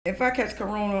If I catch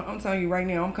corona, I'm telling you right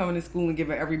now, I'm coming to school and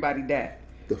giving everybody that.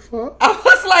 The fuck? I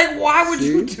was like, why would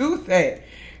you See? do that?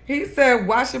 He said,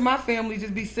 why should my family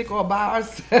just be sick all by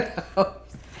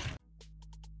ourselves?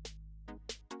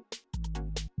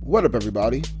 What up,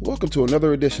 everybody? Welcome to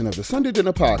another edition of the Sunday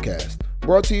Dinner Podcast,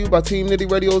 brought to you by Team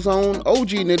Nitty Radio's own OG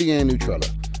Nitty and Nutrella.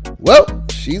 Well,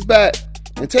 she's back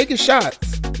and taking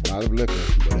shots, not of liquor,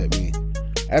 but at me.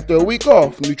 After a week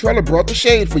off, Nutrella brought the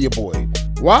shade for your boy.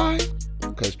 Why?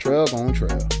 Because trail's on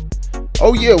trail.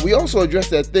 Oh yeah, we also addressed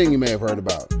that thing you may have heard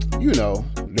about. You know,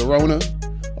 the Rona,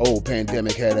 old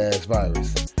pandemic head-ass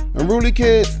virus. Unruly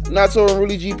kids, not so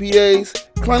unruly GPAs,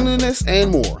 cleanliness,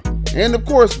 and more. And of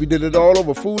course, we did it all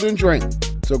over food and drink.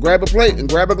 So grab a plate and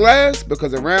grab a glass,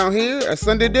 because around here at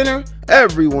Sunday dinner,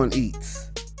 everyone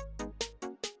eats.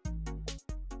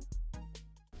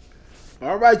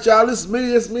 All right, y'all, it's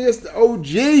me, it's the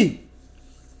OG.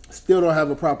 Still don't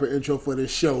have a proper intro for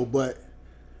this show, but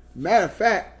matter of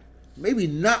fact, maybe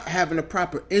not having a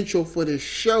proper intro for this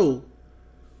show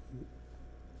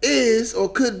is or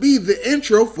could be the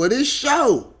intro for this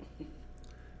show.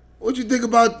 What you think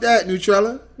about that,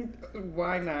 Nutrella?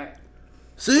 Why not?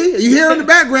 See, you hear in the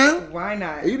background. Why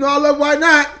not? You know I love why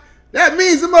not. That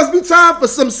means it must be time for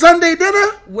some Sunday dinner.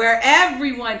 Where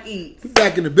everyone eats.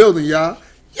 Back in the building, y'all.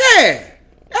 Yeah,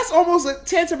 that's almost a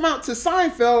tantamount to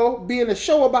Seinfeld being a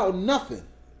show about nothing.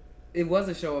 It was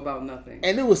a show about nothing.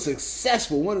 And it was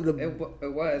successful. One of the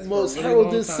It was most for a really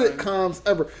heralded long time. sitcoms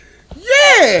ever.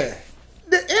 Yeah!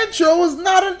 The intro was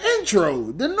not an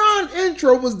intro. The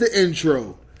non-intro was the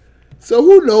intro. So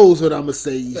who knows what I'm going to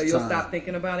say each So you'll time. stop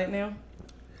thinking about it now?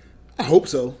 I hope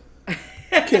so.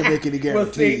 Can't make any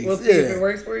guarantees. We'll see if it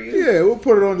works for you. Yeah, we'll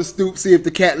put it on the stoop, see if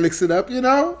the cat licks it up, you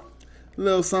know? A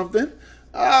little something.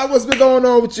 What's been going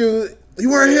on with you? You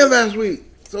weren't here last week.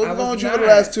 So what's I going on was with you for the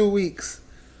not. last 2 weeks?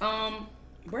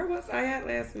 Where was I at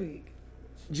last week?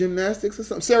 Gymnastics or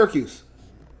something? Syracuse.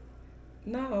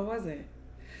 No, I wasn't.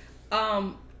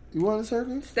 You want to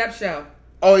Syracuse? Step show.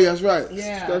 Oh, yeah, that's right.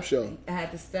 Yeah. Step show. I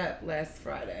had to step last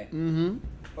Friday. Mm-hmm.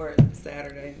 Or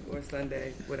Saturday or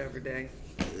Sunday, whatever day.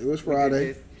 It was we did Friday.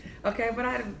 this. Okay, but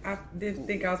I didn't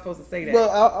think I was supposed to say that.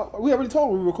 Well, we already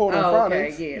told we were recording on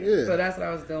Fridays. Okay, yeah. So that's what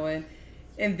I was doing.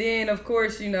 And then, of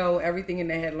course, you know, everything in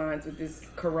the headlines with this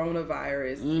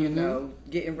coronavirus, you know,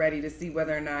 getting ready to see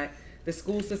whether or not the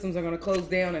school systems are going to close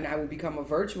down and I will become a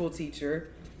virtual teacher.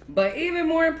 But even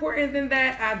more important than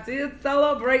that, I did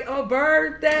celebrate a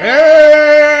birthday.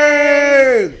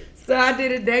 Hey! So I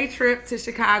did a day trip to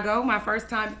Chicago, my first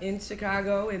time in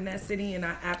Chicago, in that city, and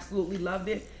I absolutely loved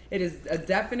it. It is a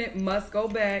definite must go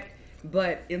back,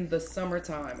 but in the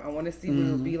summertime. I want to see what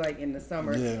it would be like in the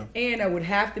summer. Yeah. And I would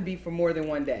have to be for more than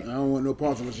one day. I don't want no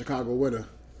parts of the Chicago weather.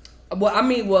 Well, I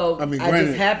granted,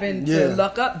 just happened yeah. to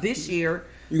luck up this year.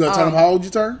 You gonna tell them how old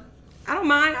you turn? I don't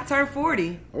mind. I turned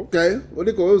 40. Okay. What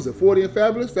they call it? Was it 40 and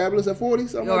Fabulous? Fabulous at 40?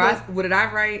 Something Or like that? what did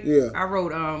I write? Yeah. I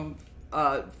wrote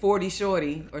 40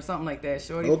 shorty or something like that.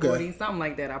 Shorty Okay. 40, something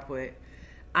like that I put.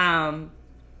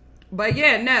 But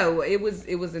yeah, no, it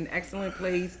was an excellent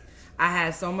place. I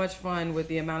had so much fun with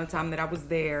the amount of time that I was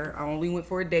there. I only went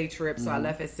for a day trip, so I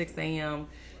left at 6 a.m.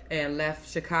 and left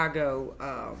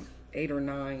Chicago 8 or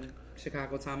 9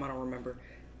 Chicago time. I don't remember.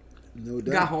 No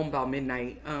doubt. Got home about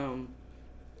midnight.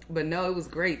 But no, it was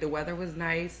great. The weather was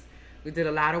nice. We did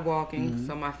a lot of walking,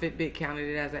 so my Fitbit counted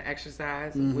it as an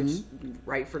exercise, which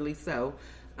rightfully so.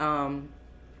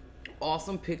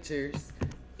 Awesome pictures.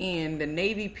 And the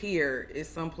Navy Pier is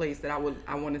someplace that I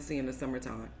want to see in the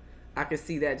summertime. I could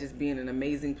see that just being an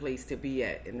amazing place to be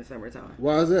at in the summertime.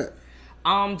 Why is that?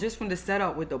 Just from the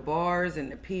setup with the bars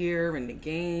and the pier and the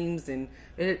games and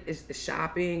it's the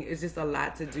shopping. It's just a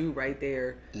lot to do right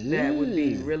there that would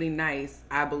be really nice,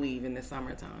 I believe, in the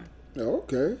summertime. Oh,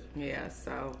 okay. Yeah,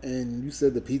 so. And you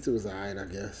said the pizza was alright, I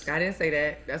guess. I didn't say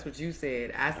that. That's what you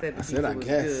said. I said the pizza I was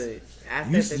guess. good. I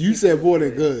said the You pizza said was more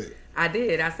than good. I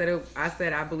did. I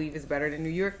said I believe it's better than New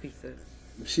York pizza.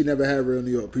 She never had real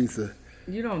New York pizza.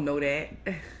 You don't know that.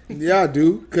 Yeah, I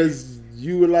do. Because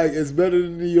you were like, it's better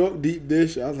than New York deep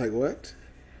dish. I was like, what?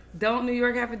 Don't New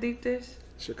York have a deep dish?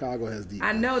 Chicago has deep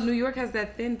I dish. know New York has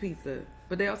that thin pizza,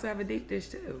 but they also have a deep dish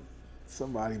too.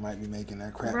 Somebody might be making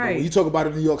that crap. Right. But when you talk about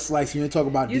a New York slice, you ain't talking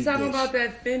about You deep talking dish. about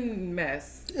that thin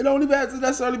mess. It only has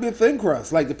necessarily be thin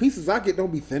crust. Like the pieces I get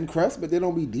don't be thin crust, but they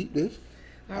don't be deep dish.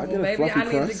 All right, get a maybe fluffy I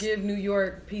need crust. to give New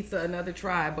York pizza another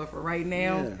try, but for right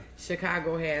now, Yeah.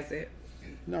 Chicago has it.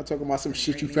 You're not talking about some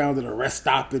shit you found at a rest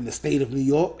stop in the state of New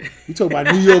York. You talking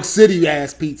about New York City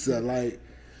ass pizza, like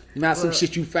not some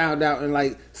shit you found out in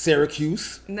like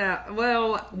Syracuse, Now,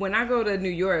 well, when I go to New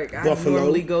York, I Buffalo.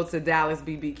 normally go to Dallas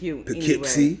BBQ.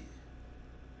 Poughkeepsie. Anyway.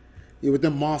 Yeah, with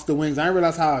them monster wings. I didn't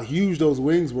realize how huge those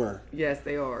wings were. Yes,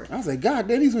 they are. I was like, God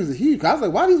damn, these wings are huge. I was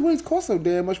like, why these wings cost so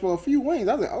damn much for a few wings?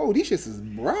 I was like, oh, these shits is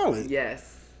brawling.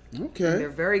 Yes. Okay. And they're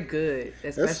very good,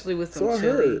 especially with some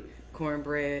chili,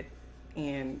 cornbread,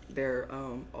 and their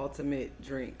ultimate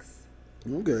drinks.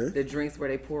 Okay. The drinks where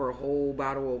they pour a whole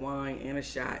bottle of wine and a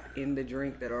shot in the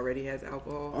drink that already has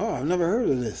alcohol. Oh, I've never heard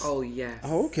of this. Oh, yes.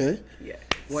 Oh, okay. Yeah.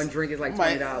 One drink is like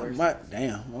 $20.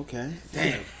 Damn, okay.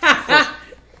 Damn. I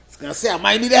was going to say, I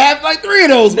might need to have like 3 of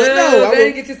those, but no.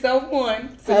 Better get yourself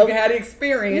one so you can have the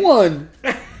experience. One.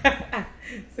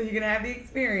 So you can have the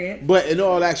experience. But in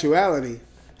all actuality,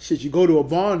 shit, you go to a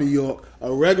bar in New York,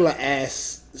 a regular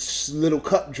ass little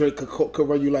cup drink could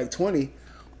run you like 20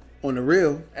 on the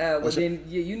real. Well, then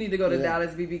you need to go to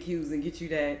Dallas BBQs and get you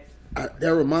that.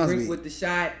 That reminds drink me. with the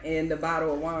shot and the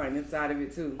bottle of wine inside of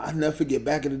it too. I'll never forget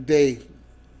back in the day.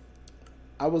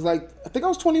 I was like, I think I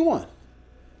was 21.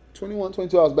 21,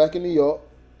 22. I was back in New York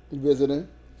visiting.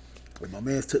 And my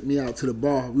man took me out to the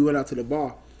bar. We went out to the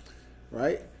bar,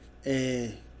 right?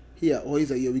 And he's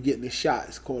like, we getting this shot.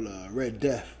 It's called Red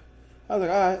Death. I was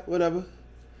like, all right, whatever.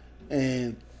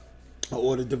 And I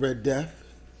ordered the Red Death.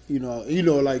 A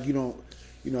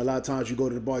lot of times you go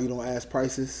to the bar, you don't ask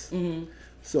prices. Mm-hmm.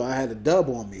 So I had a dub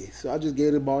on me. So I just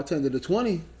gave the bartender the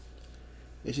 20.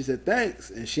 And she said,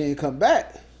 thanks. And she ain't come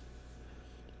back.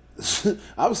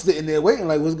 I was sitting there waiting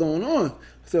like, what's going on? I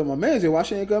said, my manager, why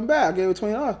she ain't come back? I gave her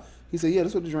 $20. He said, yeah,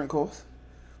 that's what the drink costs.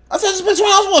 I said, it's been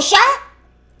 $20 for a shot?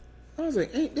 I was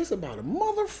like, ain't this about a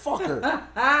motherfucker?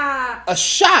 A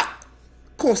shot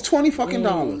costs $20 fucking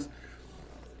dollars.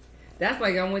 That's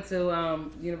like I went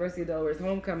to University of Delaware's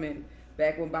homecoming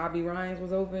back when Bobby Ryan's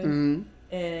was open.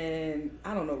 Mm-hmm. And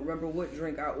I don't remember what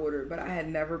drink I ordered, but I had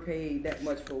never paid that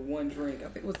much for one drink. I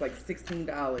think it was like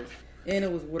 $16. And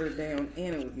it was watered down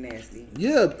and it was nasty.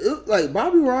 Yeah, like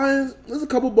Bobby Ryan's, there's a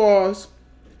couple bars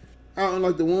out in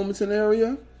like the Wilmington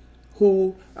area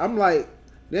who I'm like,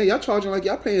 man, y'all charging like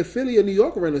y'all paying Philly or New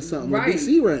York rent or something, right? Or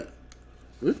DC rent.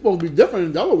 It's supposed to be different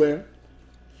in Delaware.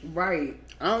 Right.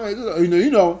 I'm like,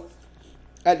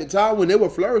 at the time when they were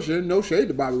flourishing, no shade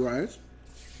to Bobby Ryan's.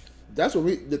 That's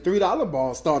when the $3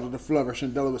 bar started to flourish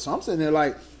in Delaware. So I'm sitting there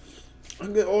like, I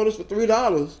can get orders for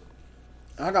 $3.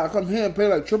 I gotta come here and pay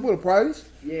like triple the price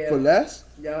for less.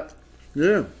 Yep.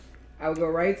 Yeah. I would go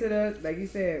right to the, like you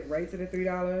said, right to the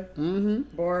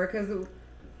 $3 bar. Because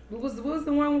what was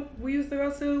the one we used to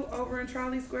go to over in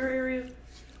Trolley Square area?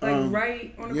 Like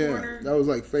right on the corner? That was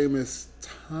like Famous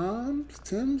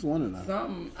Tim's, one of them.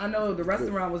 Something. I know the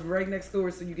restaurant was right next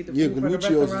door, so you get the food from the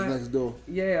Ganuccio's restaurant. was next door.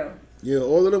 Yeah. Yeah,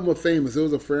 all of them were famous. It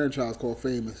was a franchise called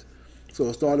Famous. So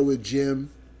it started with Jim,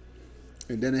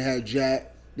 and then it had Jack.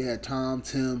 They had Tom,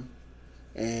 Tim,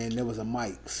 and there was a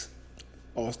Mike's.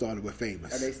 All started with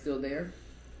Famous. Are they still there?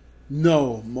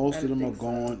 No, most of them are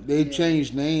gone. They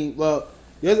changed name. Well,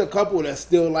 there's a couple that's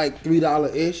still like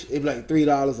 $3-ish. It's like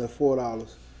 $3 and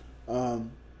 $4.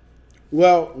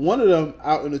 Well, one of them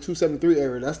out in the 273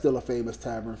 area, that's still a Famous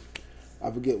tavern.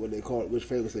 I forget what they call it, which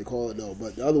Famous they call it though.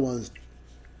 But the other ones,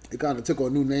 it kind of took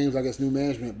on new names, I guess, new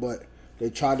management. But they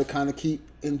tried to kind of keep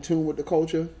in tune with the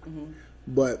culture. Mm-hmm.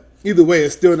 But either way,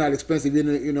 it's still not expensive.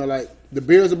 Like the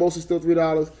beers are mostly still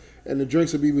 $3, and the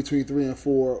drinks will be between $3 and $4.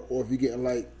 Or if you're getting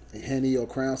like a Henny or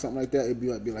Crown, something like that, it'd be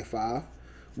like $5,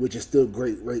 which is still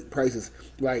great rate prices.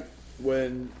 Like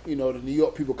when the New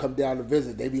York people come down to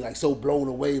visit, they be like so blown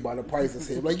away by the prices.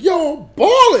 Here, like, yo, I'm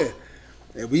balling,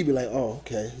 and we be like, oh,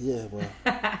 okay, yeah, well,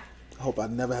 I hope I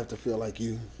never have to feel like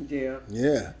you. Yeah.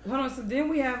 Yeah. Hold on. So didn't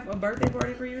we have a birthday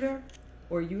party for you there?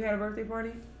 Or you had a birthday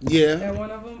party? Yeah. At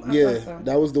one of them? I thought so.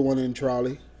 That was the one in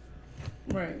Trolley.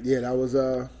 Right. Yeah, that was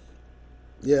that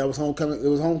was homecoming. It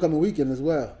was homecoming weekend as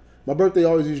well. My birthday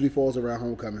always usually falls around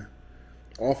homecoming.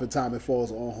 Oftentimes it falls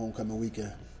on homecoming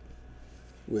weekend,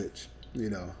 which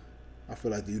I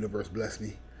feel like the universe blessed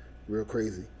me real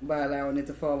crazy by allowing it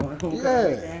to fall on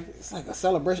homecoming weekend. It's like a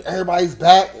celebration. Everybody's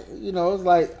back. It's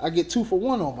like I get 2 for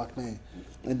 1 on my thing,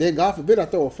 and then God forbid I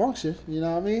throw a function. You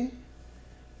know what I mean?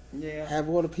 Yeah. Have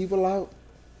all the people out.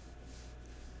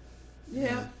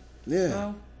 Yeah. Yeah.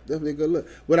 So, definitely a good look.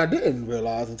 What I didn't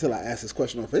realize until I asked this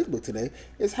question on Facebook today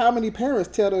is how many parents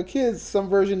tell their kids some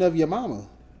version of your mama.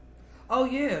 Oh,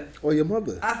 yeah. Or your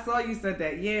mother. I saw you said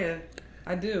that. Yeah,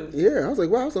 I do. Yeah. I was like,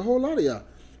 wow, that's a whole lot of y'all.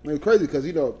 It's crazy because,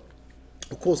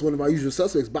 of course, one of my usual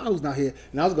suspects, Bahu's not here,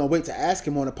 and I was going to wait to ask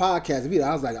him on the podcast.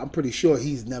 I was like, I'm pretty sure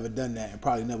he's never done that and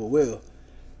probably never will.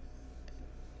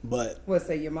 But what,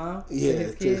 say your mom? Yeah,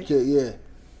 his kid? Yeah.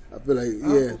 I feel like,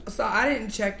 yeah. So I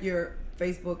didn't check your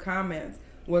Facebook comments.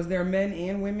 Was there men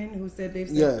and women who said they've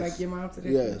said like your mom to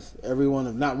their kids? Yes. Every one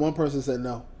of them. Not one person said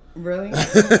no. Really?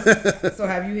 So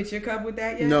have you hit your cup with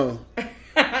that yet? No.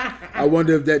 I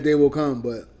wonder if that day will come,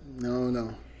 but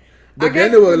no. But I then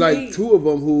guess there were for like me- 2 of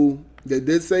them who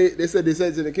they said it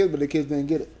to the kids, but the kids didn't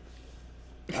get it.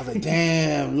 I was like,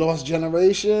 damn, lost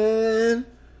generation.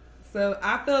 So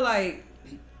I feel like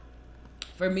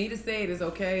for me to say it is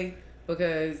okay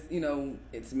because,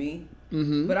 it's me.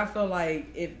 Mm-hmm. But I feel like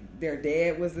if their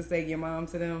dad was to say your mom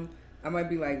to them, I might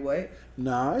be like, what?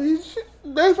 Nah, they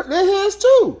hands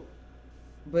too.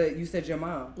 But you said your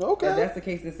mom. Okay. If that's the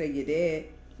case, then say your dad,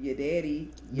 your daddy,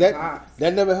 your pops.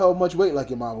 That never held much weight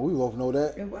like your mama. We both know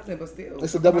that. It wasn't, but still.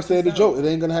 It's a talk double about standard yourself. joke. It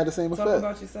ain't gonna have the same Talk effect.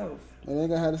 about yourself. It ain't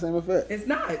gonna have the same effect. It's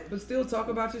not, but still talk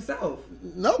about yourself.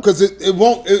 No, because it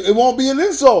won't be an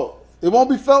insult. It won't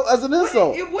be felt as an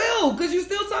insult. It will, because you're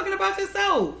still talking about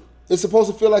yourself. It's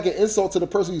supposed to feel like an insult to the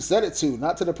person you said it to,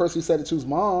 not to the person you said it to's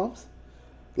moms.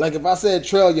 Like if I said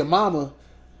trail your mama,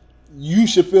 you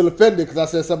should feel offended because I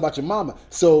said something about your mama.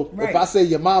 So if I say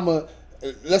your mama,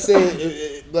 let's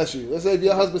say, bless you, let's say if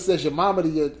your husband says your mama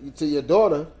to your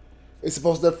daughter, it's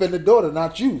supposed to offend the daughter,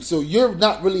 not you. So you're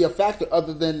not really a factor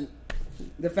other than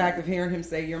the fact of hearing him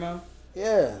say your mom.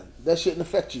 Yeah, that shouldn't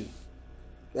affect you.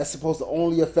 That's supposed to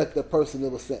only affect the person it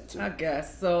was sent to. I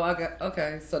guess. So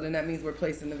okay. So then that means we're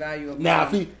placing the value of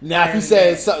if he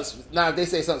says something, if they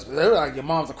say something specific, like your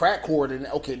mom's a crack whore, then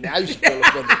okay, now you should feel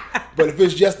offended. But if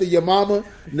it's just your mama,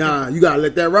 you gotta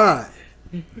let that ride.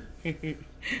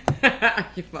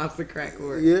 Your mom's a crack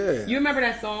whore. Yeah. You remember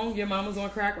that song, Your Mama's on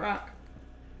Crack Rock?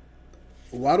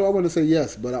 Why do I want to say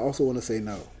yes, but I also want to say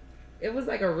no? It was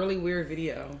like a really weird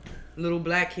video. Little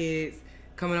black kids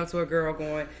coming up to a girl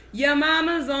going, your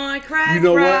mama's on crack You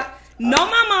know rock. what? No,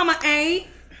 my mama ain't.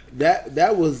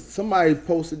 That was, somebody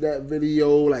posted that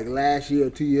video like last year or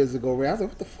 2 years ago. I was like,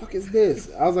 what the fuck is this?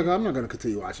 I was like, I'm not going to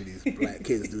continue watching these black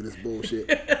kids do this bullshit.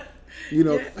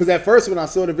 Because at first when I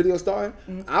saw the video starting,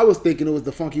 I was thinking it was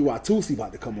the Funky Watusi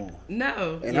about to come on.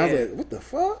 No. And I was like, what the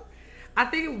fuck? I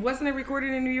think wasn't it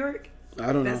recorded in New York?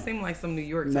 I don't know. That seemed like some New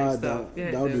York type stuff.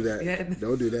 Don't do that. Yeah.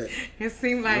 Don't do that. It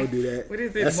seemed like, Don't do that. What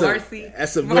is it, That's Marcy?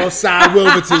 That's some North Side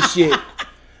Wilmington shit.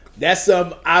 That's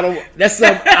some I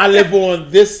live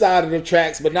on this side of the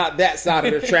tracks, but not that side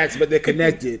of the tracks, but they're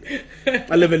connected.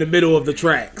 I live in the middle of the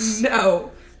tracks.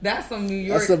 No. That's some New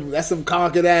York. That's some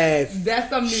Concord Ave. That's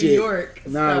some New shit. York.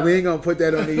 Nah, stuff. we ain't gonna put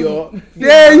that on New York.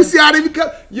 Yeah, you see how they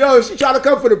become? Yo, she trying to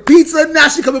come for the pizza. Now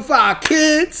she coming for our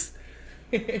kids.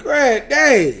 Great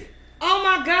day. Oh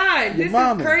my God, Your this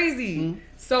mama. is crazy.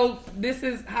 So this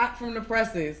is hot from the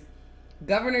presses.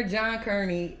 Governor John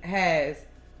Kearney has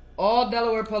all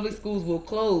Delaware public schools will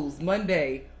close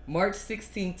Monday, March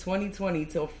 16, 2020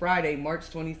 till Friday, March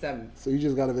 27th. So you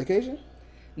just got a vacation?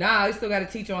 Nah, I still got to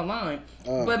teach online.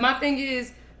 But my thing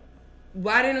is,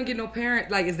 why they don't get no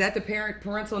parent? Like, is that the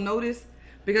parental notice?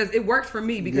 Because it works for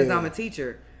me because Yeah. I'm a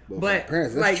teacher. But But for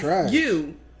parents, that's like trash.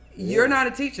 you're not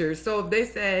a teacher. So if they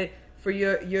said for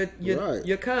your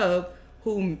cub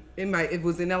who it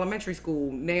was in elementary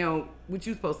school, now what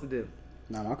you supposed to do?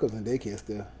 Nah, my cousin in daycare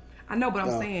still. I know, but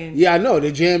I'm saying Yeah, I know.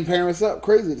 They jam parents up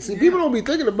crazy. See, people don't be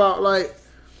thinking about, like,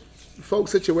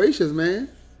 folks' situations, man.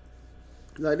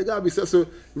 Like, they gotta be so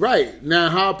right. Now,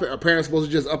 how a parent's supposed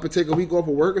to just up and take a week off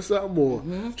of work or something,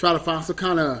 or try to find some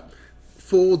kind of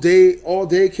full day, all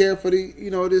day care for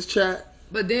this chat.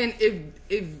 But then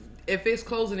if it's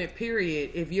closing it,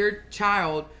 period, if your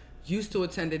child used to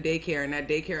attend a daycare and that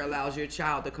daycare allows your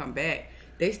child to come back,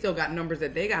 they still got numbers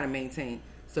that they got to maintain.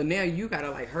 So now you got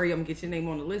to like hurry up and get your name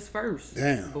on the list first.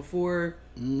 Damn. Before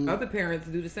other parents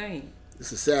do the same.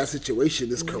 It's a sad situation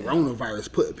this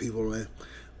coronavirus putting people in.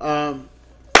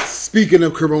 Speaking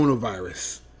of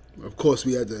coronavirus, of course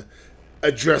we had to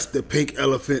address the pink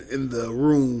elephant in the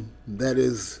room. That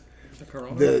is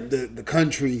the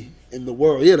country in the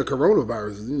world. Yeah, the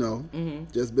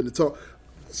coronavirus, just been the talk.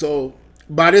 So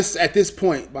at this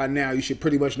point, by now, you should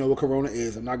pretty much know what corona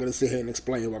is. I'm not going to sit here and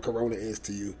explain what corona is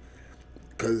to you.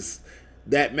 Because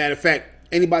matter of fact,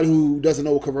 anybody who doesn't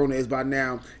know what corona is by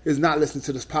now is not listening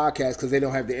to this podcast because they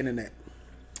don't have the internet.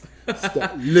 It's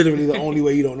literally the only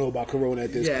way you don't know about corona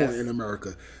at this point in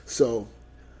America. So,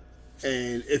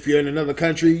 and if you're in another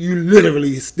country, you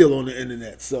literally still on the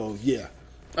internet. So, yeah.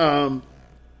 I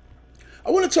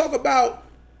want to talk about,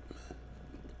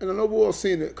 and I know we're all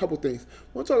seeing a couple things.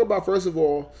 I want to talk about, first of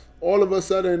all of a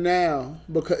sudden now,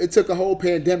 because it took a whole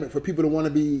pandemic for people to want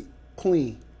to be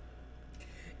clean.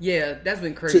 Yeah, that's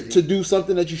been crazy. To do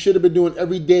something that you should have been doing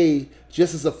every day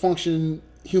just as a functioning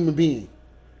human being.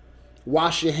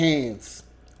 Wash your hands.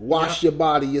 Wash your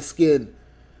body, your skin.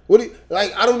 I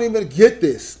don't even get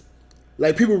this.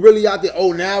 Like, people really out there,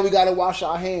 oh, now we got to wash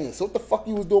our hands. So what the fuck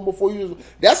you was doing before you was...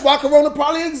 That's why Corona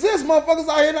probably exists. Motherfuckers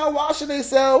out here not washing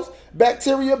themselves.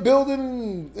 Bacteria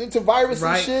building into virus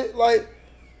and shit. Like,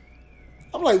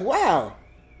 I'm like, wow.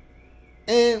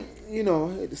 And, you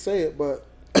know, I hate to say it, but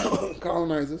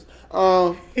colonizers.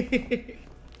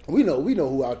 We know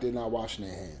who out there not washing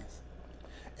their hands.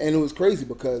 And it was crazy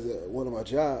because at one of my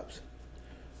jobs,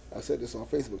 I said this on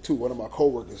Facebook too, one of my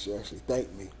coworkers, she actually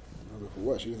thanked me. I don't know for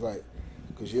what. She was like,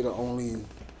 because you're the only,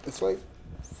 it's like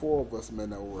 4 of us men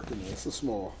that were working there. It's so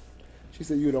small. She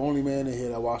said, you're the only man in here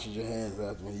that washes your hands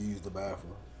after when you use the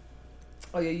bathroom.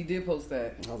 Oh, yeah, you did post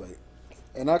that. I was like,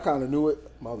 and I kind of knew it.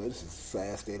 I was like, this is a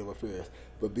sad state of affairs.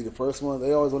 But be the first one,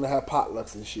 they always want to have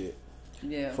potlucks and shit.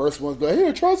 Yeah. First ones go,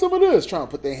 here, try some of this. Trying to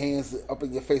put their hands up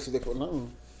in your face with their foot.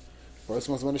 First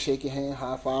ones want to shake your hand,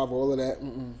 high five, all of that.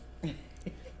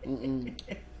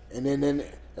 And then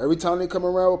every time they come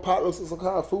around with potlucks or some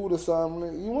kind of food or something,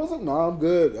 like, you want something? No, I'm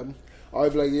good. I'll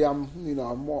be like, yeah,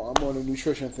 I'm on a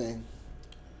nutrition thing.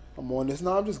 I'm on this.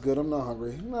 No, I'm just good. I'm not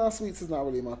hungry. No, sweets is not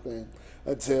really my thing.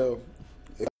 Until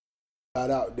it got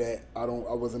out that I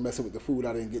wasn't messing with the food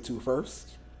I didn't get to first.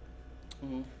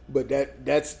 Mm-hmm. But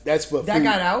that's for that food.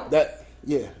 got out.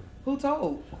 Yeah. Who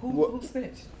told? Who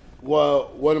snitched? Well,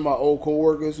 one of my old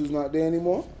coworkers who's not there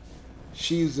anymore.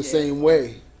 She's the same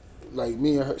way. Like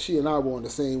me and her, she and I were on the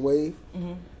same wave,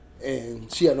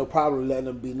 and she had no problem letting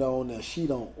them be known that she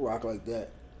don't rock like that.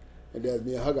 And as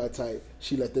me and her got tight,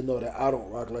 she let them know that I don't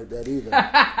rock like that either.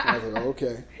 I was like,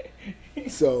 okay.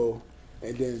 So,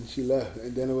 and then she left,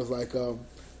 and then it was like to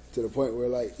the point where,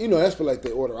 like, you know, that's for like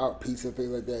they order out pizza and things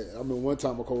like that. I mean, one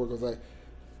time a coworker was like,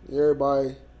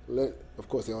 everybody of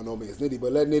course they don't know me as Nitty,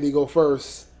 but let Nitty go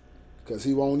first. Because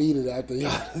he won't eat it after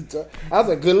y'all. I was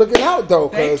like, good looking out, though.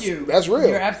 Thank you. That's real.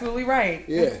 You're absolutely right.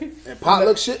 Yeah. And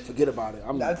potluck shit, forget about it.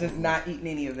 I'm just not eating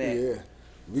any of that. Yeah.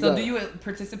 So do you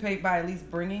participate by at least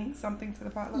bringing something to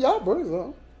the potluck? Yeah, I'll bring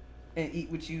some. And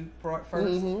eat what you brought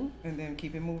first, and then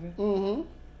keep it moving? Mm-hmm.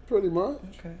 Pretty much.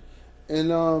 Okay.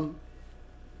 And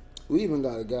we even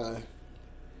got a guy.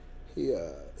 He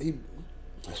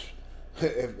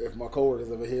if my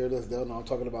coworkers ever hear this, they'll know I'm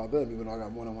talking about them, even though I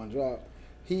got more than one job.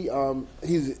 He's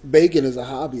baking is a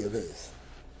hobby of his.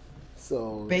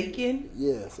 So bacon?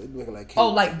 Yeah, so he's making like cake.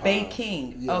 Oh, like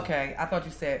baking. Yeah. Okay, I thought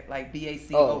you said like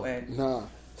BACON. Oh, nah.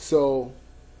 So,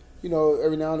 you know,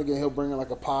 every now and again he'll bring in like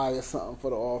a pie or something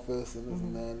for the office and this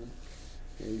and that. And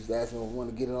he used to ask me if I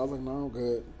wanted to get it. I was like, no, I'm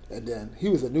good. And then he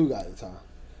was a new guy at the time.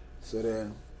 So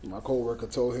then my coworker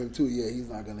told him too, yeah, he's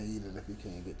not gonna eat it if he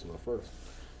can't get to it first.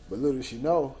 But little does she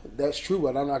know, that's true,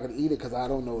 but I'm not gonna eat it because I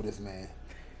don't know this man.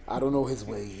 I don't know his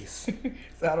ways.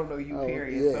 So I don't know you,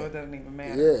 period. Yeah. So it doesn't even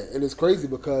matter. Yeah, and it's crazy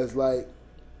because like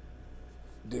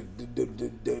the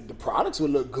products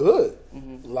would look good.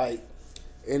 Like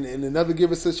in another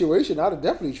given situation, I'd have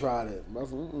definitely tried it. I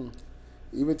was like,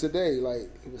 even today, like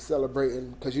he was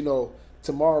celebrating because you know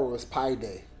tomorrow is Pi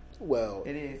Day. Well,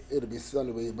 it is. It'll be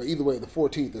Sunday, but either way, the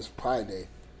 14th is Pi Day.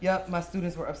 Yep, my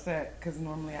students were upset because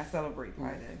normally I celebrate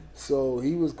Pi Day. So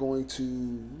he was going to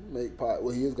make pie.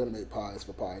 Well, he is going to make pies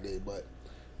for Pi Day, but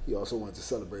he also wanted to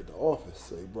celebrate the office.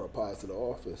 So he brought pies to the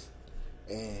office,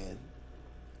 and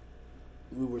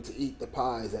we were to eat the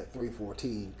pies at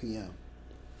 3:14 p.m.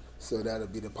 So that'll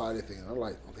be the Pi Day thing. And I'm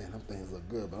like, man, them things look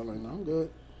good, but I'm like, no, I'm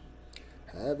good.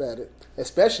 Have at it.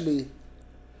 Especially,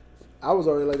 I was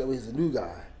already like that when he's a new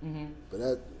guy, but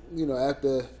that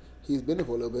after he's been there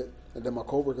for a little bit. And then my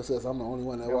coworker says I'm the only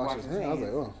one that washes his hands. I was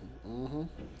like, oh,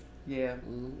 yeah.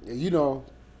 And you know,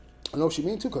 I know what she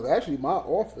means too, because actually my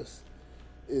office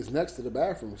is next to the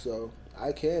bathroom, so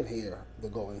I can hear the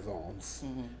goings-ons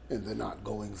and the not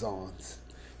goings-ons.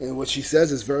 And what she says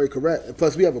is very correct. And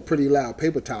plus, we have a pretty loud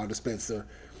paper towel dispenser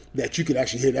that you can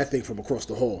actually hear that thing from across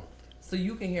the hall. So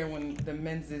you can hear when the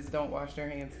menses don't wash their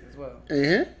hands as well.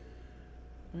 And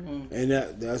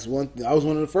that's one. That was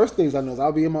one of the first things I noticed.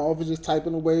 I'll be in my office just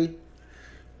typing away.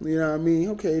 You know what I mean?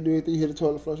 Okay, do anything, hit the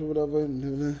toilet flush or whatever,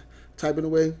 and typing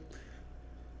away.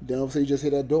 Then all of a sudden you just hear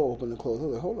that door open and close. I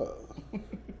was like, hold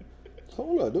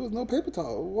up, there was no paper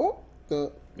towel. What?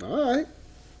 All right.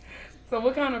 So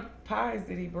what kind of pies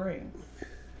did he bring?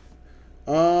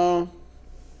 One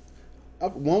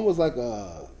was like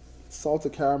a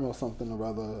salted caramel or something or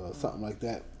other, or something like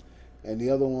that, and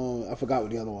the other one I forgot what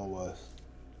the other one was.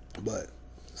 But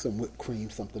some whipped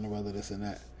cream, something or other, this and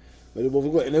that. But it was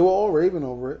good. And they were all raving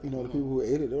over it. You know, the people who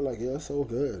ate it, they were like, yeah, it's so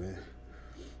good. And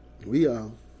we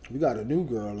got a new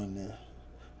girl in there.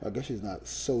 I guess she's not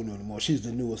so new anymore. She's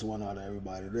the newest one out of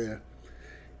everybody there.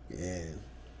 And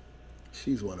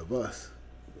she's one of us.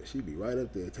 But she be right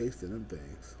up there tasting them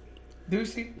things. Do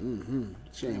she? Mm-hmm.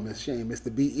 She ain't missed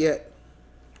the beat yet.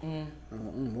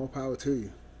 More power to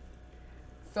you.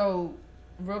 So,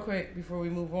 real quick before we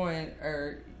move on,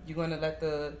 are you going to let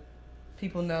the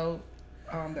people know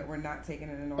that we're not taking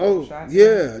an inaugural shot? Oh,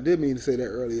 yeah. I did mean to say that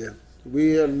earlier.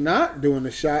 We are not doing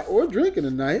a shot or drinking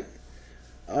tonight.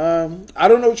 I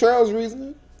don't know Charles'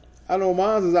 reasoning. I know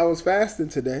mine is I was fasting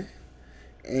today.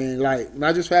 And, like,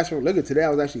 not just fasting from liquor. Today I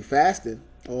was actually fasting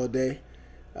all day.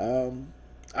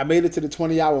 I made it to the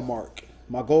 20-hour mark.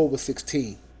 My goal was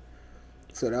 16.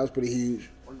 So that was pretty huge.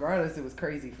 Regardless, it was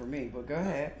crazy for me, but go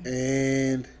ahead.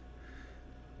 And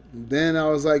then I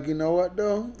was like, you know what,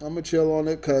 though? I'm going to chill on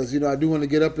it because, I do want to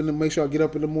get up make sure I get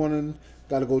up in the morning.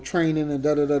 Got to go training and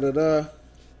da-da-da-da-da.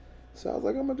 So I was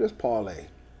like, I'm going to just parlay.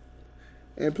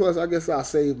 And plus, I guess I'll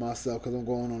save myself because I'm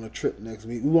going on a trip next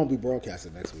week. We won't be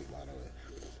broadcasting next week, by the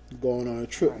way. I'm going on a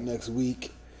trip next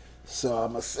week. So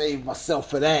I'm going to save myself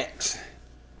for that.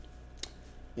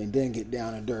 And then get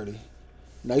down and dirty.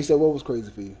 Now, you said what was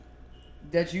crazy for you?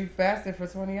 That you fasted for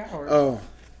 20 hours. Oh,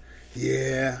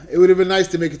 yeah. It would have been nice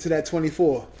to make it to that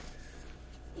 24.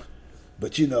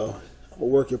 But, I'm a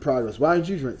work in progress. Why didn't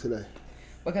you drink today?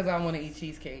 Because I want to eat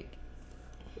cheesecake.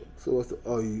 So what's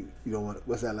you don't want,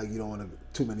 what's that like? You don't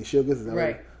want too many sugars? Is that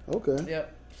right. Okay.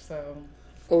 Yep. So.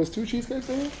 Oh, it's 2 cheesecakes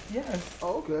in here? Yes.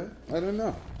 Oh, okay. I didn't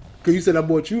know. Because you said I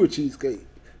bought you a cheesecake.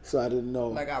 So I didn't know.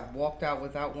 Like I walked out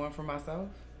without one for myself?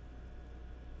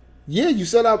 Yeah, you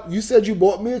said you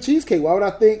bought me a cheesecake. Why would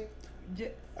I think?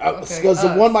 Because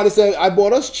okay, one might have said I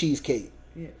bought us cheesecake.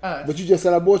 Yeah, us. But you just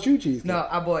said I bought you cheesecake. No,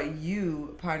 I bought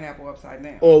you pineapple upside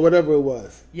down. Or whatever it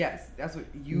was. Yes, that's what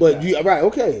you But got. you right,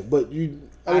 okay. But you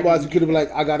otherwise you could have been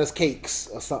like, I got us cakes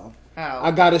or something. Oh.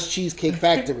 I got us Cheesecake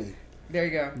Factory. There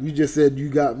you go. You just said you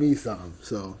got me something,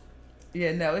 so.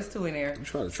 Yeah, no, it's 2 in there. I'm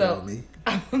trying to trail me.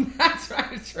 I'm not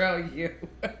trying to trail you.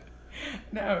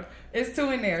 No, it's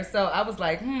 2 in there. So I was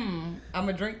like, I'm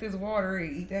gonna drink this water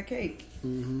and eat that cake.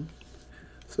 Mm-hmm.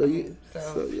 So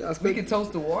yeah, we can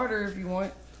toast the water if you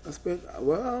want. I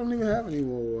don't even have any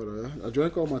more water. I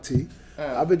drank all my tea.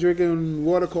 I've been drinking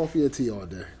water, coffee, and tea all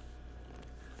day.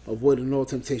 Avoiding all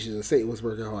temptations. And Satan was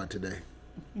working hard today.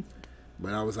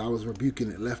 But I was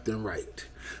rebuking it left and right.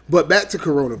 But back to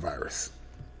coronavirus.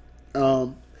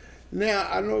 Now,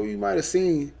 I know you might have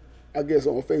seen, I guess,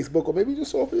 on Facebook, or maybe you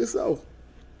just saw for yourself,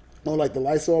 on like the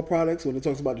Lysol products, when it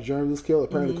talks about the germs it's killed,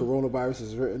 apparently coronavirus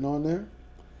is written on there.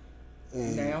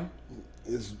 And now?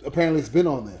 Apparently it's been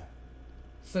on there.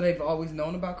 So they've always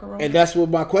known about corona? And that's what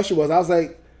my question was. I was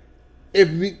like,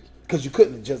 because you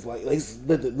couldn't just like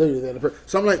literally.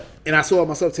 So I'm like, and I saw it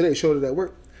myself today, showed it at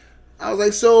work. I was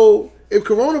like, so if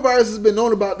coronavirus has been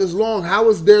known about this long, how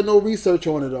is there no research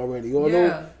on it already, or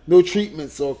no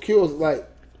treatments or cures? Like,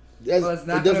 it's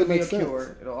not going to be a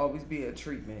cure. It'll always be a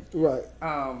treatment, right?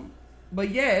 But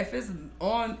yeah, if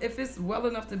it's well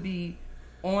enough to be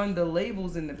on the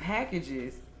labels and the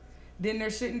packages, then there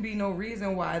shouldn't be no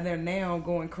reason why they're now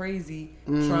going crazy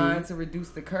trying to reduce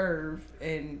the curve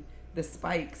and the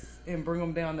spikes and bring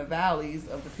them down the valleys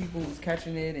of the people who's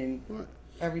catching it and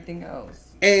everything else.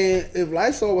 And if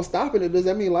Lysol was stopping it, does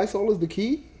that mean Lysol is the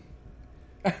key?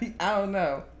 I don't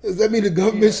know. Does that mean the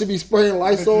government should be spraying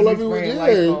Lysol everywhere?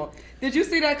 Lysol. Did you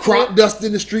see that crop clip? dust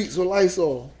in the streets with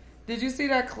Lysol? Did you see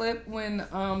that clip when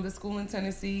the school in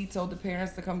Tennessee told the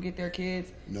parents to come get their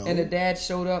kids? No. And the dad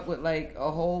showed up with like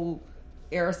a whole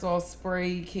aerosol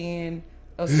spray can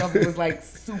of stuff that was like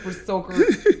super soaker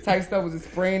type stuff, was just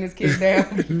spraying his kid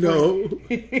down. No.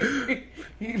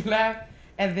 He laughed.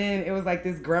 And then it was like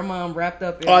this grandma wrapped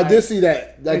up in I did see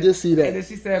that. I did see that. And then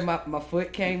she said my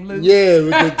foot came loose.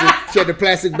 Yeah, she had the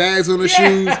plastic bags on her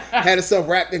shoes, had herself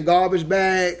wrapped in garbage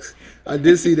bags. I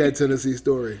did see that Tennessee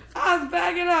story. I was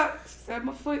bagging up. She said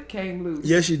my foot came loose.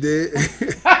 Yes, she did.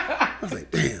 I was like,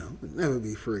 damn, it'll never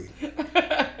be free.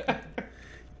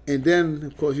 And then,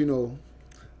 of course,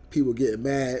 people getting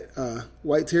mad.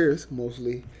 White tears,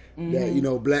 mostly.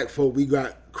 That, black folk, we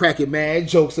got cracking mad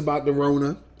jokes about the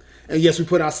Rona. And yes, we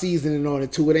put our seasoning on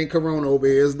it too. It ain't Corona over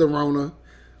here. It's the Rona.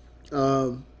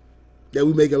 That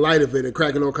we making light of it and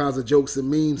cracking all kinds of jokes and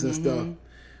memes and stuff. And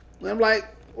I'm like,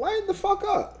 lighten the fuck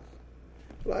up.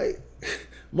 Like,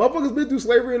 motherfuckers been through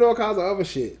slavery and all kinds of other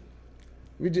shit.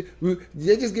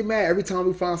 They just get mad every time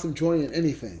we find some joy in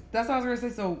anything. That's what I was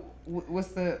gonna say. So, what's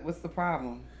the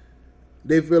problem?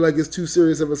 They feel like it's too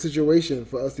serious of a situation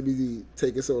for us to be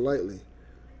taken so lightly.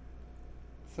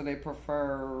 So they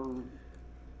prefer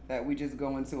that we just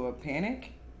go into a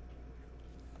panic?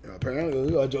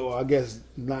 Apparently, or I guess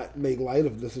not make light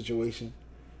of the situation.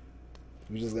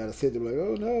 We just gotta sit there like,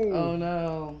 oh no. Oh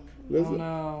no. Listen, oh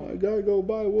no. I gotta go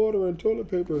buy water and toilet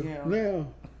paper now.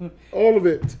 All of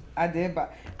it. I did buy.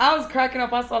 I was cracking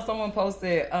up. I saw someone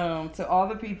posted to all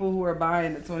the people who are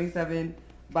buying the 27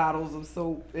 bottles of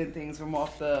soap and things from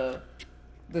off the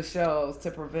shelves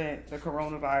to prevent the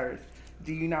coronavirus.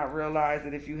 Do you not realize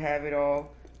that if you have it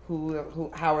all,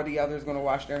 how are the others going to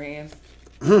wash their hands?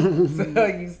 So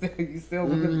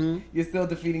you're still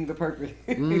defeating the purpose.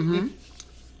 Mm-hmm.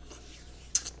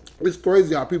 It's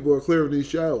crazy how people are clearing these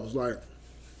shelves, like,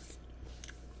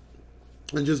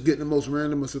 and just getting the most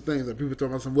randomest of things. Like people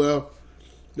talking about well,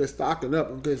 they're stocking up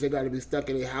in case they got to be stuck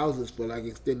in their houses for like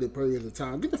extended periods of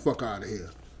time. Get the fuck out of here.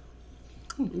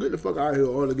 Get the fuck out of here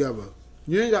altogether.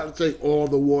 You ain't got to take all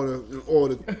the water and all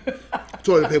the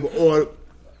toilet paper, or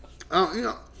I'm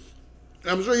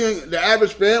sure the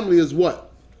average family is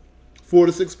what, 4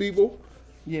 to 6 people.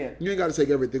 Yeah. You ain't got to take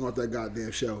everything off that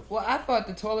goddamn shelf. Well, I thought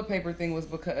the toilet paper thing was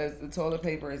because the toilet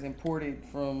paper is imported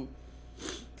from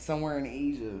somewhere in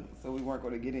Asia, so we weren't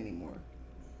going to get any more.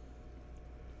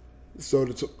 So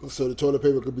the toilet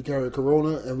paper could be carrying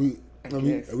Corona, and we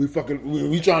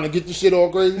trying to get the shit all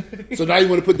crazy. So now you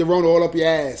want to put the Rona all up your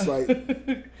ass, like.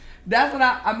 That's what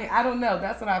I don't know.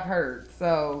 That's what I've heard.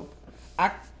 So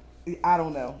I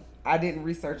don't know. I didn't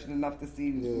research it enough to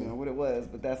see what it was,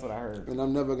 but that's what I heard. And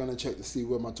I'm never gonna check to see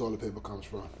where my toilet paper comes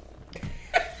from.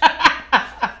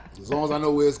 As long as I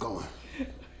know where it's going.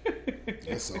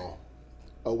 That's all.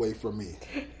 Away from me.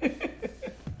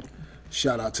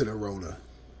 Shout out to the Rona.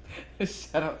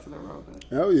 Shout out to the Rona.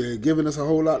 Hell yeah, giving us a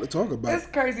whole lot to talk about. It's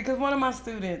crazy because one of my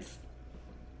students,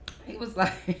 he was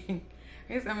like, he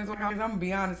said, I'm gonna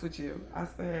be honest with you. I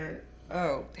said,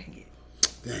 oh, dang it.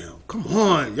 Damn, come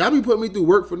on. Y'all be putting me through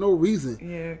work for no reason.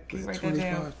 Yeah, can you write that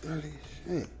down? 30,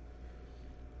 shit.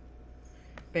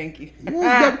 Thank you.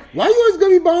 Why you always gonna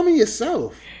be bombing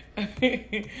yourself?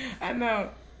 I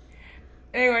know.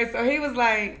 Anyway, so he was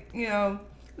like,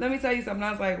 let me tell you something.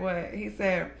 I was like, what? He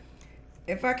said,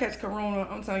 if I catch Corona,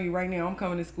 I'm telling you right now, I'm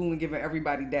coming to school and giving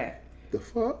everybody that. The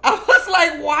fuck? I was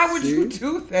like, why would you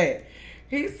do that?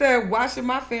 He said, why should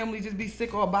my family just be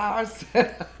sick all by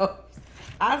ourselves?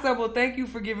 I said, well, thank you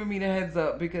for giving me the heads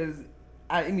up because,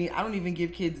 I don't even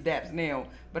give kids daps now,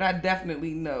 but I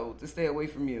definitely know to stay away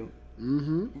from you.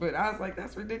 Mm-hmm. But I was like,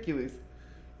 that's ridiculous.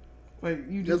 Like,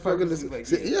 you just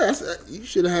you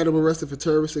should have had him arrested for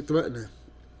terroristic threatening.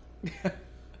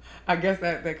 I guess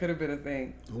that could have been a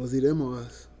thing. Was he them or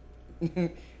us?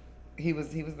 He was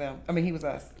them. I mean, he was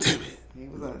us. Damn it. He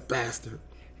was us. Bastard.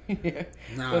 Yeah.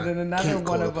 Nah, so then another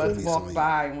one of us walked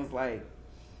by and was like,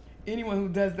 anyone who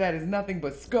does that is nothing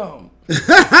but scum. It's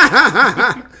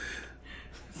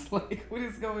like, what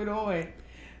is going on?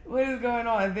 What is going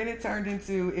on? And then it turned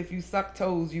into, if you suck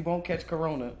toes, you won't catch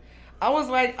Corona. I was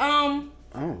like, oh,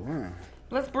 wow.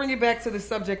 Let's bring it back to the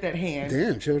subject at hand.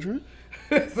 Damn, children.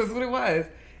 That's what it was.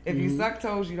 If you suck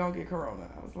toes, you don't get Corona.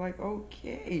 I was like,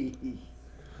 okay.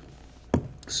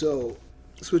 So,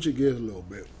 switching gears a little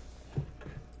bit.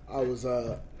 I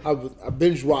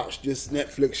binge watched this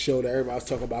Netflix show that everybody's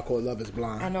talking about called Love Is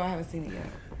Blind. I know, I haven't seen it yet.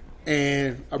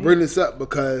 And I bring this up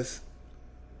because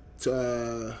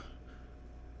two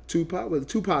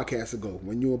podcasts ago,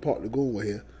 when you and Park Lagoon were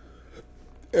here,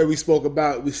 and we saw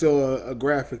a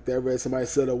graphic that read somebody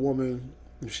said a woman,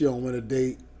 if she don't want to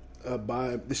date the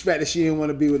fact that she didn't want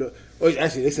to be with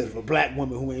actually they said if a black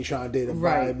woman who ain't trying to date a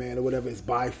bi man or whatever is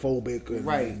biphobic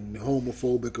and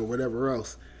homophobic or whatever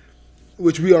else,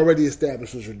 which we already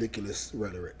established was ridiculous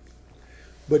rhetoric.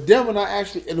 But then when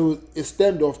it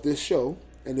stemmed off this show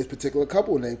and this particular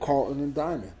couple named Carlton and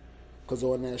Diamond, because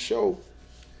on that show,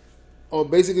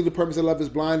 basically the premise of Love Is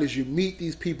Blind is you meet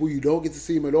these people, you don't get to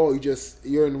see them at all,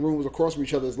 you're in the rooms across from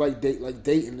each other. It's like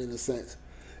dating in a sense,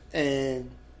 and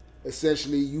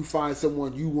essentially you find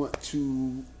someone you want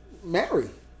to marry.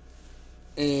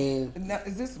 And now,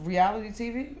 is this reality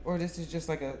TV or this is just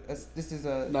like no, it's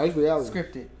reality.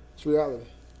 Scripted? It's reality.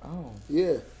 Oh.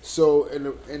 Yeah. So,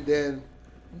 and then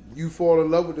you fall in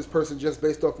love with this person just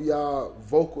based off of y'all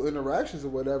vocal interactions or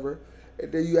whatever,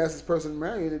 and then you ask this person to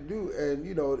marry you to do, and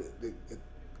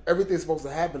everything's supposed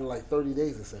to happen in like 30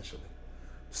 days essentially.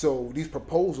 So these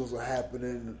proposals are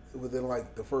happening within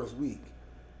like the first week.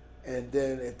 And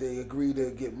then if they agree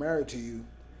to get married to you,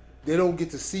 they don't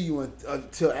get to see you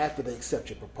until after they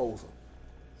accept your proposal.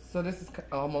 So this is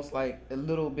almost like a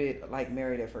little bit like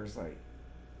Married at First Sight.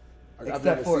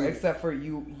 Except for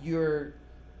you're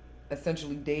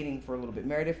essentially dating for a little bit.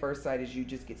 Married at First Sight is you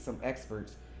just get some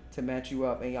experts to match you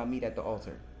up and y'all meet at the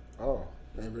altar. Oh,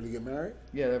 they really get married?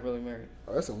 Yeah, they're really married.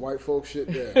 Oh, that's some white folk shit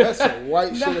there. That's some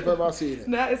white shit if ever I've seen it.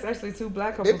 No, it's actually 2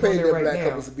 black couples on there right now. They paid their black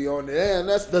couples to be on there. And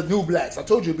that's the new blacks. I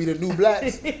told you it'd be the new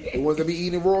blacks. The ones that be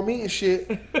eating raw meat and shit.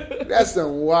 That's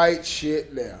some white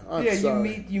shit there. I'm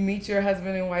sorry. you meet your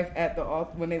husband and wife at the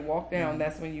altar when they walk down.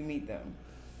 That's when you meet them.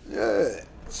 Yeah.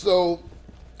 So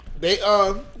they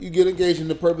you get engaged, and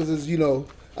the purpose is,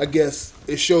 I guess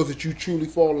it shows that you truly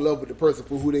fall in love with the person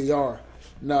for who they are,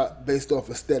 not based off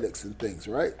aesthetics and things,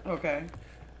 right? Okay.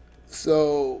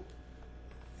 So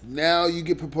now you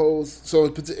get proposed. So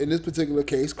in this particular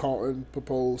case, Carlton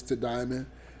proposed to Diamond,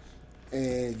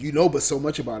 and but so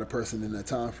much about a person in that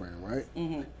time frame, right?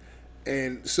 Mm-hmm.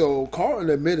 And so Carlton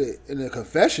admitted in a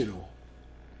confessional.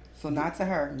 So not to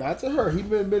her. Not to her. He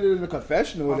admitted in a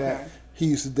confessional that he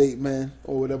used to date men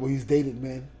or whatever. He's dated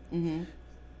men,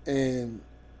 and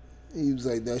he was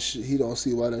like he don't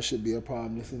see why that should be a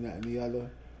problem. This and that and the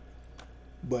other.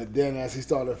 But then as he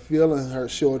started feeling her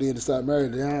shorty and decided to marry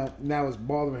her, now it's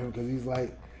bothering him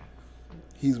because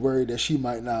he's worried that she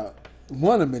might not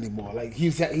want him anymore. Like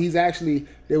he's actually,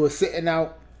 they were sitting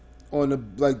out on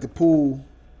the pool,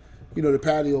 the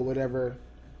patio or whatever,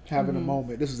 having a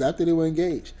moment. This was after they were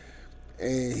engaged.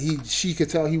 And she could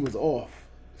tell he was off.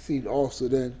 Seemed off. So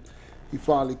then he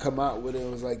finally come out with it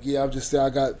and was like, yeah, I'm just saying I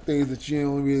got things that you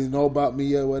don't really know about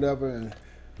me or whatever.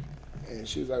 And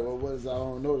she was like, well, what is I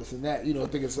don't know this and that,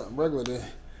 thinking something regular. Then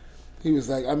he was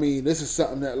like, I mean, this is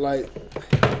something that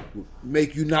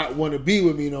make you not want to be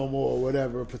with me no more or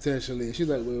whatever, potentially. And she's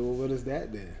like, well, what is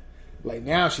that then? Like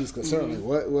now she's concerned.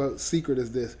 Like, what secret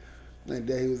is this? And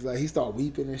then he was like, he started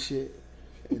weeping and shit.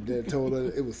 And then told her,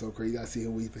 it was so crazy, you gotta see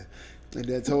him weeping. And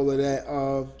then told her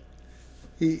that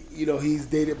he's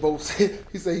dated both.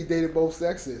 He said he dated both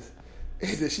sexes.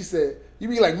 And then she said, you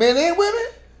mean like men and women?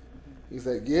 He's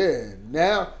like, yeah.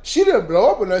 Now she didn't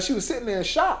blow up on her. She was sitting there in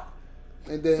shock.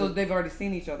 And then, so they've already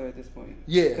seen each other at this point.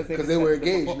 Yeah, because they were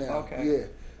engaged now. Okay. Yeah.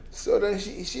 So then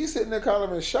she's sitting there kind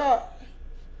of in shock,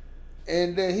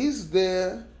 and then he's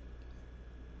there,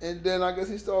 and then I guess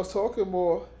he starts talking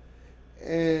more,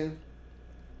 and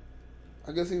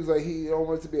I guess he was like he don't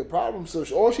want it to be a problem. So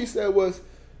all she said was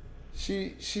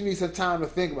she needs some time to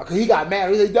think about. Cause he got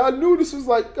mad. He's like, I knew this was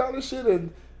like kind of shit,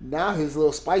 and now his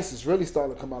little spice is really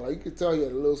starting to come out. Like you could tell he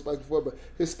had a little spice before, but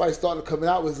his spice started coming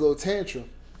out with his little tantrum.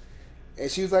 And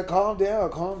she was like, calm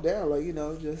down.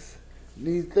 Like, just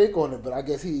need to think on it. But I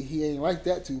guess he ain't like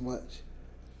that too much.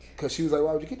 Because she was like,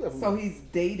 why would you keep that from me? So he's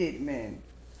dated men.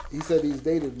 He said he's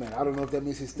dated men. I don't know if that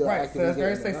means he's still actively dating.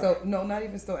 Right, so that's very no, not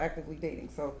even still actively dating.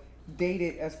 So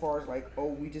dated as far as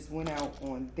we just went out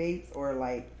on dates or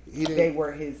they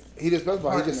were his He didn't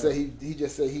specify. He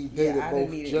just said he dated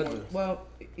both genders. Well,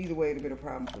 either way, it'd have been a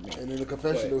problem for me. And in the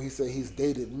confessional, he said he's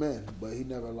dated men, but he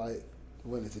never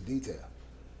went into detail.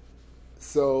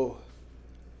 So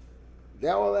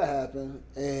all that happened,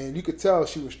 and you could tell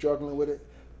she was struggling with it,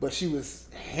 but she was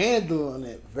handling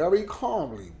it very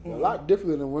calmly, a lot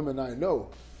different than women I know.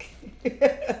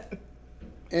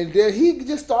 And then he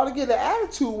just started getting an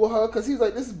attitude with her because he's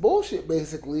like, this is bullshit,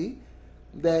 basically,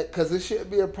 because this shouldn't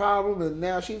be a problem. And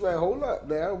now she's like, hold up,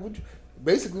 now, what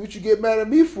you get mad at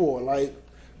me for? Like,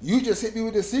 you just hit me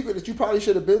with this secret that you probably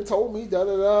should have been told me,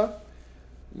 da-da-da.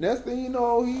 Next thing you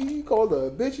know, he called her a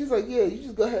bitch. He's like, yeah, you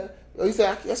just go ahead. He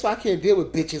said, that's why I can't deal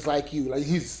with bitches like you. Like,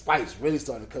 his spice really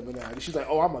started coming out. And she's like,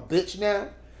 oh, I'm a bitch now?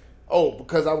 Oh,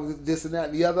 because I was this and that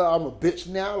and the other, I'm a bitch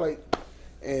now?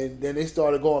 And then they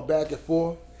started going back and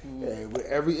forth. And with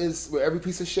every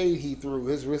piece of shade he threw,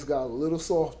 his wrist got a little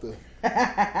softer.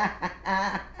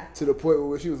 To the point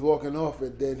where she was walking off,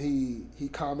 and then he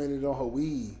commented on her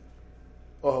weed.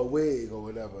 Or her wig or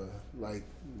whatever. Like,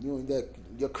 you and that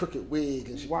your crooked wig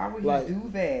and shit. Why would he do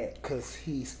that? Because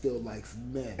he still likes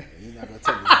men. You're not gonna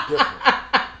tell me it's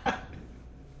different.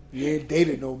 You ain't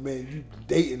dated no men. You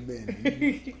dating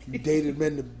men. You dated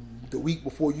men the week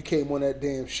before you came on that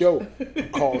damn show,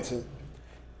 Carlton.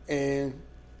 And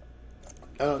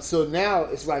so now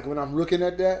it's like when I'm looking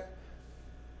at that,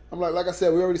 I'm like I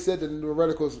said, we already said that the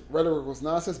rhetoric was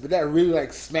nonsense, but that really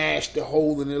smashed the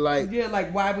hole in it. Yeah,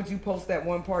 why would you post that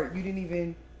one part? You didn't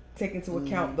even take into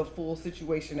account the full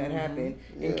situation that happened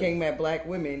and came at black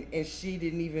women, and she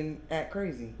didn't even act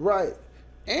crazy. Right.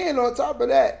 And on top of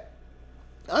that,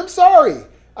 I'm sorry.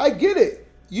 I get it.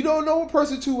 You don't know a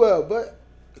person too well, but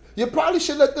you probably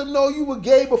should let them know you were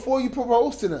gay before you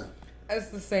proposed to them. That's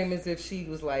the same as if she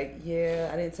was like, yeah,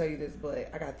 I didn't tell you this,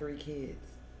 but I got 3 kids.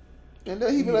 And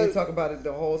then he'd be like, talk about it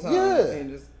the whole time. Yeah.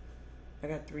 And just, I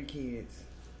got 3 kids.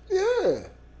 Yeah.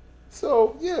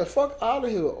 So, yeah, fuck out of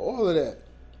here. All of that.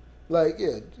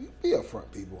 Be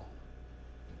upfront, people.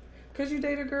 Could you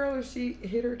date a girl if she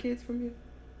hid her kids from you?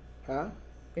 Huh?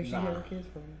 If she hid her kids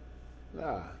from you?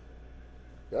 Nah.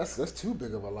 That's too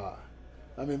big of a lie.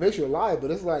 I mean, it makes you a lie, but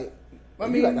it's like,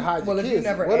 you got to hide your kids.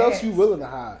 What else you willing to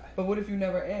hide? But what if you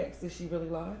never asked? Did she really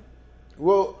lie?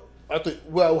 Well, I think.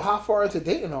 Well, how far into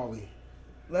dating are we?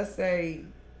 Let's say,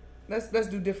 let's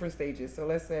do different stages. So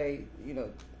let's say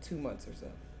 2 months or so.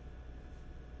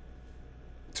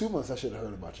 2 months. I should have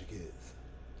heard about your kids.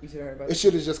 You should have heard about It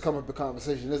should have just come up a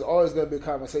conversation. There's always going to be a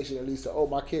conversation that leads to,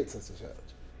 my kids, such and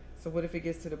such. So what if it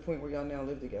gets to the point where y'all now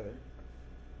live together?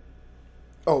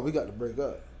 Oh, we got to break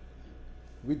up.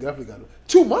 We definitely got to.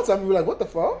 2 months, I mean, we're like, what the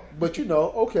fuck? But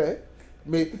okay.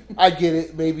 Maybe, I get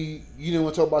it. Maybe you didn't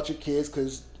want to talk about your kids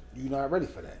because you're not ready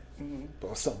for that. Mm-hmm.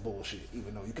 Or some bullshit.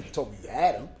 Even though you could have told me you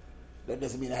had them. That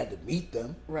doesn't mean I had to meet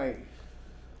them. Right.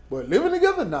 But living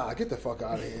together? Nah, get the fuck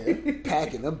out of here.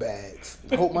 Packing them bags.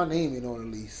 Hope my name ain't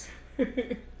on the lease. Okay.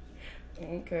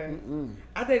 Mm-mm.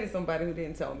 I dated somebody who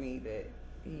didn't tell me that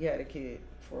he had a kid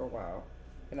for a while.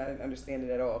 And I didn't understand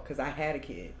it at all because I had a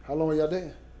kid. How long were y'all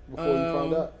dating before you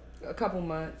found out? A couple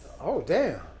months. Oh,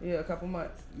 damn. Yeah, a couple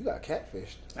months. You got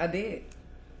catfished. I did.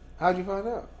 How'd you find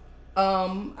out?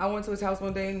 I went to his house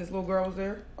one day and this little girl was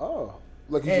there. Oh.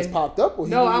 Like you just popped up or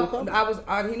he no, knew you were coming?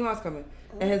 he knew I was coming.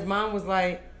 And his mom was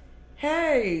like,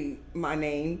 hey, my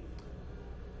name.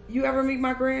 You ever meet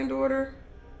my granddaughter?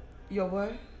 Yo,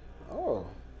 what? Oh.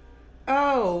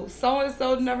 Oh,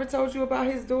 so-and-so never told you about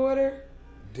his daughter?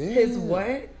 Damn. His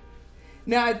what?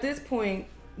 Now at this point,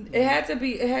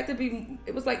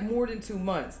 it was like more than 2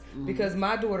 months because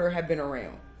my daughter had been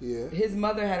around. Yeah. His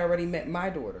mother had already met my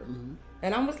daughter. Mm-hmm.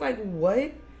 And I was like,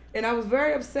 what? And I was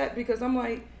very upset because I'm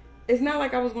like, it's not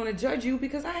like I was going to judge you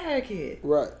because I had a kid.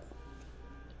 Right.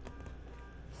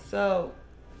 So.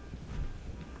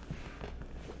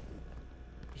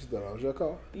 You thought I was your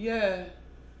car? Yeah.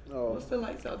 Oh. What's the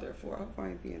lights out there for? I hope I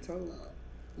ain't being told.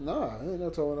 Nah, ain't no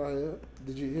towing out here.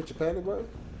 Did you hit your panic button?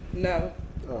 No.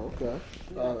 Oh, okay.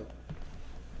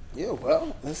 Yeah,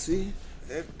 well, let's see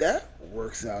if that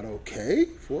works out okay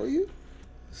for you.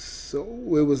 So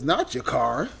it was not your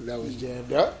car that was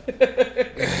jammed up.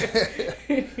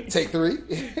 Take 3.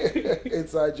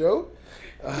 Inside joke.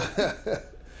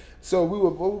 So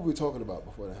what were we talking about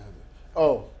before that happened?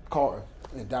 Oh, Carter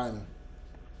and Diamond.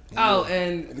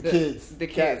 And the kids. The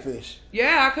kids. Catfish.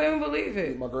 Yeah, I couldn't believe it.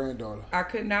 With my granddaughter. I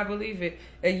could not believe it.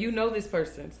 And you know this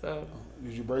person, so.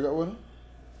 Did you break up with him?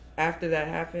 After that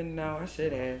happened, no, I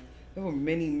should have. There were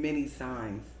many, many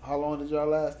signs. How long did y'all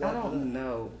last? I don't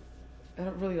know. I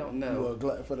really don't know. You were a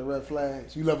glutton for the red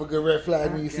flags? You love a good red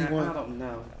flag when you see one? I don't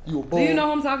know. You a bull? Do you know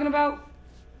who I'm talking about?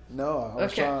 No, I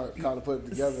was trying to kind of put it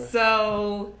together.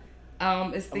 So,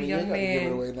 it's the young man. You ain't got to give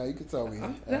it away now. You can tell me. No,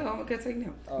 I'm gonna tell you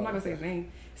now. I'm not gonna say his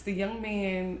name. It's the young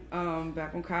man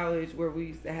back in college where we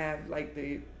used to have like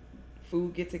the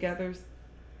food get-togethers,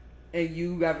 and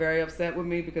you got very upset with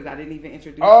me because I didn't even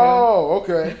introduce him. Oh,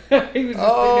 okay. He was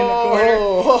just sitting in the corner.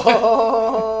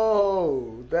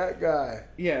 Oh, that guy.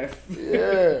 Yes.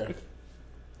 Yeah.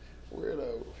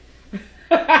 Weirdo.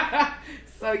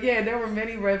 So yeah, there were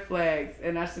many red flags,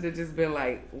 and I should have just been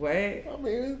like, "What?" I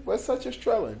mean, what's such a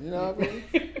strelling? You know what I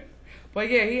mean? But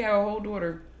yeah, he had a whole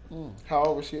daughter. How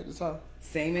old was she at the time?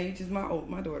 Same age as my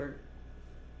daughter.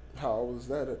 How old was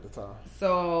that at the time?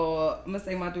 So I'm gonna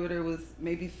say my daughter was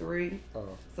maybe 3.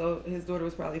 Oh. So his daughter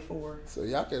was probably 4. So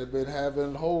y'all could have been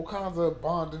having whole kinds of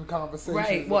bonding conversations.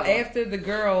 Right. Well,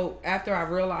 after I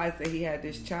realized that he had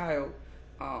this child,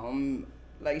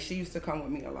 like she used to come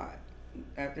with me a lot.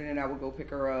 After then, I would go pick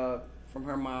her up from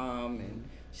her mom, and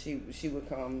she would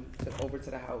come over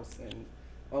to the house and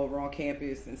over on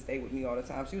campus and stay with me all the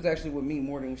time. She was actually with me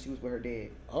more than she was with her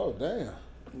dad. Oh, damn.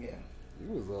 Yeah.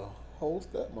 You was a whole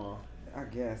stepmom. I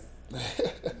guess.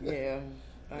 Yeah,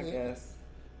 I guess.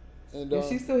 And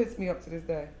she still hits me up to this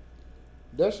day.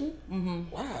 Does she? Mm-hmm.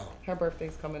 Wow. Her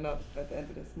birthday's coming up at the end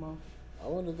of this month. I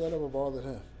wonder if that ever bothered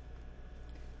him.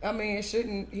 I mean, it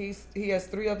shouldn't. He has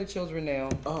 3 other children now,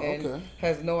 and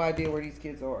has no idea where these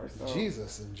kids are. So.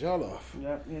 Jesus and Jollof.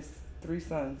 Yep, he has 3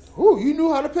 sons. Ooh, you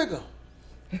knew how to pick them.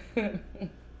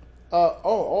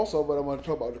 Also, what I want to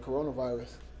talk about the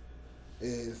coronavirus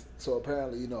is, so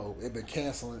apparently, they've been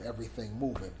canceling everything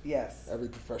moving. Yes. Every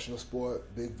professional sport,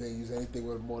 big venues, anything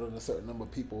with more than a certain number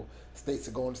of people. States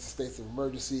are going into states of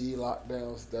emergency,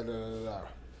 lockdowns, da-da-da-da.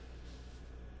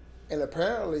 And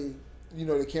apparently,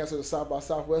 they canceled the South by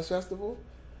Southwest Festival.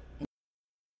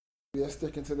 They're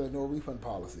sticking to their no refund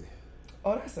policy.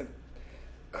 Oh, that's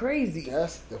crazy.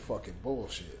 That's the fucking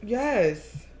bullshit.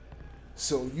 Yes.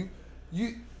 So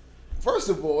you first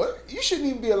of all, you shouldn't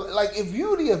even be like, if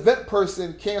you the event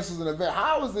person cancels an event,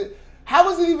 how is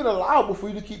it even allowable for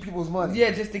you to keep people's money?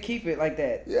 Yeah, just to keep it like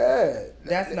that. Yeah.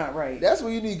 That's not right. That's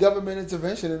where you need government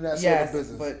intervention in that sort of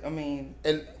business. But I mean,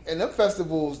 and them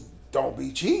festivals don't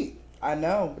be cheap. I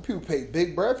know. People pay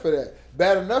big bread for that.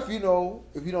 bad enough, if you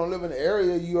don't live in the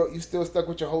area, you still stuck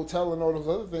with your hotel and all those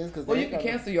other things. Cause well, you can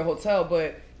cancel your hotel,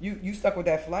 but you stuck with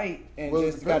that flight and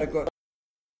just got to go.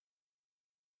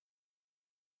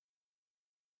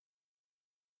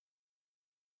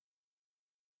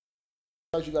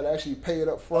 You got to actually pay it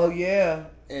up front. Oh yeah.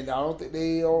 And I don't think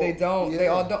they all. They don't. Yeah. They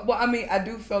all don't. Well, I mean, I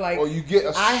do feel like. Or you get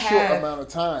a short amount of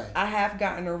time. I have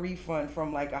gotten a refund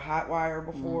from like a Hotwire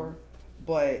before,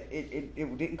 but it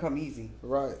didn't come easy.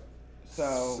 Right.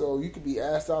 So you could be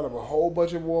asked out of a whole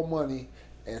bunch of more money,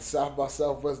 and South by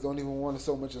Southwest don't even want to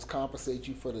so much as compensate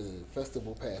you for the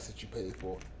festival pass that you paid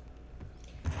for.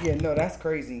 Yeah, no, that's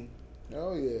crazy.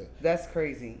 Oh yeah. That's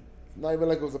crazy. Not even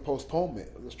like it was a postponement;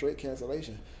 it was a straight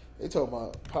cancellation. They talking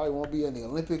about probably won't be in the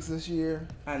Olympics this year.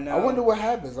 I know. I wonder what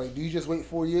happens. Like, do you just wait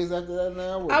 4 years after that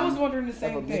now? I was wondering the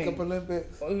same thing. Makeup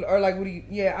Olympics? Or like, what do you?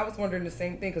 Yeah, I was wondering the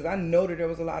same thing because I know that there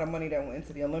was a lot of money that went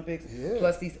into the Olympics. Yeah.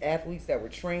 Plus these athletes that were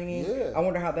training. Yeah. I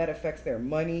wonder how that affects their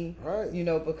money. Right.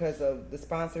 Because of the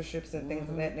sponsorships and things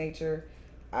of that nature.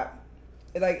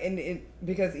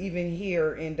 Because even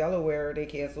here in Delaware, they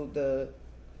canceled the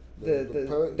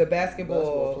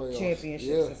basketball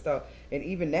championships and stuff, and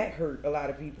even that hurt a lot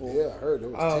of people. Yeah, I heard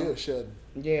it was tears shedding.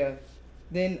 Yeah.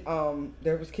 Then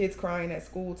there was kids crying at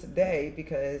school today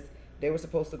because they were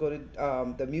supposed to go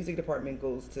to the music department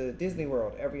goes to Disney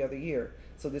World every other year,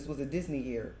 so this was a Disney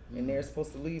year, and they're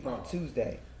supposed to leave on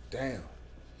Tuesday. Damn.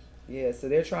 Yeah, so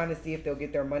they're trying to see if they'll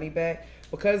get their money back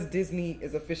because Disney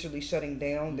is officially shutting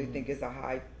down. They think it's a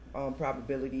high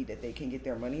probability that they can get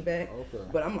their money back. Okay.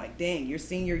 But I'm like, dang, your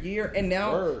senior year, and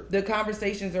now the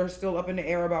conversations are still up in the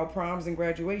air about proms and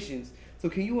graduations. So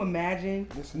can you imagine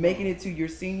making it to your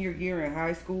senior year in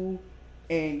high school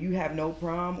and you have no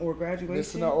prom or graduation?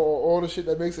 This is not all the shit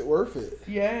that makes it worth it.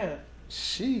 Yeah.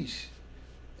 Sheesh.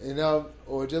 And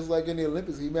or just like in the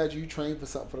Olympics, you imagine you trained for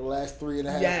something for the last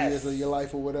 3.5 years of your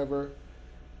life or whatever,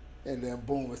 and then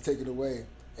boom, it's taken away.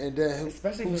 And then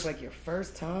especially if it's like your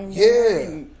first time.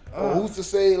 Yeah. Or who's to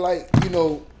say, like,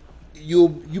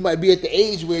 you might be at the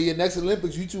age where your next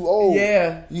Olympics you too old.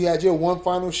 Yeah. You had your one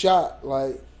final shot,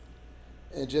 like,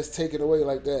 and just take it away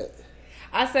like that.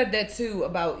 I said that too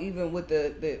about even with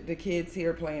the kids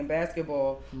here playing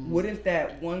basketball. What if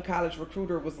that one college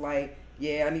recruiter was like,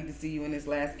 yeah, I need to see you in this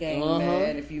last game,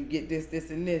 man. If you get this,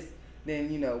 this, and this, then,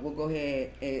 we'll go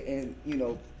ahead and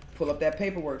pull up that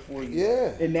paperwork for you.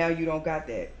 Yeah. And now you don't got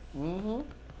that.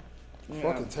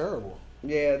 Fucking terrible.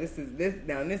 Yeah, this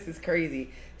is crazy.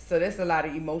 So there's a lot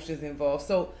of emotions involved.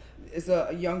 So it's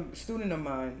a young student of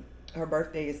mine. Her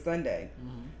birthday is Sunday.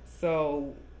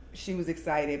 So she was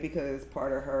excited because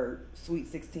part of her Sweet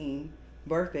 16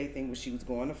 birthday thing was she was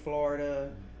going to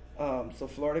Florida. So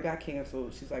Florida got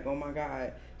canceled. She's like, oh my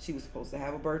God. She was supposed to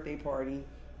have a birthday party.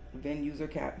 Venues are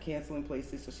canceling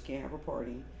places, so she can't have a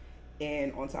party.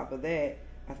 And on top of that,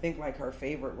 I think like her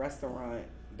favorite restaurant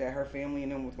that her family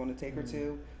and them was going to take her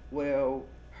to, well,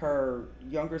 her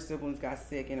younger siblings got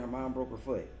sick and her mom broke her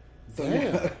foot. So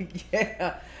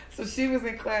now, so she was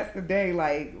in class today,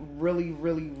 like really,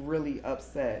 really, really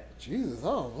upset. Jesus, I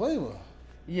don't blame her.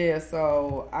 Yeah,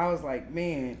 so I was like,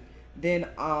 man. Then,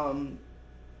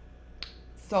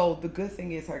 so the good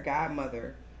thing is her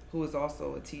godmother, who is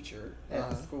also a teacher at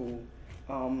the school,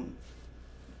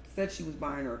 said she was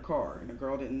buying her a car, and the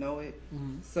girl didn't know it.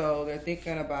 So they're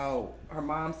thinking about, her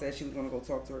mom said she was going to go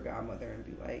talk to her godmother and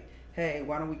be like, hey,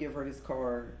 why don't we give her this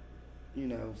car,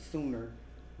 sooner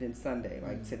than Sunday,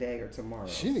 like today or tomorrow.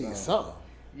 She needs something.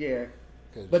 Yeah.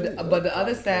 But the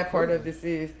other sad part of this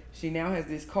is she now has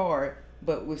this card,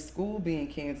 but with school being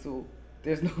canceled,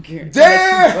 there's no guarantee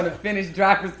that she's going to finish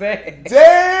driver's ed.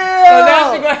 Damn! So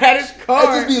now she's going to have this card.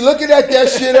 I just be looking at that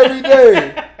shit every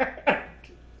day.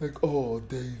 Like, oh,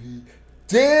 Davey.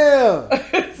 Damn!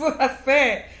 That's what I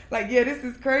said. Like, yeah, this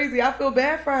is crazy. I feel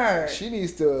bad for her. She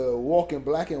needs to walk in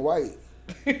black and white.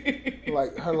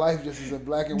 Like, her life just is in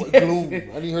black and white. Gloom.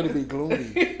 I need her to be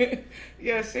gloomy.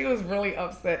 Yeah, she was really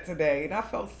upset today, and I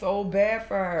felt so bad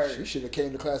for her. She should have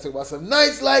came to class talking about some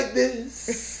nights like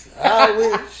this. I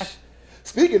wish.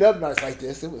 Speaking of nights like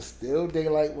this, it was still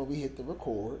daylight when we hit the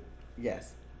record.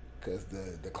 Yes. Because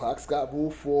the clocks got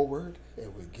moved forward,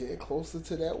 and we're getting closer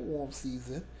to that warm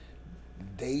season.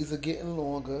 The days are getting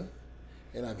longer,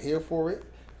 and I'm here for it.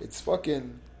 It's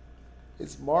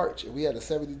March, and we had a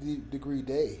 70-degree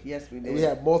day. Yes, we did. And we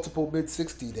had multiple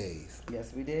mid-60 days.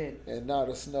 Yes, we did. And not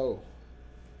a snow.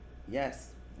 Yes,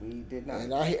 we did not.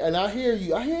 And I hear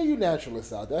you. I hear you,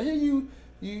 naturalists out there. I hear you.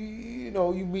 You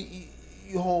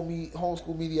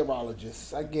homeschool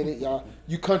meteorologists. I get it, y'all.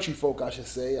 You country folk, I should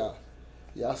say.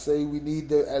 Y'all say we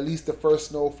need at least the first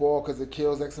snowfall because it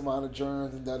kills X amount of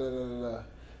germs and da da da da da.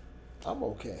 I'm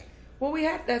okay. Well, we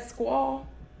had that squall.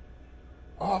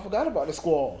 Oh, I forgot about the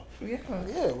squall. Yeah.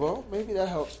 Yeah, well, maybe that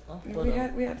helps. We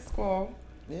had the squall.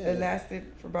 Yeah. It lasted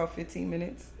for about 15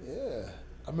 minutes. Yeah.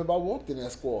 I remember I walked in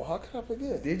that squall. How can I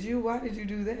forget? Did you? Why did you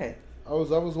do that? I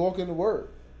was walking to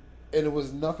work, and it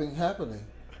was nothing happening.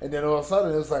 And then all of a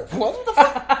sudden, it was like, what the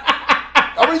fuck?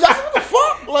 I mean, y'all see what the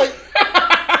fuck? Like,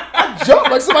 I jumped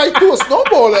like somebody threw a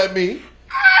snowball at me.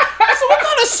 I said, what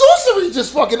kind of sorcery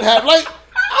just fucking happened? Like,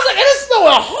 I was like, and it's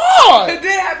snowing hard. It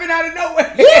did happen out of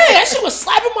nowhere. Yeah, that shit was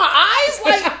slapping my eyes.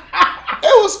 Like,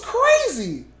 it was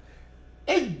crazy.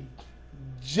 And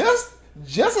just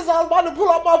as I was about to pull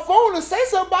out my phone and say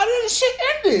something about it, the shit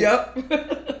ended. Yep.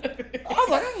 I was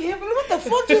like, I can't believe what the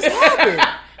fuck just happened.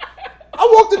 I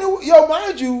walked in the,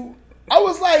 mind you, I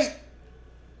was like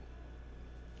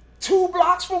 2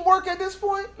 blocks from work at this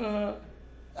point. Uh-huh.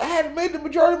 I had made the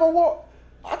majority of my walk.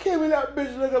 I came in that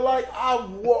bitch looking like I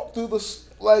walked through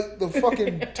the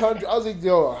fucking tundra. I was like,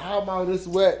 yo, how am I this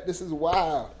wet? This is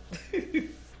wild.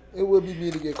 It would be me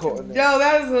to get caught in that. Yo,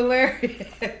 that is hilarious.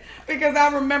 Because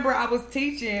I remember I was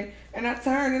teaching and I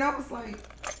turned and I was like,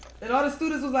 and all the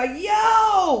students was like,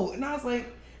 yo! And I was like,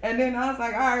 all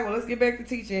right, well, let's get back to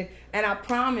teaching. And I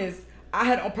promise, I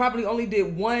had probably only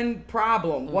did one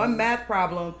problem, one math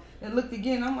problem, and looked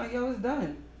again. I'm like, yo, it's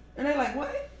done. And they're like,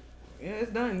 what? Yeah,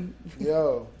 it's done.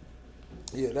 Yo.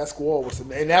 Yeah, that squall was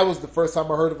some, and that was the first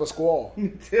time I heard of a squall.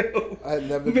 Me too. I had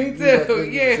never Me knew that too,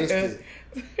 thing yeah. existed.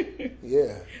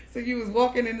 Yeah. So you was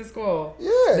walking in the squall.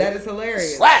 Yeah. That is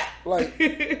hilarious. Slap! Like,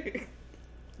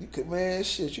 you could, man,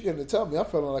 shit, you couldn't tell me. I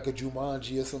felt like a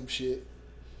Jumanji or some shit.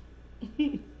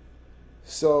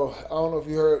 So, I don't know if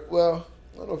you heard, well,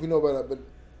 I don't know if you know about that,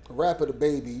 but Rapper the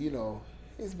Baby, you know,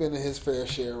 he's been in his fair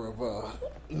share of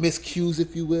miscues,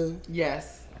 if you will.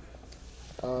 Yes.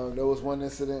 There was one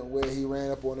incident where he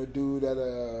ran up on a dude at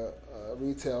a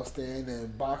retail stand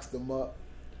and boxed him up.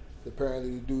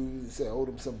 Apparently, the dude said owed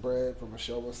him some bread from a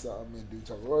show or something, and dude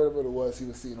told him whatever it was, he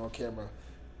was seen on camera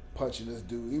punching this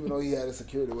dude, even though he had a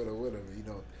security with him, you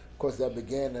know. Of course, that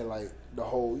began at, like, the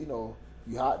whole, you know,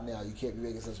 you hot now, you can't be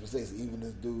making such mistakes. Even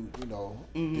this dude, you know,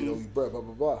 did owe you bread, blah,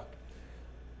 blah, blah.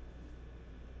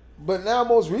 But now,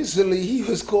 most recently, he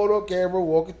was caught on camera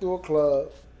walking through a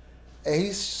club, and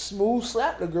he smooth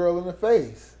slapped the girl in the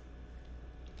face.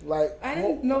 Like, I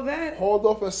didn't know that. Hauled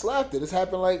off and slapped it. This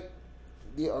happened like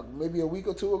maybe a week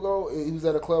or two ago. He was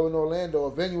at a club in Orlando,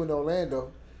 a venue in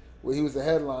Orlando, where he was the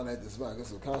headline at this, I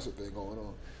guess, a concert thing going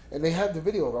on. And they had the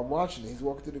video. I'm watching it. He's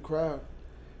walking through the crowd,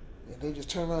 and they just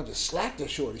turned around and just slapped her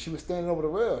shorty. She was standing over the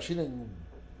rail. She didn't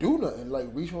do nothing, like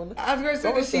reach on. I was going to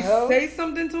say, did she say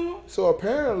something to him? So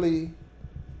apparently,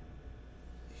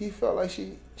 he felt like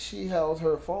she held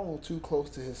her phone too close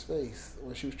to his face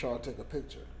when she was trying to take a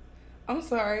picture. I'm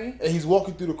sorry. And he's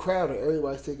walking through the crowd and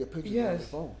everybody's taking pictures on their Yes.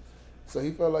 phone. So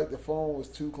he felt like the phone was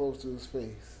too close to his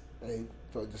face. And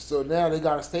so now they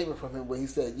got a statement from him where he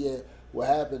said, yeah, what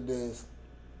happened is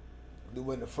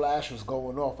when the flash was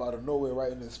going off out of nowhere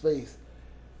right in his face,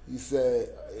 he said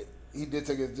he did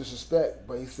take his disrespect,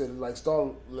 but he said it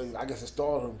I guess it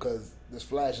startled him because this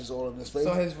flash is all in his face.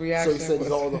 So his reaction So he said he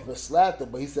hauled up and slapped him,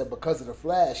 but he said because of the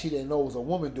flash, he didn't know it was a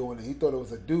woman doing it. He thought it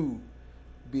was a dude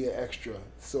being extra.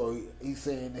 So he's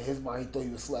saying in his mind he thought he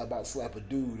would slap a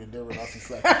dude, and then realized he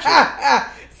slapped a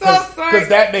chick. So sorry. Because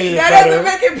that made it that better. doesn't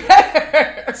make it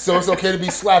better. So it's okay to be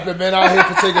slapping men out here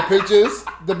for taking pictures,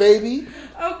 the baby.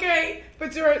 Okay,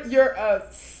 but you're a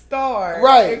star,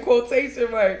 Right? In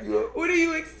quotation marks. Yeah. What do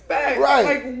you expect? Right.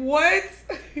 Like what?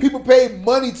 People pay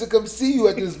money to come see you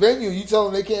at this venue. You tell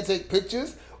them they can't take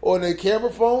pictures on their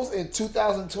camera phones in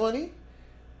 2020?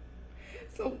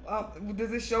 So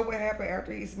does it show what happened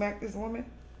after he smacked this woman?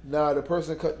 Nah, the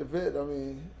person cut the vid. I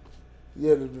mean,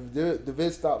 yeah, the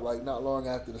vid stopped like not long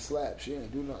after the slap. She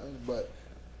didn't do nothing, but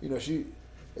you know,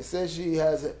 it says she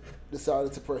hasn't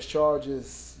decided to press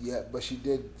charges yet, but she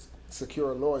did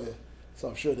secure a lawyer. So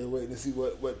I'm sure they're waiting to see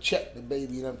what check the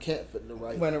baby and them can't fit in the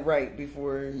right. When to write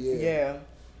before, yeah.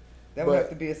 That would have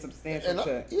to be a substantial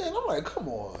check. Yeah, and I'm like, come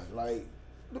on, like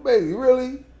the baby,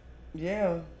 really?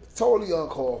 Yeah. Totally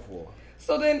uncalled for.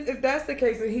 So then, if that's the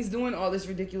case, and he's doing all this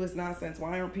ridiculous nonsense,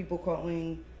 why aren't people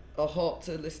calling a halt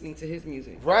to listening to his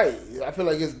music? Right. I feel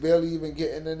like it's barely even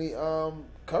getting any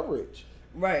coverage.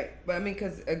 Right. But I mean,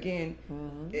 because again,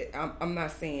 I'm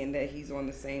not saying that he's on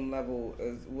the same level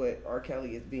as what R.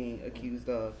 Kelly is being accused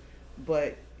of,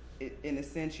 but in a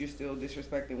sense, you're still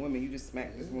disrespecting women. You just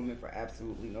smacked this woman for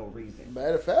absolutely no reason.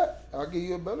 Matter of fact, I'll give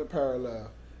you a better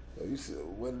parallel. You see,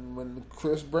 when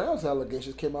Chris Brown's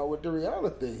allegations came out with the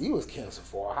Rihanna thing, he was canceled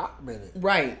for a hot minute.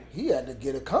 Right. He had to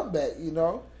get a comeback, you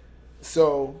know.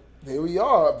 So here we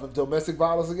are, domestic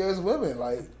violence against women,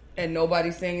 like. And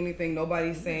nobody's saying anything.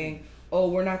 Nobody's saying, oh,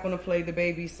 we're not going to play the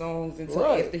baby songs until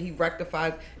after he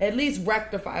rectifies, at least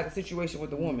rectify the situation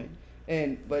with the woman.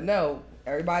 But no,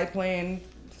 everybody playing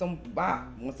some bop,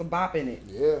 with some bop in it.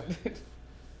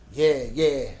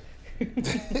 Yeah.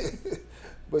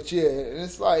 But yeah,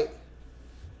 it's like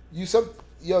you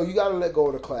gotta let go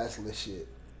of the classless shit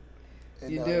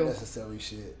and unnecessary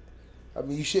shit. I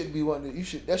mean, you shouldn't be wanting.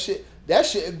 That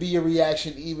shouldn't be a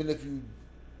reaction, even if you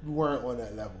weren't on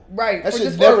that level. Right. For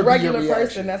just for a regular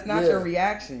person, that's not your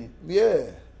reaction. Yeah.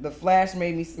 The Flash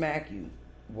made me smack you.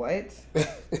 What?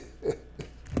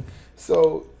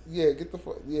 So yeah, get the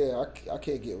fuck. Yeah, I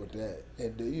can't get with that.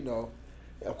 And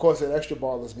of course, it extra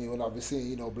bothers me when I've been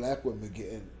seeing black women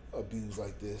getting abused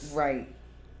like this. Right.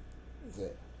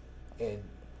 And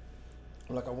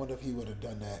like, I wonder if he would have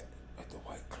done that at the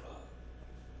White Club.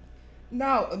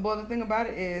 No, well, the thing about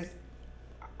it is,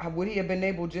 would he have been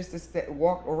able just to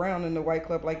walk around in the White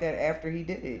Club like that after he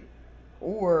did it?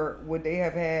 Or would they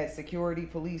have had security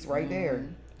police right there?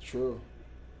 True.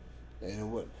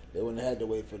 And they wouldn't have had to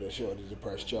wait for the shorty to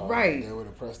press charges. Right. They would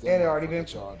have pressed They'd already been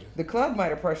charges. The club might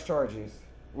have pressed charges.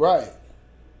 Right.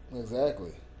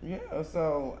 Exactly. Yeah,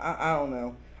 so I don't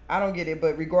know. I don't get it,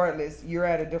 but regardless, you're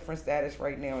at a different status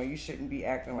right now, and you shouldn't be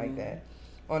acting like that.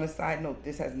 On a side note,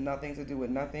 this has nothing to do with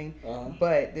nothing,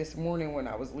 but this morning when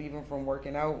I was leaving from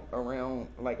working out around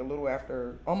like a little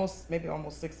after, almost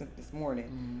 6 this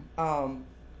morning,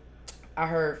 I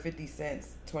heard 50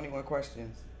 Cent's 21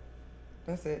 Questions.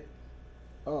 That's it.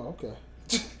 Oh, okay.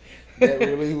 That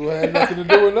really had nothing to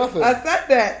do with nothing. I said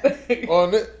that.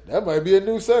 On it, that might be a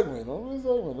new segment. On this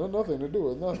segment, nothing to do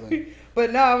with nothing.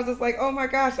 But no, I was just like, oh my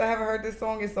gosh, I haven't heard this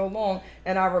song in so long.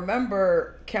 And I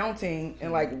remember counting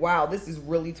and like, wow, this is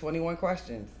really 21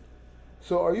 questions.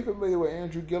 So are you familiar with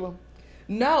Andrew Gillum?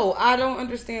 No, I don't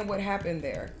understand what happened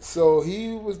there. So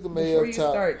he was the mayor Before you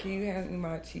start, can you hand me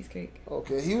my cheesecake?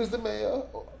 Okay, he was the mayor,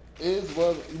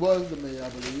 was the mayor, I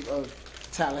believe, of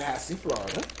Tallahassee,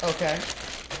 Florida. Okay.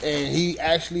 And he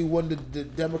actually won the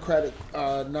Democratic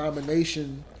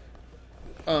nomination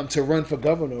to run for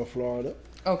governor of Florida.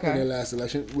 Okay. In their last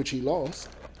election, which he lost.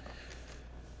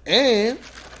 And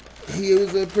he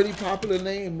was a pretty popular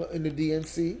name in the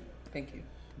DNC. Thank you.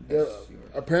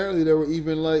 Apparently, there were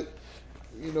even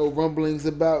rumblings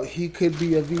about he could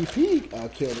be a VP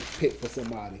candidate pick for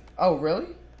somebody. Oh, really?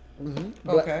 Mm-hmm.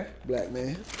 Okay. Black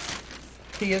man.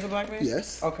 He is a black man?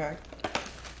 Yes. Okay.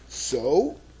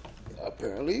 So,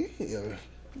 apparently,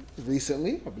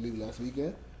 recently, I believe last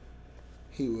weekend,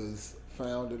 he was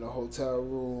found in a hotel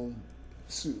room,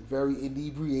 very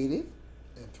inebriated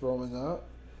and throwing up.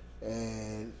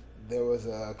 And there was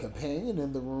a companion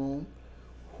in the room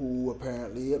who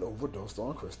apparently had overdosed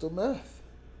on crystal meth.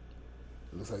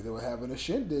 It looks like they were having a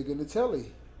shindig in the telly.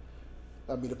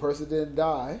 I mean, the person didn't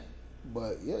die,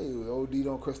 but yeah, he was OD'd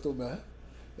on crystal meth.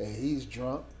 And he's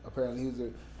drunk. Apparently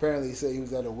he said he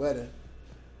was at a wedding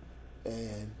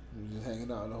and he was just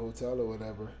hanging out in a hotel or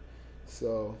whatever.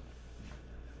 So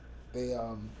they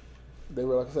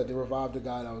were, like I said, they revived the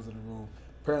guy that was in the room.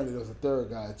 Apparently there was a third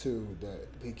guy too that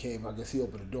he came. I guess he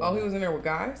opened the door. Oh, he was in there with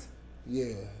guys?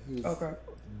 Yeah, he was. Okay.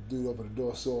 Dude opened the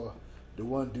door, saw the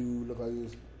one dude looked like he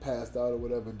was passed out or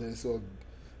whatever, and then saw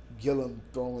Gillum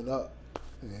throwing up,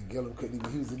 and Gillum couldn't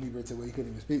even. He was inebriated where he couldn't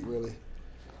even speak really.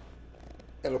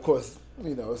 And of course,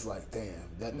 it's like, damn,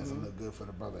 that doesn't look good for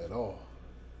the brother at all.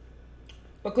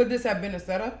 But could this have been a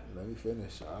setup? Let me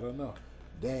finish. I don't know.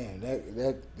 Damn,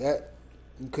 that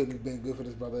couldn't have been good for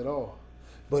this brother at all.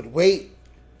 But wait,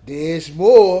 there's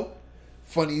more.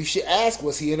 Funny you should ask,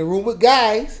 was he in a room with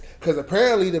guys? Because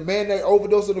apparently the man that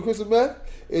overdosed on the crystal meth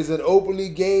is an openly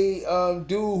gay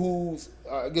dude who's,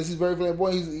 I guess he's very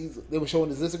flamboyant. They were showing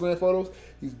his Instagram photos.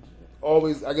 He's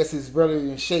always, I guess he's really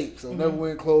in shape, so never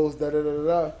wearing clothes,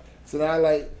 da-da-da-da-da. So now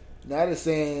they're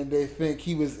saying they think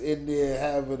he was in there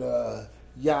having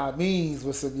Yameens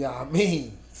with some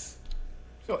Yameens.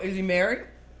 So is he married?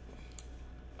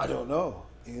 I don't know.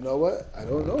 You know what? I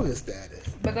don't know his status.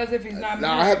 Because if he's not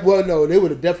married, no, they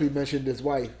would have definitely mentioned his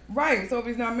wife. Right. So if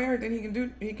he's not married, then he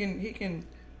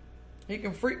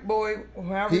can freak boy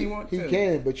however he wants to. He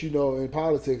can, but in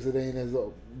politics it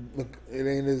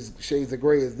ain't as shades of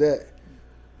gray as that.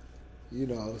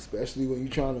 Especially when you're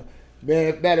trying to.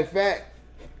 Matter of fact,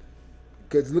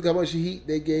 because look how much heat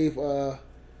they gave.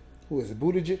 Who is it?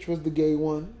 Buttigieg was the gay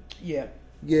one. Yeah.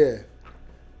 Yeah.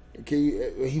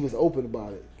 He was open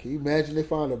about it. Can you imagine they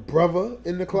found a brother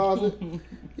in the closet?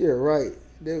 Yeah, right.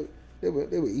 They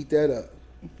would eat that up.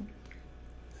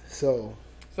 So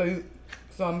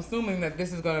I'm assuming that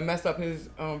this is going to mess up his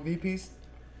VPs.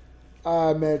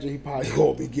 I imagine he probably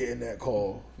won't be getting that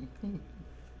call.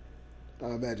 I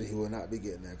imagine he will not be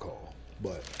getting that call.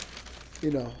 But,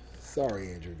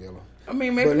 sorry, Andrew Gillum. I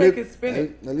mean, maybe they could spin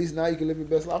it. At least now you can live your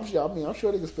best life. I'm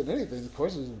sure they can spin anything. The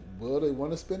question is, will they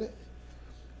want to spin it?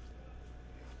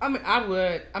 I mean, I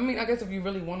would. I mean, I guess if you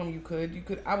really want him, you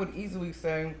could. I would easily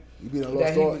say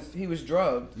that he was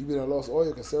drugged. You lost all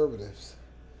your conservatives.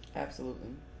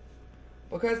 Absolutely.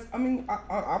 Because, I mean,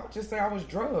 I would just say I was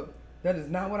drugged. That is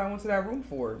not what I went to that room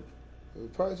for. It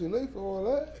was probably too late for all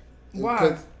that.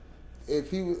 Why? If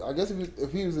he was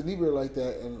inebriated like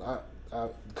that, and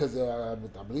because I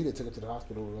believe they took him to the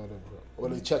hospital or whatever, or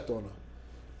they checked on him,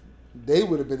 they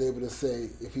would have been able to say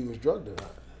if he was drugged or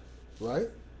not, right?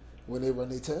 When they run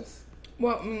their test.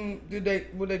 Well, would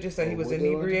they just say he was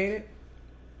inebriated?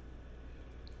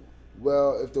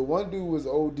 Well, if the one dude was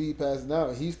OD passing out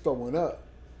and he's throwing up,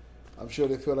 I'm sure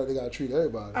they feel like they got to treat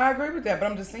everybody. I agree with that, but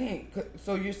I'm just saying.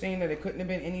 So you're saying that it couldn't have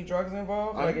been any drugs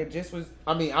involved? Like it just was.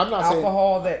 I mean, I'm not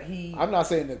alcohol saying that he. I'm not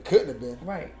saying it couldn't have been.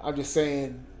 Right. I'm just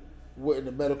saying, wouldn't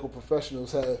the medical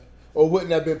professionals have, or wouldn't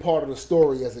that have been part of the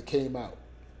story as it came out?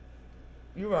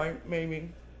 You're right. Maybe.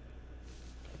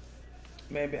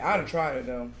 I'd have tried it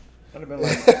though. I'd have been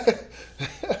like,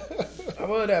 I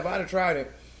would have. I'd have tried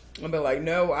it. I'd been like,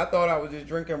 no, I thought I was just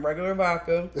drinking regular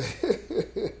vodka.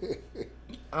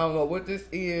 I don't know what this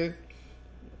is.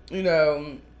 I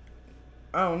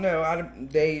don't know.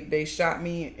 They shot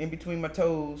me in between my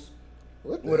toes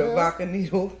with a vodka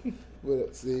needle.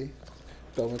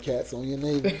 Throwing cats on your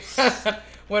neighbors.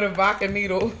 With a vodka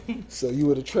needle. So you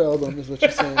would have trailed them, is what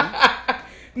you're saying?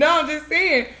 No, I'm just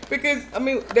saying because I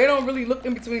mean they don't really look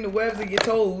in between the webs of your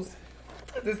toes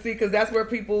to see because that's where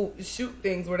people shoot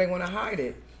things where they want to hide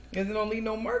it. Because they don't leave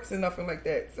no marks and nothing like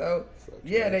that. So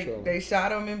yeah, they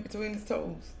shot him in between his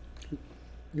toes.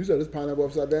 You said it's pineapple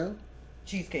upside down?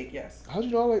 Cheesecake, yes. How'd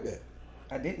you know I like that?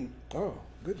 I didn't. Oh,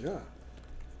 good job.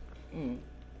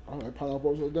 I like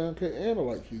pineapple upside down cake and I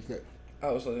like cheesecake.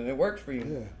 Oh, so then it works for you.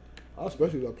 Yeah. I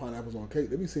especially love pineapples on cake.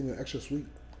 They be seeming extra sweet.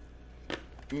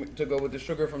 To go with the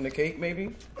sugar from the cake,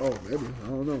 maybe? Oh, maybe. I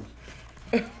don't know.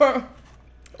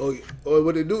 Or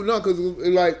what they do? No, because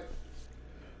like,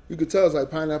 you could tell it's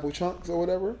like pineapple chunks or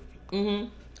whatever. Mm-hmm.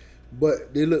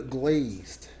 But they look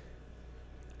glazed.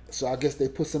 So I guess they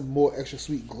put some more extra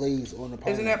sweet glaze on the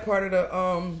pineapple. Isn't that part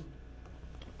of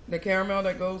the caramel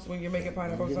that goes when you're making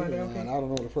pineapple upside down cake? I don't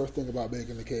know the first thing about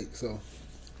baking the cake, so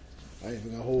I ain't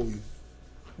even gonna hold you.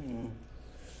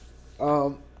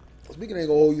 Speaking ain't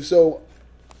gonna hold you, so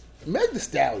Meg Thee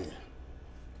Stallion.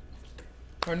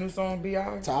 Her new song,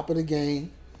 B.I.? Top of the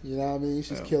game. You know what I mean?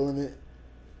 She's killing it.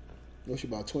 She's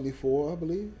about 24, I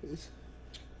believe.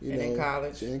 In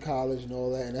college. She's in college and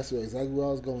all that, and that's exactly where I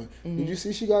was going. Mm-hmm. Did you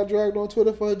see she got dragged on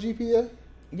Twitter for her GPA?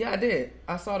 Yeah, I did.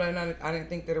 I saw that, and I didn't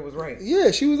think that it was right. Yeah,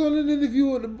 she was on an interview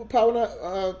with the Power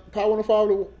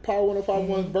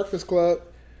 1051's Breakfast Club.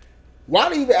 Why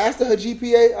did they even ask her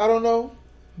GPA? I don't know.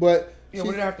 But what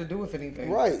did it have to do with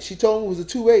anything? Right. She told me it was a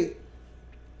 2.8.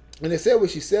 And they said when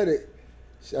she said it,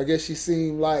 I guess she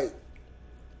seemed like,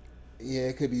 yeah,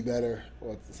 it could be better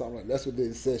or something like that. That's what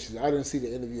they said. I didn't see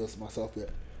the interview myself yet.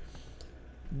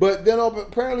 But then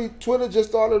apparently Twitter just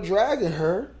started dragging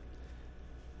her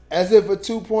as if a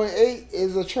 2.8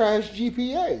 is a trash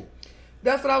GPA.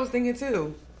 That's what I was thinking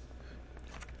too.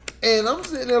 And I'm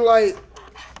sitting there like,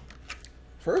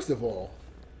 first of all,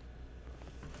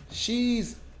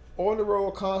 she's on the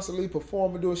road constantly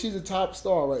performing, she's a top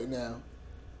star right now.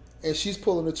 And she's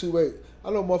pulling a 2.8. I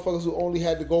know motherfuckers who only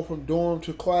had to go from dorm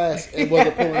to class and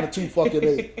wasn't pulling a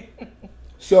 2.8.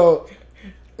 So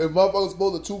if motherfuckers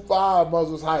pulled a 2.5,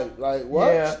 motherfuckers was hype. Like,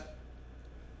 what? Yeah.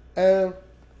 And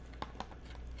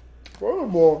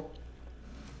furthermore,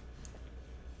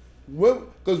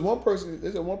 because one person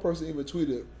even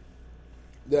tweeted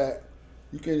that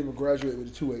you can't even graduate with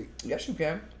a 2.8. Yes, you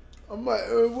can. I'm like,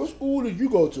 what school did you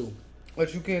go to?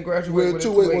 But you can't graduate with a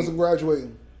 2.8 wasn't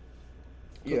graduating.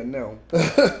 Yeah, no.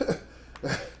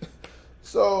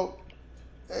 So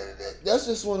that's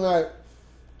just when I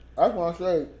want to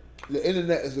say the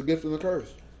internet is a gift and a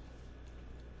curse.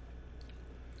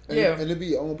 And, and it be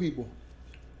your own people.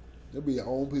 It'll be your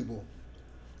own people.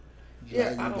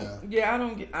 I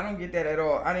don't get that at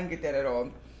all. I didn't get that at all.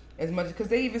 As much because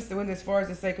they even went as far as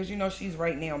to say because she's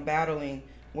right now battling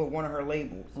with one of her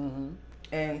labels. Mm-hmm.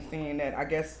 And saying that I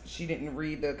guess she didn't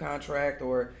read the contract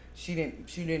or she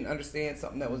didn't understand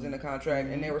something that was in the contract,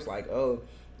 and they was like, oh,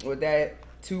 well that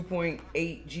 2.8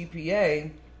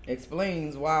 GPA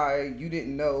explains why you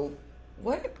didn't know.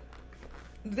 What?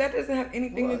 That doesn't have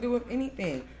anything to do with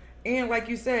anything. And like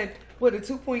you said, a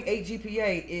 2.8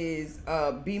 GPA is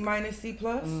B minus C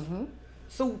plus.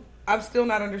 So I'm still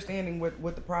not understanding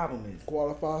what the problem is.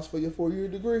 Qualifies for your 4-year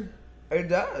degree. It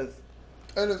does.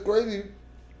 And it's crazy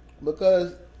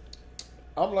because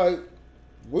I'm like,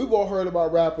 we've all heard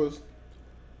about rappers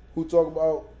who talk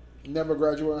about never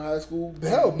graduating high school.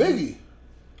 Hell, Biggie.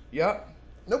 Yep.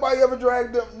 Nobody's ever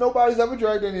dragged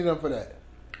any of them for that.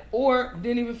 Or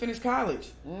didn't even finish college.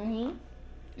 Mm-hmm.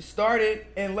 Started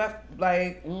and left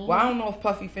like, well, I don't know if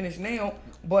Puffy finished now,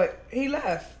 but he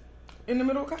left in the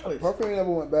middle of college. Puffy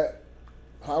never went back.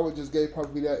 Howard just gave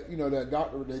Puffy that, that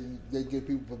doctorate they give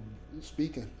people for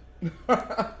speaking.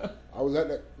 I was at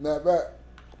that. Matter of fact,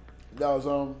 that was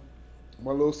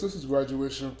my little sister's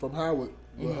graduation from Howard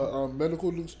with her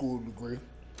medical school degree.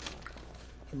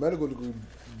 Her medical degree,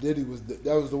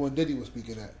 that was the one Diddy was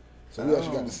speaking at. So we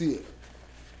actually got to see it.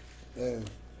 And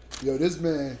this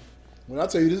man, when I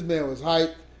tell you this man was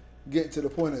hyped, getting to the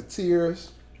point of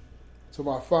tears, till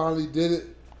I finally did it.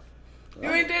 You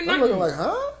ain't did I'm nothing. looking like,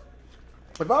 huh?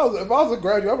 If I was a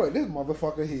graduate, I'm like, this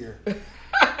motherfucker here.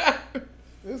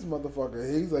 This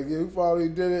motherfucker. He's like, yeah, we finally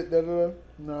did it. Da, da, da.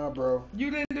 Nah, bro.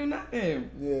 You didn't do nothing.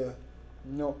 Yeah.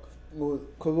 No.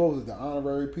 Because what was it? The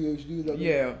honorary PhD?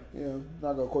 Yeah. Yeah.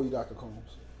 Not gonna call you Dr.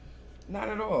 Combs. Not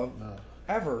at all. No.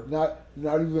 Ever. Not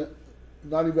even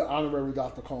honorary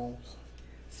Dr. Combs.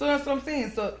 So that's what I'm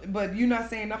saying. So, but you're not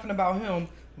saying nothing about him.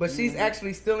 But she's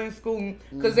actually still in school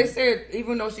because they said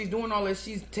even though she's doing all this,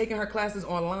 she's taking her classes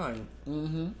online.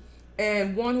 Mm-hmm.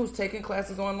 And one who's taking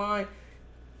classes online,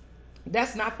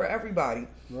 that's not for everybody.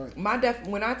 Right.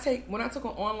 When I took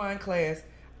an online class,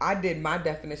 I did my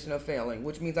definition of failing,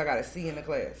 which means I got a C in the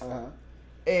class. Uh-huh.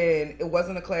 And it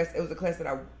wasn't a class. It was a class that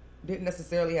I didn't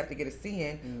necessarily have to get a C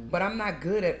in, but I'm not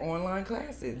good at online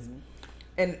classes. Mm-hmm.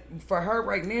 And for her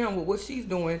right now, with what she's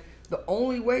doing, the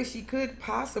only way she could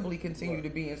possibly continue to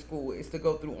be in school is to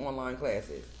go through online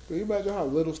classes. Can you imagine how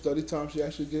little study time she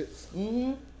actually gets?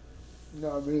 Mm-hmm. You know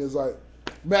what I mean? It's like,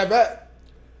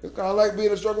 it's kind of like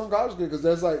being a struggling college kid because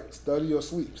there's like study or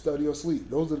sleep.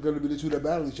 Those are going to be the two that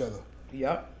battle each other.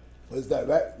 Yep. It's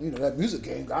that music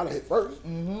game got to hit first.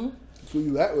 Mm-hmm. That's where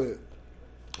you at with it.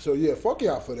 So yeah, fuck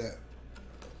y'all for that.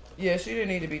 Yeah, she didn't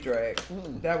need to be dragged.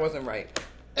 Mm. That wasn't right.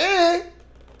 And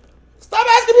stop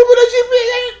asking people their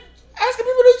GPA. Asking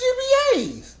people their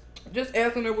GPAs. Just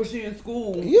asking her was she in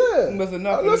school. Yeah, was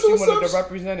enough if she wanted to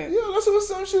represent it. Yeah, unless it was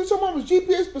something she was talking about was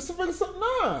GPA specific or something.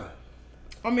 Nah.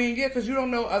 I mean, yeah, because you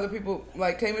don't know other people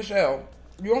like K. Michelle.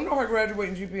 You don't know her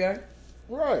graduating GPA.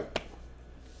 Right.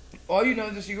 All you know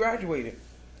is that she graduated.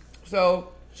 So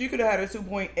she could have had a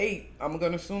 2.8. I'm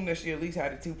going to assume that she at least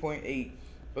had a 2.8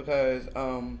 because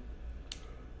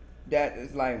that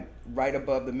is like right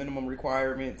above the minimum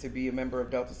requirement to be a member of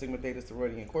Delta Sigma Theta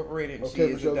Sorority Incorporated. And she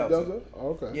is a Delta. Oh,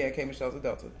 okay. Yeah, K. Michelle's a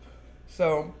Delta.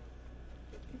 So,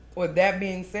 with that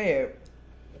being said,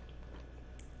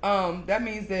 that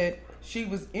means that she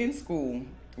was in school,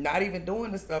 not even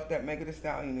doing the stuff that Megan Thee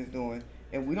Stallion is doing,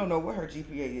 and we don't know what her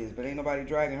GPA is, but ain't nobody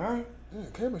dragging her. Yeah,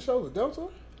 K. Michelle's a Delta?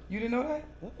 You didn't know that?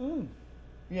 Mm-mm.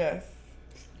 Yes.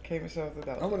 K. Michelle's a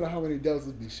Delta. I wonder how many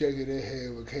Deltas be shaking their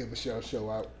head when K. Michelle show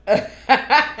out.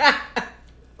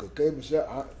 Cause K.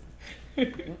 Michelle,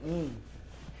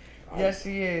 yes,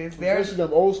 she is. Especially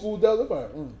them old school Deltas,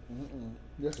 but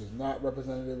this is not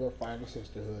representative of Final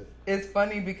Sisterhood. It's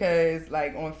funny because,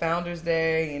 like, on Founders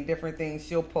Day and different things,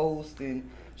 she'll post and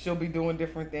she'll be doing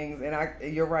different things.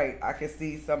 And you're right. I can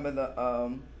see some of the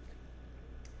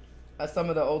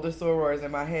older sorors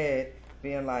in my head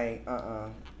being like,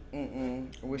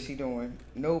 what's she doing?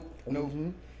 Nope.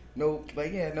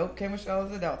 But yeah, nope. K. Michelle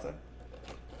is a Delta.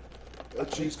 That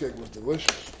cheesecake was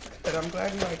delicious. But I'm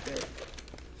glad you liked it.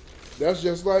 That's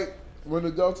just like when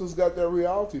the Deltas got that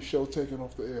reality show taken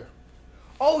off the air.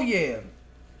 Oh yeah.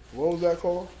 What was that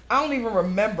called? I don't even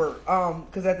remember.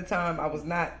 Because at the time I was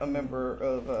not a member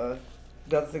of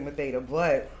Delta Sigma Theta,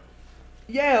 but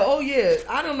yeah,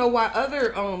 I don't know why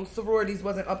other sororities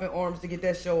wasn't up in arms to get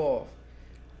that show off.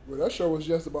 Well, that show was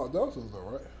just about Deltas, though,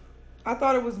 right? I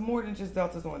thought it was more than just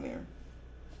Deltas on there.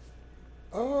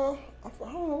 I don't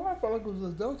know why I felt like it was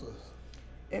just Deltas.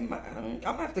 I'm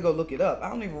gonna have to go look it up. I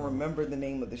don't even remember the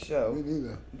name of the show. Me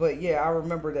neither. But yeah, I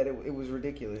remember that it was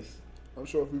ridiculous. I'm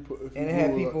sure if it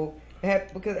had people,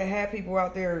 because it had people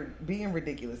out there being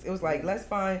ridiculous. It was like, let's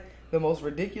find the most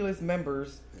ridiculous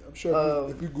members. I'm sure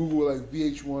if you Google like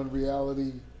VH1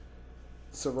 reality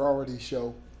sorority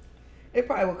show, it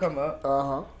probably will come up.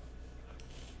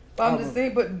 But I'm just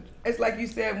saying, but it's like you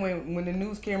said, when the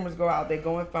news cameras go out, they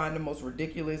go and find the most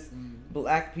ridiculous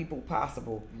black people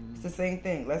possible. It's the same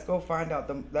thing. Let's go find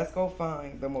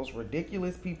the most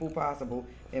ridiculous people possible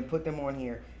and put them on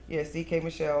here. Yeah, K.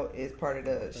 Michelle is part of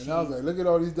the. And I was like, look at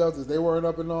all these Deltas. They weren't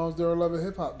up in arms during Love and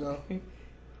Hip Hop, though.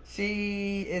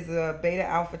 She is a Beta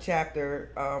Alpha chapter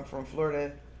from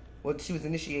Florida. Well, she was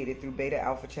initiated through Beta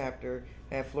Alpha chapter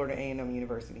at Florida A&M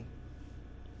University.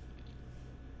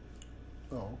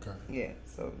 Oh, okay. Yeah.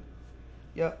 So,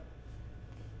 yep.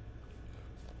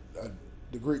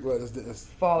 The Greek letters is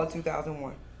Fall of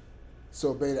 2001.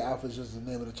 So Beta Alpha is just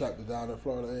the name of the chapter down in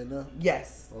Florida A&M?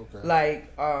 Yes. Okay.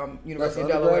 Like University of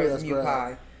That's Delaware undergrad, is Mu that's Pi.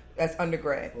 grad. That's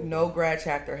undergrad. Okay. No grad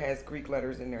chapter has Greek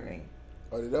letters in their name.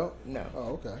 Oh, they don't? No.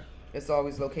 Oh, okay. It's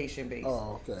always location based.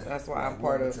 Oh, okay. So that's why Like I'm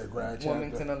part of Wilmington grad chapter?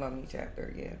 Wilmington Alumni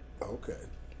chapter. Yeah. Okay.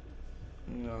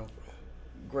 You know,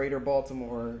 Greater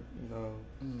Baltimore.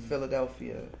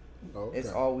 Philadelphia. Okay.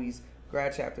 It's always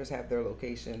grad chapters have their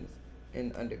locations,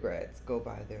 and undergrads go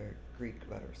by their Greek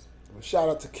letters. Well, shout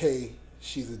out to Kay.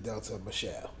 She's a Delta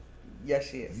Michelle. Yes,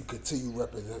 she is. You continue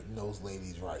representing those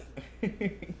ladies right.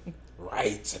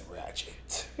 Right and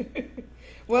ratchet.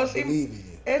 Well, I believe in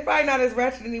you. It's probably not as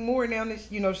ratchet anymore now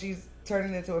that she's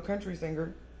turning into a country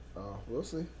singer. Oh, we'll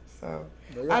see. So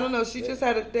Yeah. I don't know. She just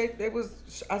had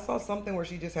I saw something where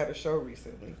she just had a show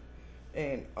recently,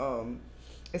 and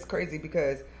it's crazy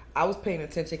because I was paying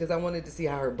attention because I wanted to see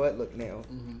how her butt looked now,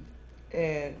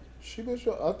 and She been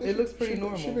showing. I think It looks pretty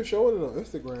normal. She been showing it on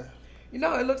Instagram.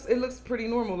 it looks pretty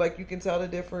normal. Like you can tell the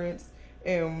difference,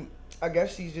 and I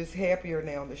guess she's just happier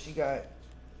now that she got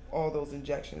all those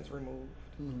injections removed.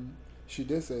 Mm-hmm. She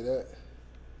did say that.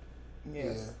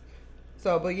 Yes. Yeah.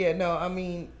 So, but yeah, no, I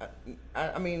mean,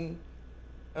 I mean,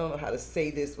 I don't know how to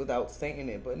say this without saying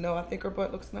it, but no, I think her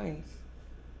butt looks nice.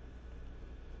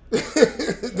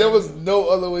 There was no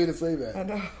other way to say that. I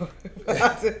know.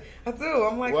 I do.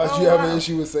 I'm like, Why'd oh, you have wow. an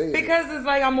issue with saying it? Because it's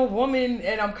like I'm a woman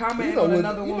and I'm commenting on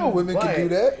another woman. Women can do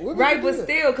that. Women right, can do but that.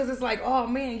 still, because it's like, oh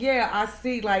man, yeah, I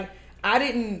see. Like, I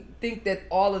didn't think that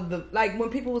all of the when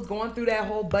people was going through that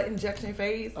whole butt injection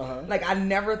phase, like I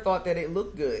never thought that it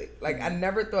looked good. Like I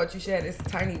never thought you should have this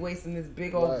tiny waist and this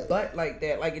big old butt like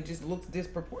that. Like it just looks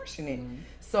disproportionate.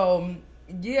 So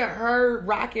yeah, her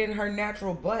rocking her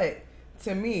natural butt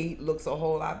to me looks a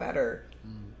whole lot better.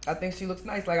 I think she looks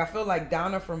nice. Like I feel like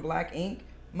Donna from Black Ink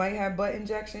might have butt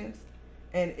injections,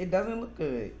 and it doesn't look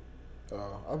good.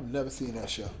 I've never seen that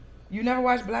show. You never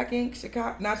watched Black Ink,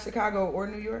 not Chicago or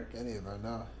New York? Any of them,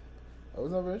 no. I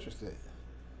was never interested.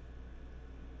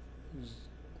 I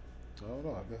don't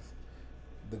know, I guess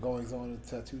the goings on in the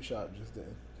tattoo shop just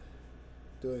didn't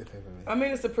do anything for me. I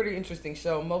mean, it's a pretty interesting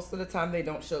show. Most of the time they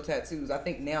don't show tattoos. I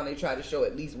think now they try to show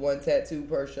at least one tattoo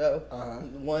per show.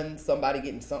 Somebody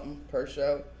getting something per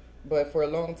show. But for a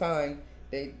long time,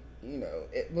 they,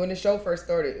 when the show first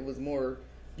started, it was more,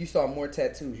 you saw more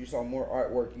tattoos, you saw more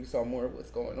artwork, you saw more of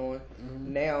what's going on.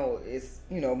 Now it's,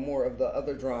 more of the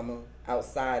other drama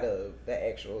outside of the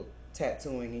actual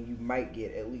tattooing, and you might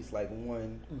get at least like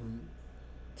one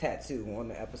tattoo on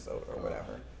the episode or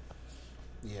whatever.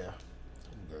 Yeah,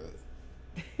 I'm good.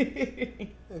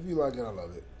 If you like it, I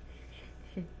love it.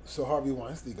 So Harvey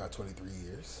Weinstein got 23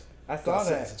 years. I saw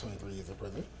that. Sentenced to 23 years in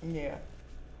prison. Yeah.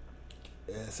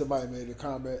 And somebody made a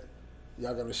comment,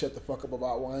 y'all gotta shut the fuck up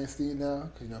about Weinstein now?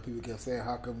 Because, people kept saying,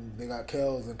 how come they got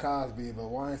Kells and Cosby, but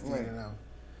Weinstein and them?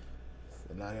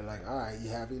 So now they're like, all right, you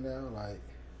happy now? Like,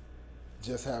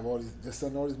 just send all these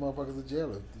motherfuckers to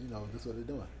jail. That's what they're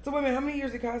doing. So wait a minute, how many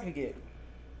years did Cosby get?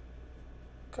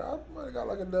 Cosby might have got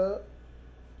like a dub.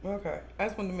 Okay. I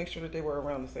just wanted to make sure that they were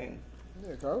around the same.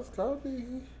 Yeah,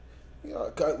 Cosby,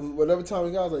 whatever time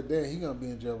he got, I was like, damn, he gonna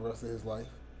be in jail the rest of his life.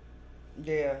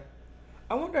 Yeah.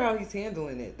 I wonder how he's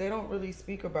handling it. They don't really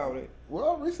speak about it.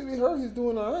 Well, I recently heard he's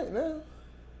doing all right now.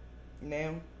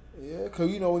 Now? Yeah,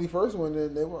 because, when he first went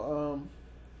in, they were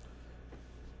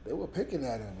picking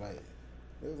at him. Like,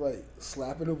 they was, like,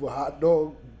 slapping him with hot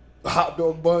dog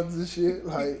buns and shit.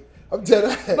 Like, I'm dead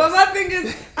ass. But my thing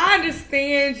is, I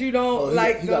understand you don't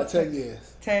He got 10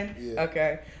 years. 10? Yeah.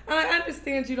 Okay. I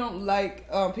understand you don't like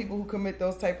people who commit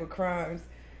those type of crimes.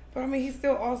 But I mean, he's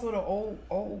still also the old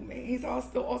man. He's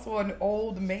still also an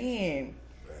old man.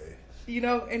 Right.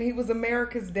 And he was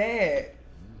America's dad.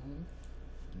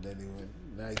 Then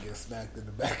now he gets smacked in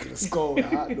the back of the skull with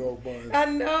hot dog buns. I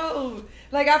know.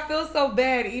 Like, I feel so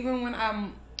bad. Even when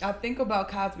I think about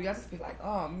Cosby, I just be like,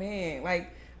 oh man.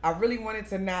 Like, I really want it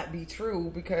to not be true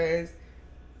because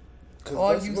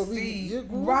all you see,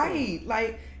 right?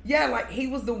 Like, yeah, like he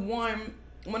was one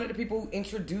of the people who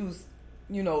introduced,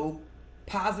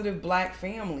 positive black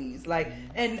families. Like,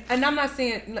 and I'm not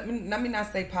saying, let me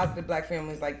not say positive black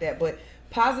families like that, but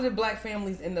positive black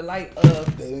families in the light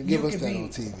of they didn't give us that on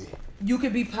TV. You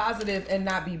could be positive and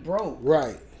not be broke.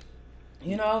 Right.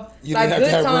 You know, You like didn't have to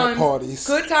Good have rent Times. parties.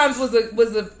 Good Times was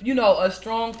a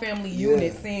strong family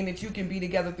unit, saying that you can be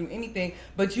together through anything,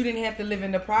 but you didn't have to live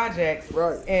in the projects,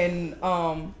 right? And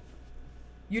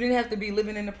you didn't have to be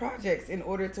living in the projects in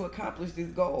order to accomplish this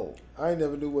goal. I ain't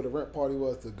never knew what a rent party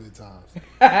was till Good Times,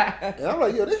 and I'm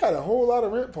like, yo, they had a whole lot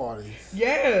of rent parties.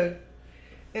 Yeah,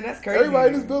 and that's crazy. Everybody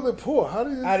in this building poor. How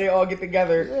they all get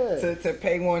together to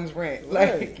pay one's rent?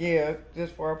 Right. Like,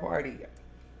 just for a party.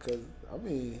 Because I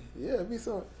mean, it'd be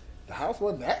some. The house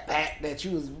wasn't that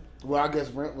you was. Well, I guess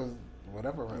rent was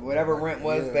whatever rent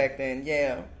was back then.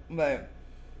 Yeah, but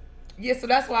yeah. So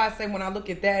that's why I say when I look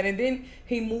at that, and then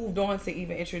he moved on to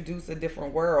even introduce a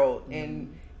different world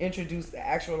and introduce the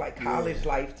actual like college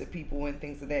life to people and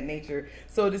things of that nature.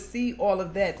 So to see all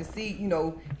of that, to see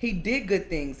he did good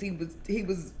things. He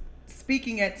was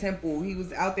speaking at Temple. He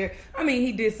was out there. I mean,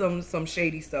 he did some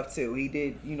shady stuff too. He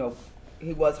did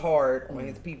he was hard on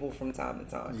his people from time to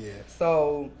time. Yeah.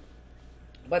 So,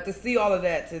 but to see all of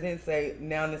that, to then say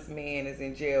now this man is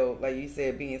in jail, like you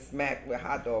said, being smacked with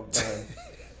hot dog buns,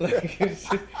 like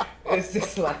it's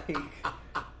just like,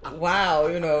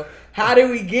 wow, how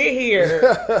did we get here?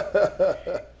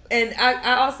 And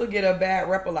I also get a bad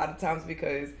rep a lot of times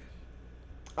because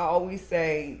I always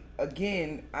say,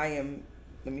 again, let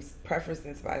me preface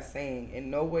this by saying, in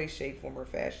no way, shape, form, or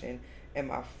fashion am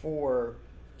I for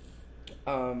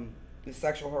the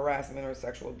sexual harassment or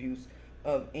sexual abuse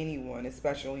of anyone,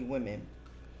 especially women.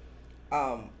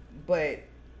 But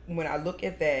when I look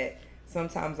at that,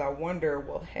 sometimes I wonder,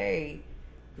 well, hey,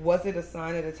 was it a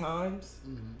sign of the times?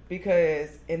 Mm-hmm.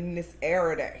 Because in this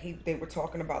era that they were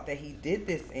talking about that he did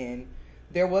this in,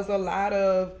 there was a lot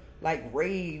of like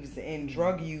raves and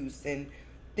drug use and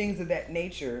things of that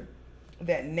nature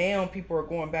that now people are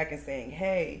going back and saying,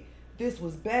 hey, this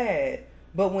was bad.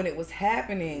 But when it was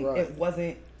happening, it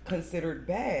wasn't considered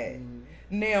bad. Mm-hmm.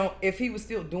 Now, if he was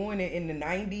still doing it in the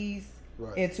 90s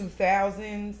and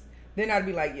 2000s, then I'd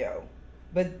be like, yo.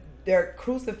 But they're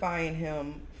crucifying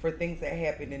him for things that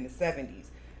happened in the 70s.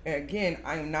 And again,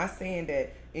 I am not saying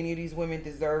that any of these women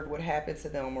deserved what happened to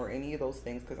them or any of those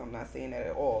things, because I'm not saying that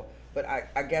at all. But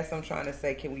I guess I'm trying to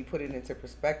say, can we put it into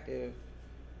perspective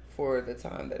for the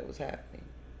time that it was happening?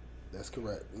 That's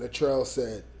correct. Latrell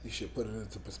said you should put it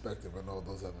into perspective and all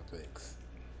those other things.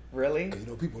 Really?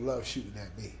 People love shooting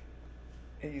at me.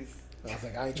 I was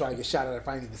like, I ain't trying to get shot at if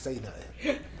I ain't even say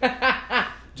nothing.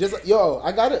 Just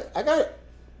I got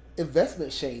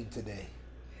investment shame today.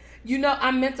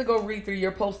 I meant to go read through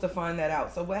your post to find that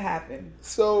out. So what happened?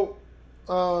 So,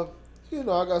 I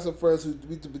got some friends who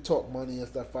we talk money and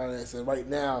stuff, finance, and right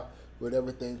now with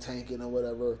everything tanking or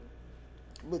whatever,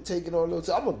 we're taking on a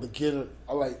little. I'm a beginner.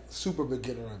 I like super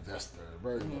beginner investor,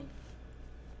 very much.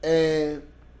 And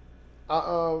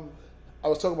I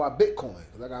was talking about Bitcoin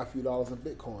because I got a few dollars in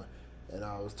Bitcoin, and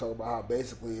I was talking about how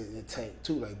basically it tanked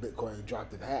too, like Bitcoin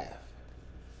dropped in half.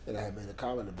 And I had made a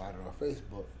comment about it on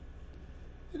Facebook.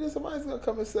 And then somebody's gonna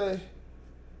come and say,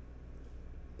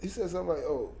 he said something like,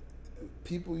 "Oh,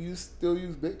 people still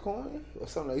use Bitcoin," or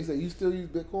something. He said, "You still use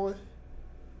Bitcoin?"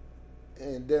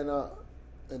 And then I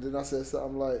said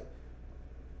something like,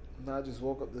 "No, I just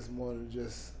woke up this morning,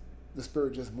 the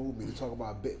spirit just moved me to talk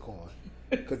about Bitcoin."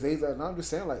 Because he's like, "No, I'm just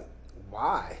saying, like,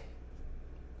 why?"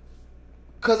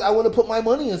 Because I want to put my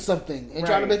money in something and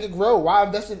try to make it grow. Why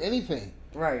invest in anything?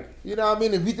 Right. You know what I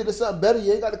mean? If you did something better,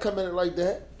 you ain't got to come in it like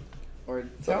that. Or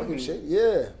tell me. Shit.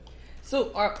 Yeah.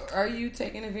 So are you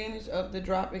taking advantage of the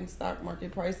dropping stock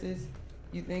market prices,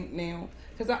 you think, now?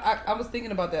 Because I was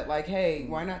thinking about that. Like, hey,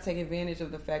 why not take advantage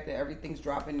of the fact that everything's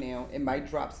dropping now? It might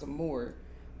drop some more.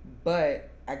 But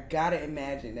I got to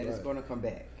imagine that it's going to come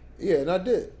back. Yeah, and I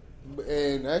did.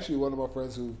 And actually, one of my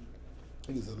friends who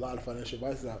gives a lot of financial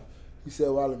advice out, he said,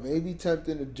 while it may be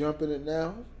tempting to jump in it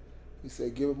now, he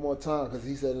said, give it more time. Because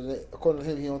he said, according to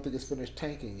him, he don't think it's finished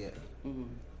tanking yet. Mm-hmm.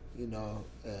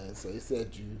 And so he said,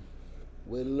 you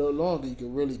wait a little longer, you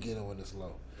can really get in when it's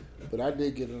low. But I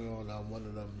did get in on one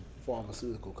of them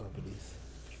pharmaceutical companies.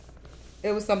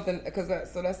 It was something,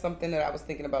 so that's something that I was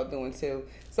thinking about doing too.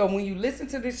 So when you listen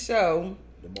to this show,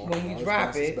 when we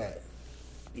drop it,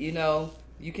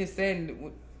 you can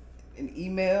send an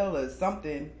email or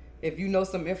something if you know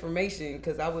some information,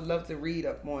 because I would love to read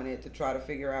up on it to try to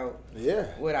figure out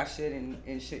what I should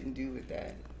and shouldn't do with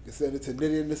that. You can send it to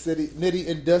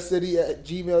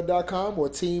nittyandthecity@gmail.com or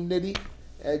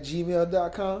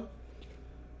teamnitty@gmail.com.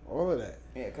 All of that.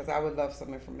 Yeah, because I would love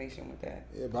some information with that.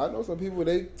 Yeah, but I know some people,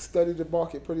 they study the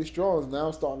market pretty strong. Now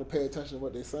I'm starting to pay attention to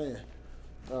what they're saying.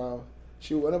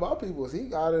 One of our people, he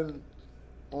got in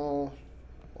on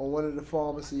one of the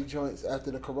pharmacy joints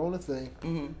after the corona thing,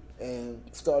 and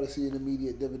started seeing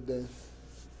immediate dividends.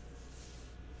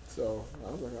 So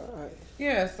I was like, all right.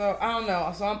 Yeah. So I don't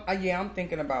know. So I'm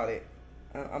thinking about it.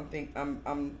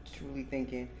 I'm truly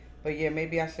thinking. But yeah,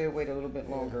 maybe I should wait a little bit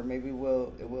longer. Yeah. Maybe it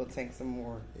will take some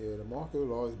more. Yeah, the market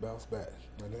will always bounce back.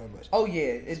 Not that much. Oh yeah,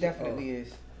 it definitely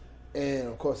is. And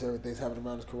of course, everything's happening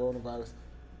around this coronavirus.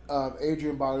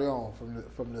 Adrienne Barillon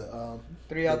from the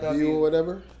 3LW The View or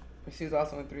whatever. She was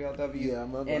also in 3LW. Yeah, I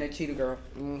remember. And a Cheetah Girl.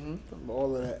 Mm-hmm. From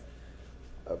all of that.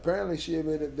 Apparently, she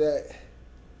admitted that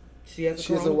she has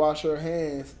to wash her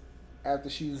hands after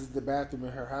she uses the bathroom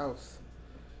in her house,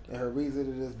 and her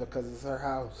reason is because it's her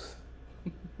house.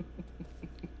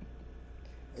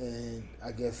 And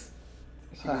I guess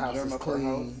her house is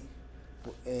clean,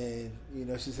 and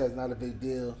she says not a big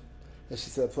deal. And she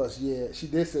said, plus, yeah, she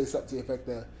did say something to the effect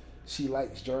that she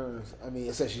likes germs. I mean,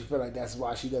 it says she feel like that's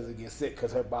why she doesn't get sick,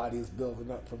 because her body is building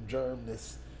up from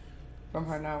germness. From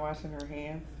her not washing her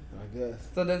hands? I guess.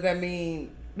 So does that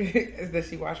mean does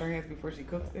she wash her hands before she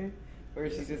cooks it? Or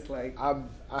is she just like... I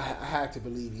have to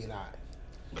believe you're not.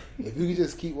 If you could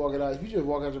just keep walking out, if you just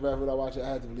walk out your bathroom without watching, I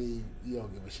have to believe you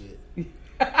don't give a shit.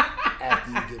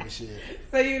 After you give a shit.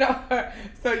 So you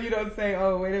don't say,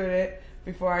 oh, wait a minute,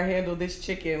 before I handle this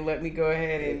chicken, let me go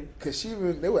ahead and... Because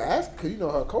they were asking,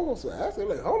 because her co-hosts were asking,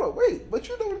 like, hold on, wait, but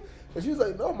you know... And she was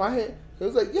like, no, my hand... It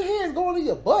was like, your hand's going in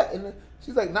your butt. And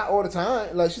she's like, not all the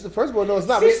time. Like, she's the first one, no, it's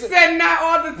not. She said not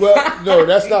all the time. Well, no,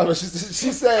 that's not what she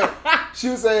said. She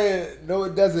was saying, no,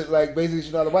 it doesn't. Like, basically,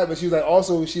 she's not a wife. But she was like,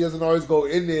 also, she doesn't always go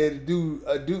in there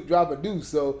to drop a deuce.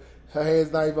 So her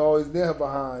hand's not even always near her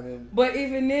behind. But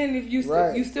even then, if you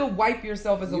still, you still wipe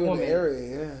yourself as a woman. In the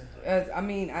area, yeah. I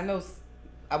mean, I know,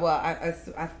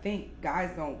 I think guys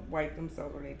don't wipe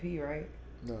themselves when they pee, right?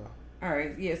 No. All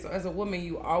right, yeah. So as a woman,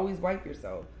 you always wipe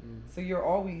yourself. So you're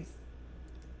always.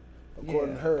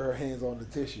 According to her hands on the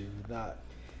tissue, not.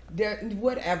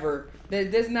 Whatever.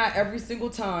 There's not every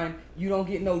single time you don't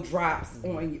get no drops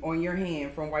on your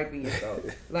hand from wiping yourself.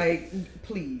 Like,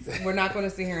 please, we're not going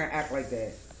to sit here and act like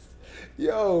that.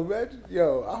 Yo, man,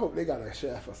 I hope they got a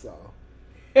chef or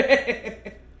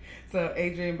something. So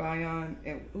Adrienne Barillon,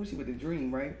 and who's she with The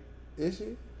Dream, right? Is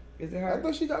she? Is it her? I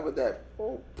thought she got with that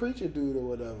old preacher dude or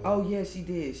whatever. Oh yeah, she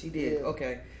did. Yeah.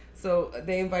 Okay, so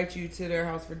they invite you to their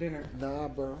house for dinner. Nah,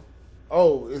 bro.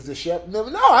 Oh, is the chef? No,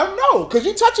 I don't know, because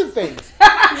you touching things.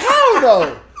 Hell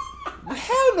no.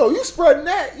 Hell no. You spreading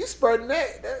that.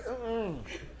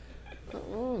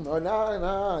 Oh,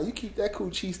 nah. You keep that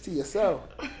cool cheese to yourself.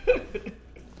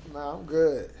 Nah, I'm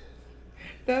good.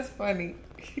 That's funny.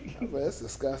 That's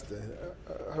disgusting.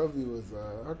 Her view was,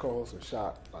 her co-host was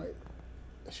shocked. Like,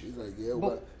 she was like, yeah,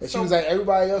 what? And she was like,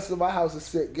 everybody else in my house is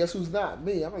sick. Guess who's not?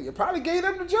 Me. I'm like, you probably gave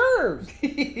them the germs.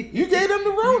 You gave them the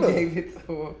Rona. You gave it to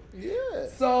them. Yeah.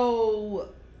 So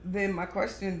then my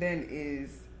question then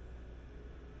is,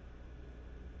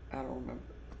 I don't remember.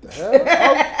 What the hell?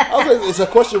 I was like, is a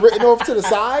question written off to the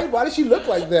side? Why did she look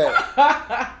like that?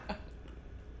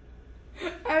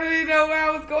 I didn't know where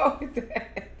I was going with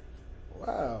that.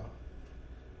 Wow.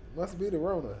 Must be the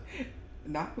Rona.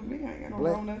 Not with me. I ain't got no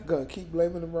Rona. Gonna keep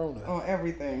blaming the Rona. On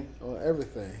everything.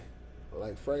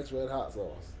 Like Frank's Red Hot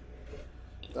Sauce.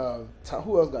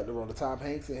 Who else got the Rona? Tom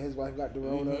Hanks and his wife got the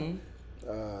Rona.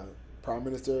 Mm-hmm. Prime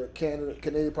Minister,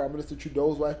 Canadian Prime Minister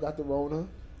Trudeau's wife got the Rona.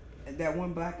 And that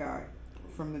one black guy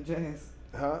from the Jazz.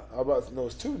 Huh?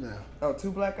 It's two now. Oh,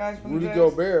 two black guys from the Jazz? Rudy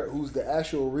Gobert, who's the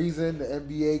actual reason the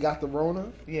NBA got the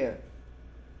Rona. Yeah.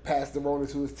 Passed the Rona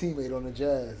to his teammate on the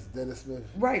Jazz, Dennis Smith.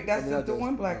 Right, that's the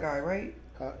one black guy, right?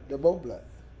 They're both black.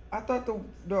 I thought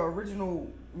the original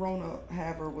Rona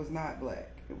haver was not black.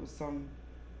 It was some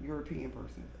European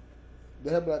person.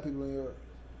 They have black people in Europe.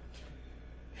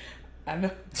 I know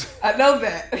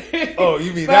that. Oh,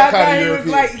 you mean that kind of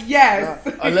European? Was like, yes.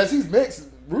 Unless he's mixed.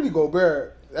 Rudy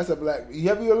Gobert, that's a black.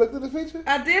 You ever looked at the picture?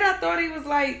 I did. I thought he was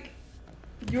like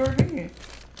European.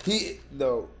 He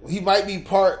might be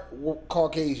part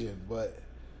Caucasian, but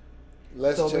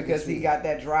let's check. So because he got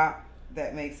that drop,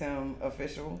 that makes him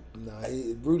official. Nah,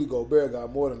 Rudy Gobert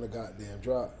got more than a goddamn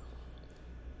drop.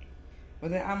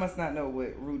 But then I must not know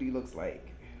what Rudy looks like.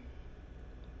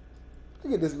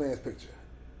 Look at this man's picture.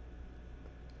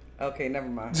 Okay, never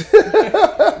mind.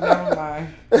 Never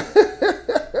mind.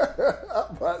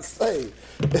 I'm about to say.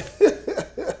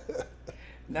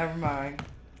 Never mind.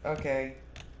 Okay.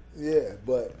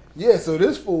 Yeah, so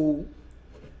this fool,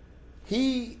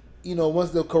 he,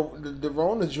 once the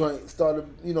Rona joint started,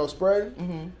 spreading,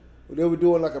 mm-hmm. They were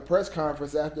doing like a press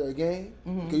conference after a game.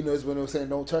 Mm-hmm. It's when they were saying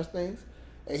don't touch things.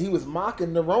 And he was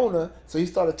mocking the Rona, so he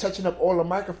started touching up all the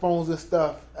microphones and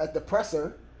stuff at the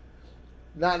presser,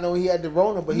 not knowing he had the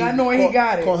Rona, but he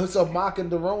got it. Calling himself mocking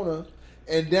the Rona.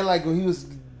 And then like when he was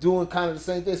doing kind of the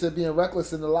same thing, so being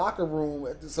reckless in the locker room,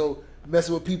 so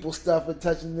messing with people's stuff and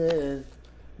touching it, and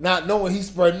not knowing he's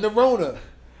spreading the Rona,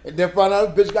 and then find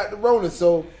out the bitch got the Rona.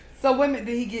 So women,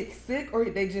 did he get sick or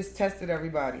they just tested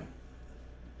everybody?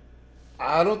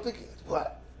 I don't think.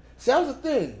 What? See, that was the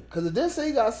thing, because it didn't say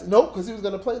he got sick. Nope, because he was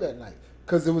gonna play that night.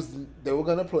 Because they were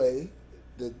gonna play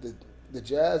the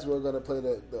Jazz were gonna play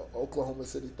the Oklahoma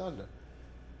City Thunder.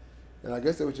 And I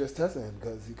guess they were just testing him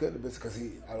because he couldn't have been, because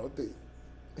I don't think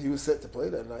he was set to play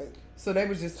that night. So they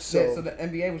was just so the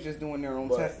NBA was just doing their own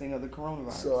testing of the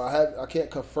coronavirus. So I can't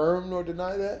confirm nor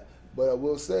deny that, but I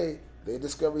will say they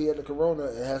discovered he had the corona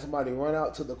and had somebody run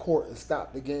out to the court and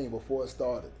stop the game before it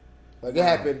started. Like it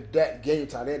happened that game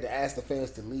time. They had to ask the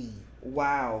fans to leave.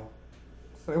 Wow.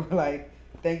 So they were like,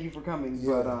 "Thank you for coming,"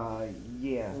 but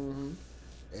yeah. Mm-hmm.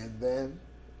 And then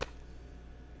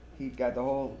he got the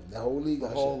whole league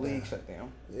shut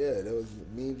down. Yeah, there was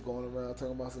memes going around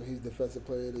talking about he's defensive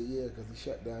player of the year because he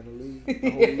shut down the league, the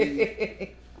whole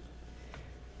league.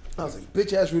 I was like,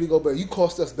 bitch ass Rudy Gobert, you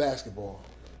cost us basketball.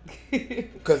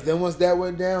 Because then once that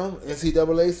went down,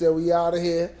 NCAA said we out of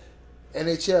here.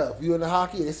 NHL, if you in the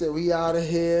hockey, they said we out of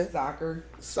here.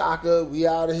 Soccer, we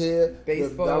out of here.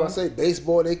 Baseball. I would say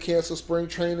baseball, they canceled spring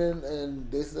training and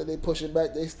they said they pushing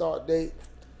back their start date.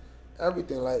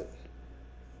 Everything like.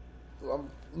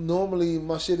 Normally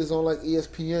my shit is on like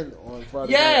ESPN on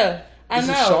Friday. Yeah, night. I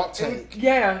know. Shark Tank.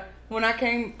 Yeah, when I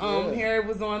came here, it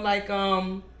was on like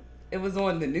it was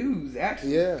on the news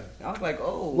actually. Yeah, I was like,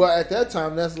 oh. Well, at that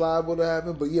time that's liable to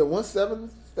happen, but yeah,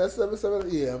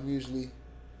 7-7. Yeah, I'm usually.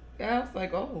 Yeah, I was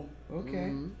like, oh,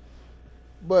 okay. Mm-hmm.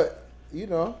 But you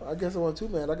know, I guess I won too,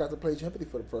 man. I got to play Jeopardy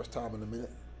for the first time in a minute.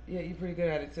 Yeah, you're pretty good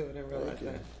at it too. I didn't realize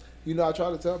that. You know, I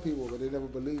try to tell people, but they never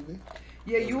believe me.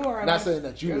 Yeah, you are. Not saying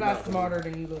that you're a lot smarter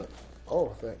than you look.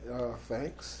 Oh,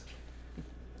 thanks.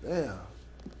 Damn.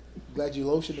 Glad you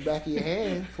lotioned the back of your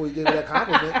hand before you gave me that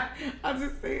compliment. I'm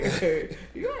just saying.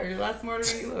 You're a lot smarter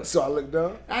than you look. So I look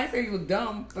dumb? I ain't say you look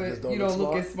dumb, but you don't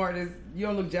look as smart as... You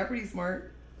don't look Jeopardy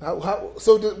smart. What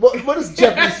does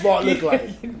Jeopardy smart look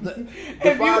like?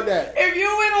 Define that. If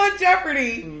you went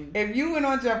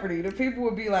on Jeopardy, the people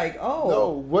would be like, oh. No,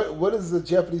 what does the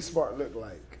Jeopardy smart look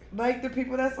like? Like the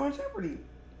people that's on Jeopardy.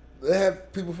 They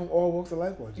have people from all walks of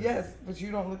life on Jeopardy. Yes, but you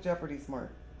don't look Jeopardy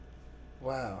smart.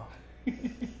 Wow.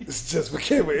 It's just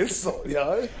became an insult,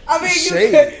 y'all. I mean,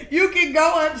 you can go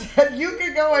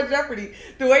on Jeopardy.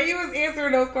 The way you was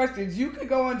answering those questions, you could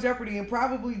go on Jeopardy and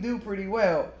probably do pretty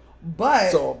well. But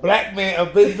so a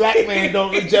big black man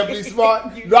don't look Jeopardy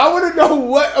smart. I want to know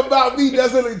what about me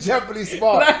doesn't look Jeopardy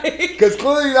smart. Because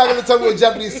clearly you're not going to tell me what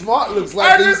Jeopardy smart looks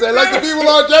like. You say like the people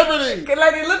on Jeopardy.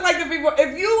 Like they look like the people.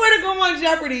 If you were to go on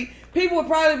Jeopardy, people would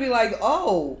probably be like,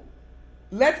 "Oh,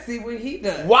 let's see what he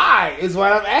does." Why is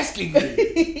what I'm asking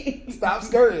you. Stop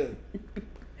skirting.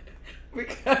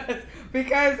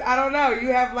 Because I don't know. You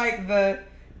have like the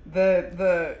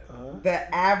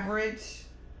average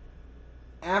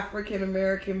African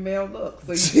American male look,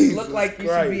 so you look like you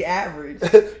should be average.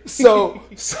 so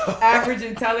average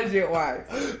intelligent wise.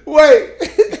 Wait,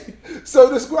 so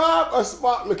describe a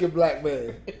smart looking black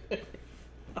man.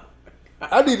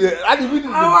 I need to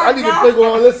figure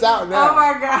all this out now. Oh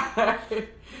my god!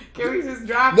 Can we just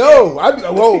drop? No,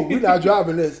 we're not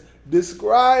dropping this.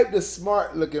 Describe the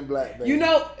smart looking black man. You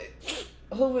know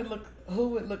who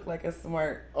would look like a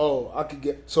smart? Oh, I could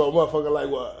get so a motherfucker like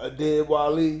what, a dead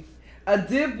Wally. A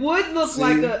dib would look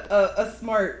like a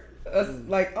smart,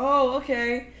 like, oh,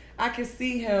 okay, I can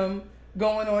see him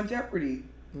going on Jeopardy.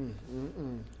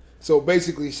 So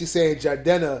basically, she's saying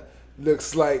Jardena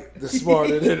looks like the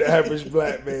smarter than the average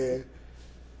black man,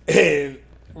 and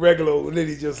regular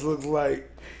Liddy just looks like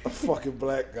a fucking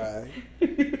black guy.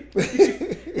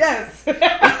 Yes.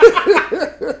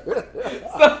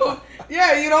 So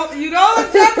yeah, you don't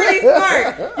look Jeopardy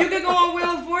smart. You can go on Wheel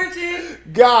of Fortune.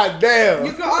 God damn.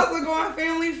 You can also go on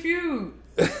Family Feud.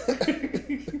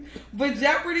 But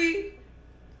Jeopardy,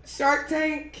 Shark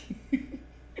Tank.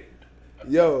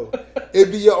 Yo,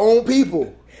 it be your own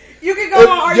people. You can go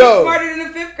on Are You Smarter Than a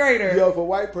Fifth Grader? Yo, if a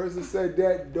white person said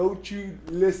that, don't you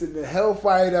listen to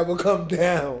hellfire that will come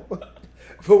down.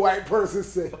 If a white person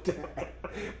said that.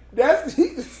 That's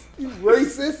he's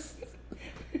racist.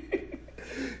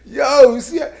 Yo, you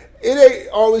see, it ain't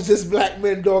always just black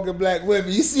men dogging black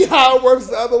women. You see how it works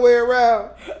the other way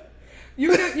around?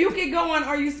 You can go on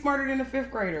Are You Smarter Than a Fifth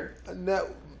Grader? Now,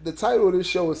 the title of this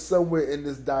show is somewhere in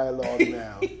this dialogue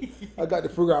now. I got to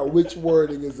figure out which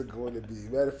wording is it going to be.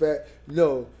 Matter of fact,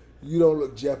 no, you don't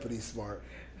look Jeopardy smart.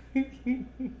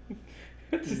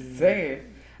 Just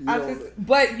saying.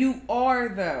 But you are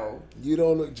though. You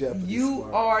don't look Jeopardy smart. You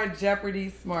are Jeopardy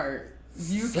smart.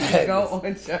 You can go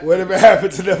on Jeopardy. Whatever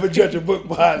happened to never judge a book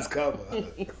by its cover?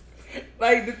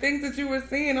 Like, the things that you were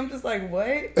seeing, I'm just like,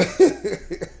 what?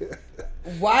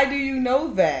 Why do you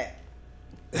know that?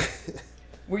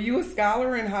 Were you a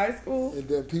scholar in high school? And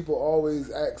then people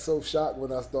always act so shocked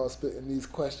when I start spitting these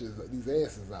questions, these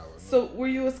answers out. So, were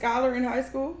you a scholar in high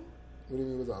school? What do you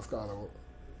mean was I a scholar?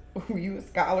 Were you a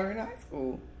scholar in high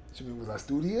school? What you mean was I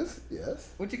studious?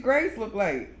 Yes. What your grades look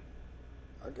like?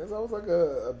 I guess I was like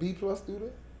a B plus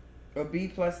student. A B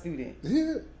plus student.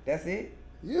 Yeah. That's it?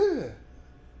 Yeah.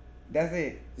 That's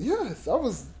it? Yes. I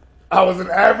was an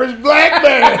average black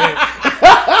man.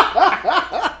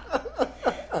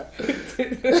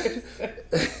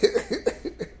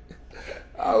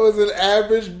 I was an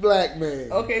average black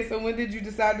man. Okay, so when did you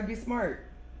decide to be smart?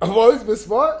 I've always been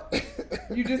smart.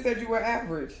 You just said you were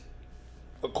average.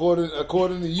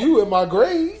 According to you and my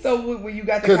grades. So when you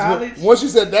got to college? Once you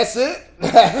said that's it, I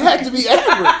had to be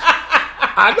average.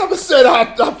 I never said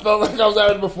I felt like I was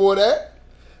average before that.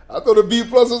 I thought a B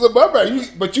plus was above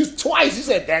that. But you twice, you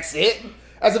said that's it.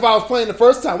 As if I was playing the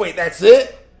first time. Wait, that's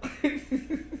it?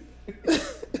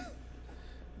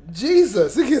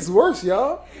 Jesus, it gets worse,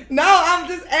 y'all. No, I'm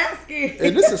just asking.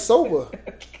 And this is sober.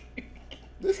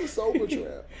 This is sober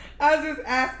trap. I was just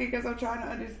asking because I'm trying to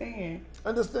understand.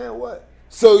 Understand what?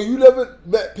 So you never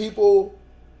met people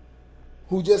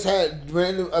who just had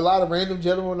a lot of random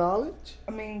general knowledge?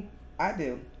 I mean, I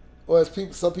do. Or as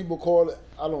some people call it,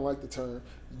 I don't like the term,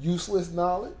 useless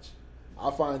knowledge.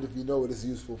 I find if you know it, it's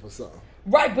useful for something.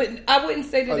 Right, but I wouldn't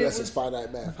say that unless it was... it's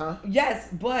finite math, huh? Yes,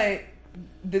 but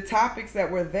the topics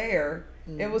that were there,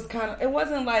 it was kind of... It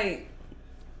wasn't like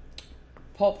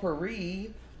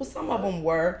potpourri. Well, some of them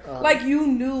were. Like, you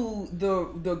knew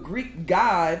the Greek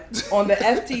god on the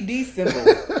FTD symbol.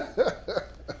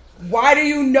 Why do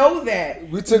you know that?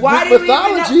 We took Greek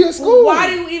mythology in school. Why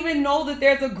do you even know that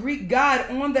there's a Greek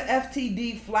god on the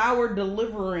FTD flower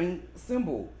delivering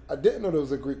symbol? I didn't know there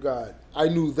was a Greek god. I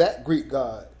knew that Greek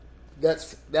god.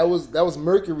 That was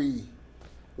Mercury.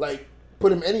 Like,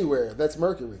 put him anywhere. That's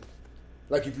Mercury.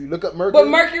 Like, if you look up Mercury. But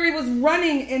Mercury was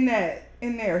running in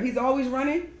there. He's always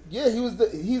running? Yeah,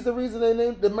 he's the reason they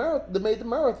made the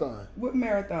marathon. What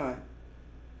marathon?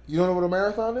 You don't know what a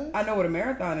marathon is? I know what a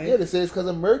marathon is. Yeah, they say it's because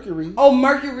of Mercury. Oh,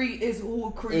 Mercury is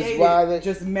who created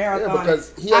just marathon. Yeah,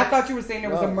 because I thought you were saying there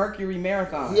was a Mercury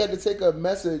marathon. He had to take a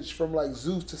message from like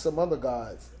Zeus to some other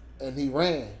gods, and he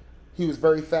ran. He was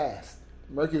very fast.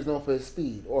 Mercury was known for his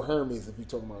speed, or Hermes if you're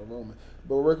talking about a Roman.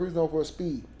 But Mercury's known for his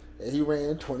speed, and he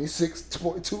ran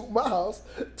 26.2 miles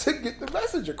to get the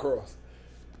message across.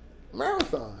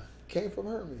 Marathon came from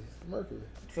Hermes, Mercury.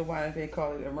 So why did they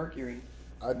call it a Mercury?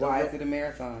 Why is it a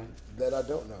marathon? That I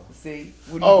don't know. See,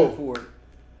 what are you good for?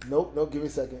 Nope. Give me a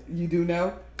second. You do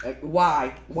know?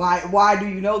 Why? Why do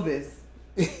you know this?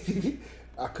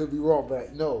 I could be wrong,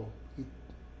 but no.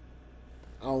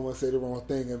 I don't want to say the wrong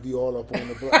thing and be all up on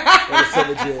the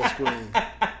Summer Jam screen.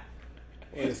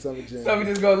 On the Summer Jam. So we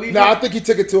just go leave. No, I think he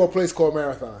took it to a place called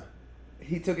Marathon.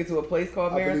 He took it to a place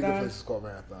called Marathon? I believe the place is called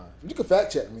Marathon. You can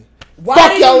fact check me. Why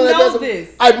do you know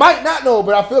this? I might not know,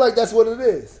 but I feel like that's what it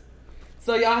is.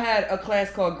 So y'all had a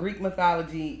class called Greek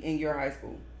mythology in your high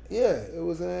school? Yeah, it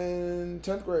was in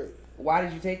 10th grade. Why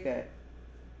did you take that?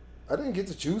 I didn't get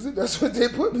to choose it. That's what they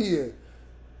put me in.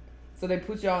 So they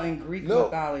put y'all in Greek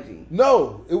mythology?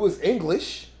 No, it was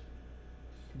English.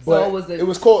 So it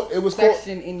was called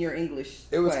section in your English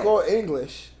It was class. called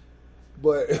English,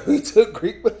 but we took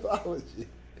Greek mythology.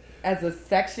 As a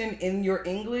section in your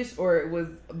English, or it was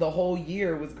the whole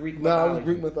year was Greek mythology? No, it was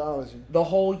Greek mythology. The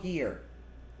whole year?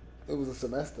 It was a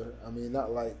semester. I mean,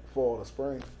 not like fall or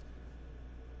spring.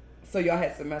 So y'all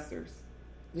had semesters?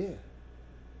 Yeah.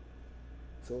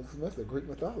 So it was a semester, Greek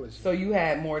mythology. So you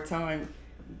had more time.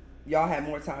 Y'all had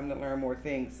more time to learn more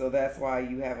things. So that's why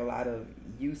you have a lot of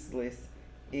useless,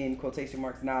 in quotation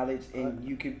marks, knowledge, and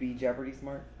you could be Jeopardy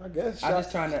smart? I guess. I'm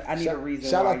just trying to, I need a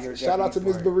reason why you're Jeopardy Shout out to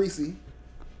Ms. smart. Barisi.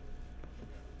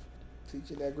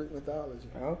 Teaching that Greek mythology.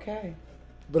 Okay.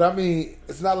 But I mean,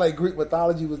 it's not like Greek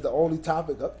mythology was the only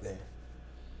topic up there.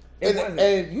 It wasn't.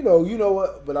 And you know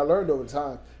what? But I learned over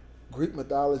time, Greek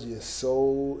mythology is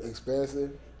so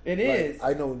expansive. It is.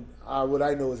 I know what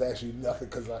I know is actually nothing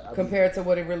because compared to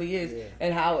what it really is, yeah.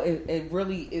 and how it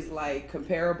really is like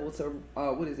comparable to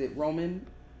what is it, Roman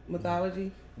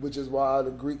mythology? Which is why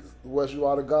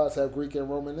why the gods have Greek and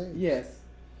Roman names. Yes.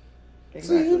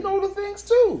 Exactly. See, you know the things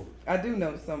too. I do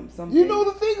know some. You know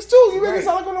the things too. You make it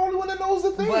sound like I'm the only one that knows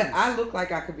the things. But I look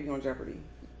like I could be on Jeopardy.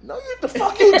 No, the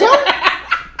fuck you don't.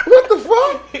 What the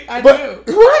fuck? I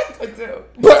do. What? I do.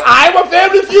 But I'm a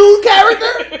Family Feud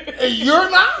character, and you're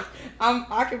not.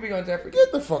 I could be on Jeopardy.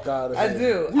 Get the fuck out of here. I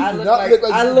do. You I do look not like look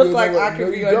like I you look do like no- I no,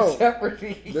 could be you on don't.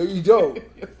 Jeopardy. No, you don't.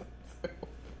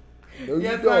 No, you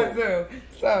Yes, don't. I do.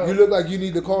 So You look like you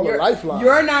need to call a lifeline.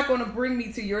 You're not going to bring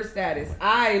me to your status.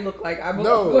 I look like I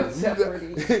belong no, on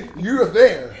Jeopardy. you're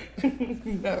there.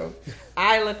 No,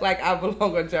 I look like I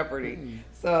belong on Jeopardy.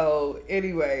 So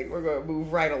anyway, we're going to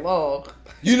move right along.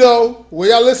 You know, when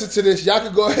y'all listen to this, y'all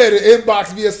can go ahead and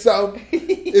inbox me or something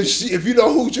if you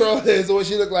know who Trell is or what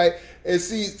she look like, and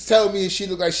tell me if she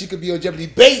look like she could be on Jeopardy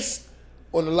based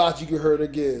on the logic you heard her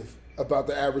give about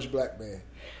the average black man.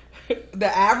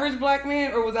 The average black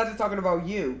man, or was I just talking about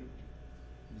you? You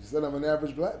said I'm an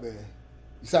average black man.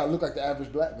 You said I look like the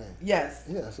average black man. Yes.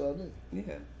 Yeah, that's what I mean.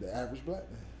 Yeah. The average black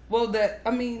man. Well,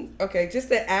 okay, just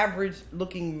the average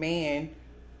looking man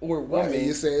or woman. Right,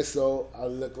 you say so. I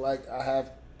look like I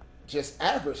have just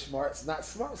average smarts, not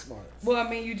smart smarts. Well, I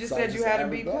mean, you just So said I'm you just had a an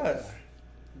B average black plus. guy.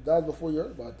 That was before you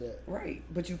heard about that. Right,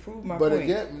 but you proved my But point.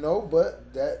 again, no,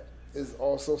 but that is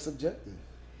also subjective.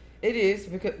 It is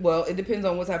because it depends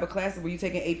on what type of classes. Were you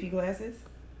taking AP classes?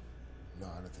 No,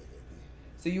 I didn't take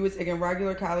AP. So you were taking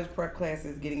regular college prep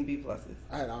classes, getting B pluses,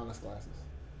 I had honors classes.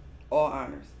 all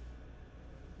honors.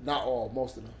 Not all,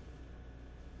 most of them.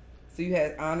 So you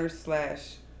had honors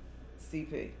 /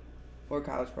 CP or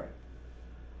college prep.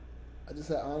 I just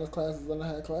had honors classes and I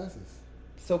had classes.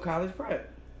 So college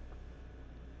prep.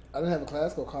 I didn't have a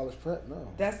class called college prep, no.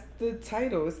 That's the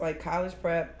title. It's like college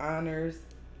prep, honors,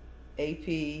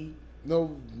 AP,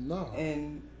 No.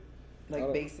 and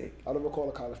like basic. I don't recall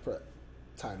a college prep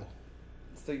title.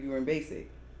 So you were in basic.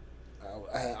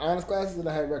 I had honors classes and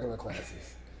I had regular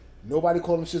classes. Nobody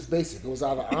called them just basic. It was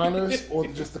either honors or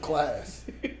just the class.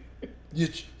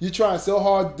 You're trying so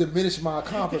hard to diminish my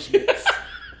accomplishments.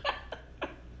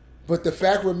 But the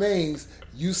fact remains,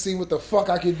 you see what the fuck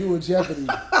I can do in Jeopardy.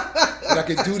 And I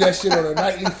can do that shit on a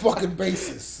nightly fucking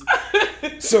basis.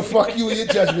 So fuck you and your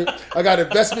judgment. I got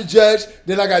investment judge,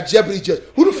 then I got Jeopardy judge.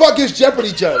 Who the fuck is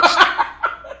Jeopardy judge?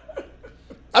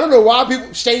 I don't know why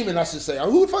people shaming, I should say.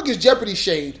 Who the fuck is Jeopardy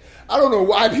shamed? I don't know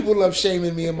why people love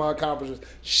shaming me and my accomplishments.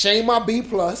 Shame my B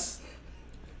plus.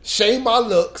 Shame my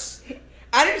looks.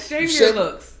 I didn't shame your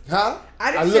looks. Huh?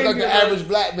 I didn't look shame like your the average looks.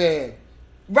 black man.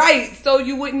 Right, so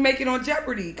you wouldn't make it on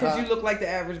Jeopardy because you look like the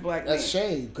average black man. That's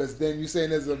shame, because then you're saying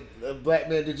there's a black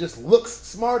man that just looks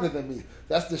smarter than me.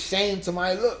 That's the shame to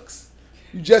my looks.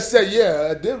 You just said, yeah,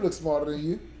 I did look smarter than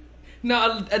you.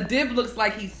 No, a dib looks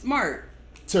like he's smart.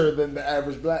 Ter than the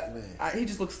average black man. He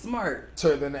just looks smart.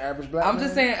 Ter than the average black man. I'm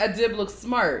just saying a dib looks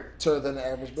smart. Ter than the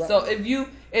average black So man. if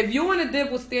you and a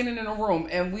dib was standing in a room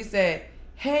and we said,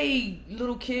 "Hey,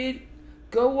 little kid,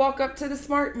 go walk up to the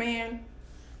smart man,"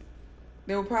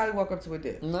 they would probably walk up to a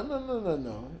dib.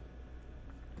 No.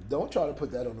 Don't try to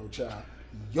put that on no child.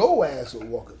 Your ass would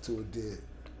walk up to a dib.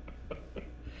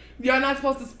 Y'all not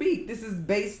supposed to speak. This is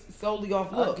based solely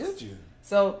off looks. I get you.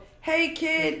 So, hey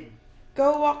kid,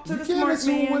 go walk to You the can't smart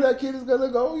assume man. where that kid is going to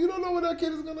go. You don't know where that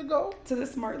kid is going to go. To the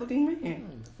smart looking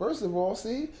man. First of all,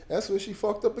 see, that's where she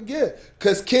fucked up again.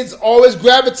 Because kids always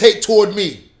gravitate toward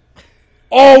me.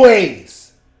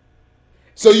 Always.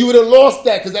 So you would have lost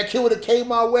that because that kid would have came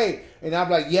my way. And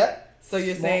I'm like, yep. So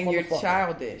you're smart saying you're motherfucker.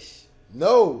 childish.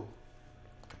 No.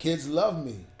 Kids love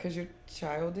me. Because you're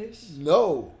childish?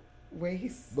 No.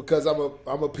 Ways? Because I'm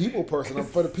a people person. I'm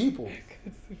for the people.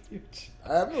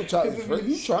 I have no child.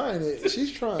 You trying it.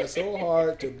 She's trying so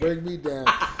hard to bring me down.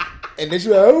 And then she's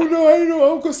like, I don't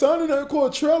know. Uncle Sonny that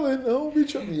called trelling. I don't be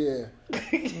trelling. Yeah.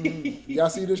 Y'all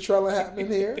see this trelling happening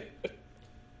here?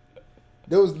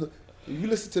 If you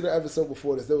listen to the episode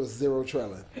before this, there was zero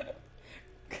trelling.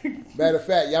 Matter of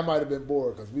fact, y'all might have been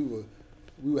bored because we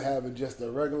were having just a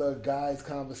regular guys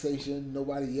conversation.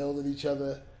 Nobody yelled at each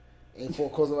other. Ain't for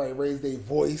cause nobody raised their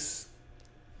voice.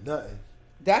 Nothing.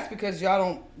 That's because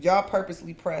y'all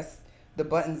purposely press the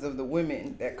buttons of the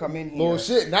women that come in here.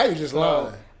 Bullshit. Now you're just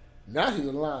lying. Now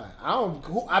you're lying.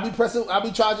 I be pressing. I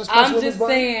be charging. I'm just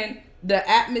saying the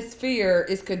atmosphere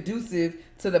is conducive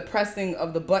to the pressing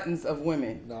of the buttons of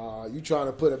women. Nah, you trying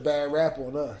to put a bad rap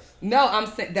on us. No, I'm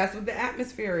saying that's what the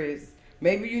atmosphere is.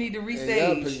 Maybe you need to In your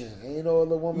resage. opinion, ain't no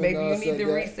other woman. Maybe you said need to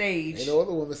that. resage. Ain't no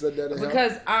other woman said that.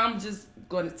 Because I'm just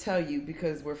going to tell you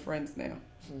because we're friends now.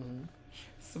 Mm-hmm.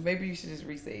 So maybe you should just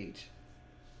resage.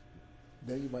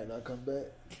 Then you might not come back.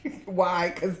 Why?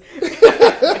 Because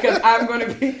I'm gonna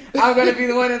be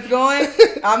the one that's going.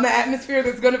 I'm the atmosphere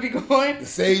that's gonna be going. The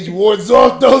sage wards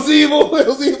off those evil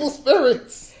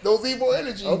spirits, those evil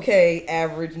energies. Okay,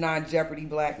 average non-Jeopardy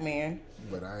black man.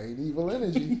 But I ain't evil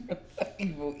energy.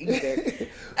 Evil either.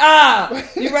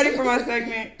 You ready for my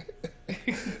segment?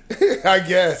 I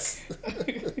guess.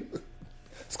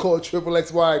 It's called Triple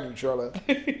XY,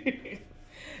 Neutrella.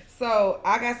 So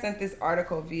I got sent this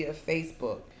article via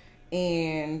Facebook,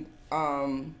 and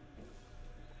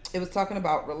it was talking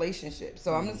about relationships.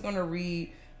 So I'm just going to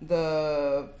read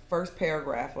the first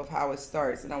paragraph of how it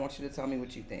starts, and I want you to tell me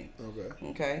what you think.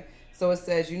 Okay. So it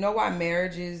says, you know why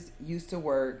marriages used to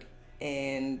work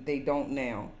and they don't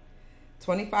now?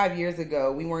 25 years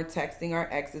ago, we weren't texting our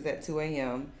exes at 2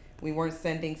 a.m. We weren't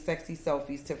sending sexy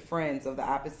selfies to friends of the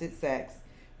opposite sex.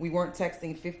 We weren't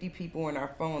texting 50 people on our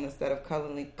phone instead of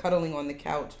cuddling on the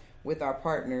couch with our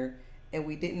partner. And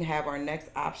we didn't have our next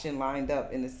option lined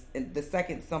up in the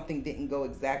second something didn't go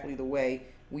exactly the way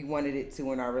we wanted it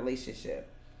to in our relationship.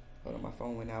 Hold on, my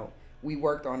phone went out. We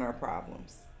worked on our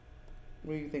problems.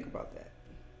 What do you think about that?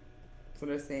 So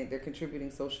they're saying they're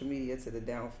contributing social media to the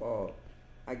downfall,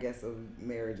 I guess, of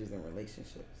marriages and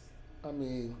relationships. I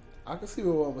mean, I can see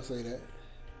why one would say that.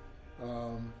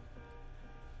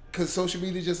 Because social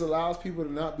media just allows people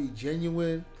to not be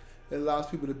genuine. It allows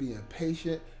people to be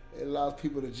impatient. It allows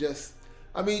people to just...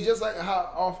 I mean, just like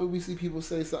how often we see people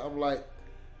say something like,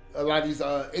 a lot of these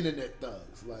internet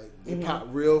thugs, like, they pop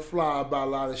real fly about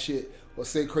a lot of shit or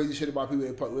say crazy shit about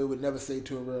people they would never say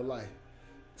to in real life.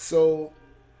 So,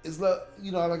 it's like,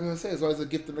 you know, like I said, it's always a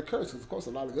gift and a curse. Because, of course, a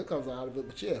lot of good comes out of it.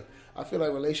 But, yeah, I feel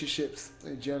like relationships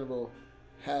in general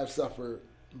have suffered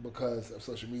because of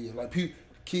social media. Like,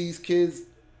 kids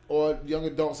or young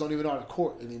adults don't even know how to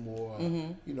court anymore.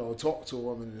 You know, talk to a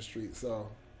woman in the street. So,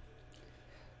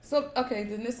 okay,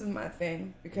 then this is my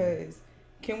thing. Because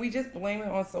can we just blame it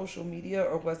on social media,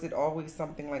 or was it always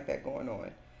something like that going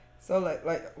on? So,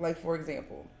 like for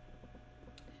example,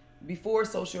 before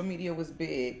social media was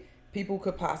big, people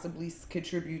could possibly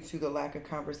contribute to the lack of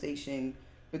conversation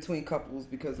between couples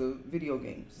because of video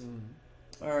games.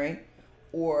 All right?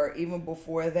 Or even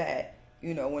before that,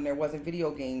 you know, when there wasn't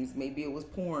video games, maybe it was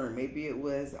porn, maybe it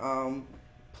was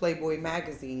Playboy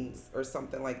magazines or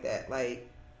something like that. Like,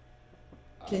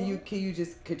 can you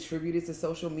just contribute it to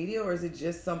social media, or is it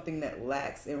just something that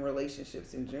lacks in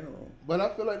relationships in general? But I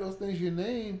feel like those things you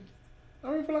named,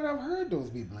 I don't feel like I've heard those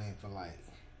be blamed for, like,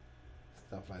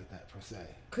 stuff like that per se.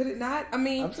 Could it not? I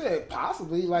mean, I'm saying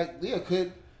possibly. Like, yeah,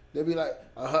 could there be like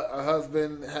a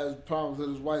husband has problems with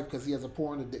his wife because he has a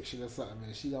porn addiction or something,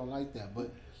 and she don't like that,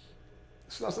 but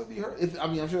it's not something you heard. I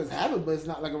mean, I'm sure it's happened, but it's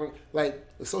not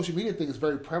like the social media thing is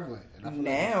very prevalent. And I feel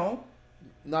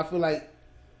now, I feel like,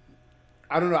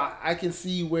 I don't know. I can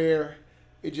see where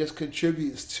it just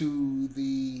contributes to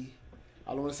the,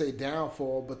 I don't want to say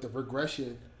downfall, but the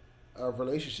regression of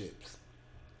relationships.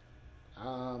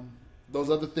 Those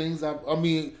other things, I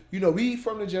mean, you know, we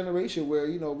from the generation where,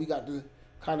 you know, we got to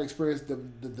kind of experience the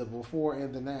before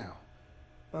and the now.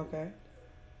 Okay.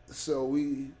 So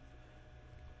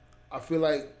I feel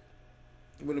like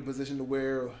we're in a position to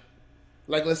where,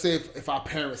 like, let's say if our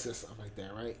parents said something like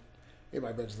that, right?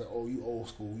 Everybody be just like, oh, you old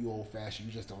school, you old fashioned,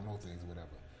 you just don't know things or whatever.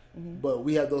 But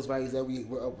we have those values that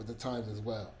we're up with the times as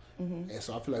well. And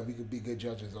so I feel like we could be good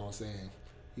judges on saying,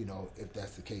 you know, if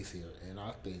that's the case here. And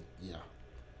I think, yeah,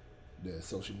 the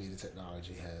social media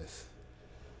technology has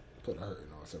put a hurting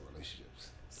on some relationships.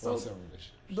 So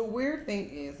the weird thing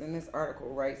is in this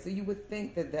article, right? So you would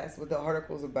think that that's what the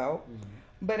article is about,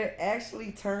 but it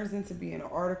actually turns into being an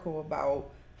article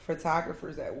about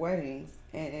photographers at weddings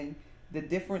and the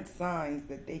different signs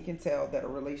that they can tell that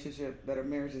a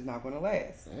marriage is not going to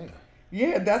last.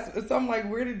 Yeah, so I'm like,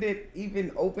 where did that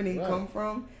even opening come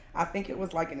from? I think it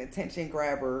was like an attention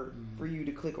grabber for you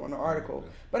to click on the article.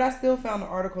 But I still found the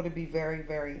article to be very,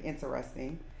 very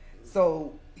interesting.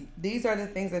 So these are the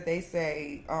things that they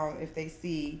say if they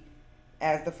see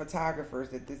as the photographers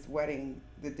that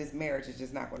this marriage is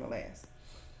just not going to last.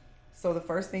 So the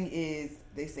first thing is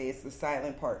they say it's the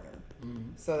silent partner.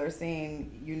 So they're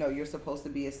saying, you know, you're supposed to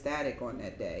be ecstatic on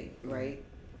that day, right?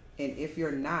 And if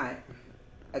you're not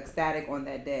ecstatic on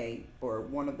that day, or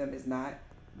one of them is not,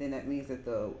 then that means that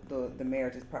the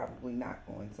marriage is probably not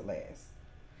going to last.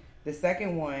 The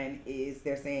second one is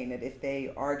they're saying that if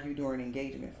they argue during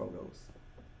engagement photos,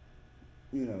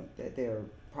 you know, that they're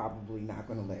probably not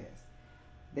going to last.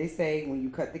 They say when you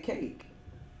cut the cake,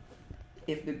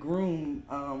 if the groom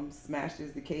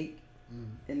smashes the cake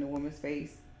in the woman's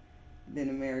face, then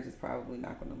the marriage is probably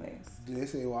not going to last. Do they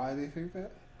say why they think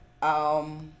that?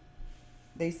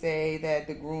 They say that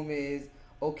the groom is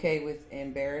okay with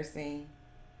embarrassing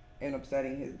and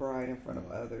upsetting his bride in front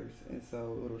of others, and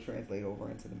so it'll translate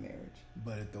over into the marriage.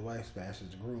 But if the wife smashes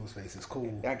the groom's face, it's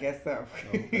cool. I guess so.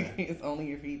 Okay. It's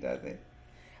only if he does it.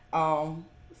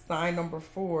 Sign number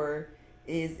 4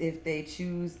 is if they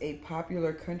choose a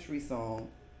popular country song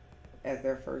as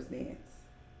their first dance.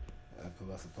 That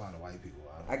must apply to white people.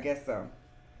 I guess so.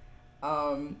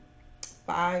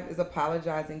 5 is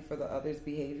apologizing for the other's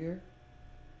behavior.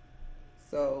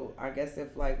 So I guess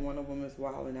if like one of them is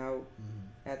wilding out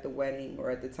at the wedding or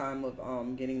at the time of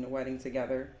getting the wedding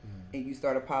together, and you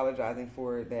start apologizing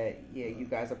for it, that you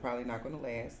guys are probably not going to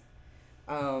last.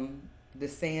 The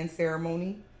sand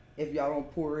ceremony, if y'all don't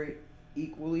pour it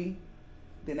equally,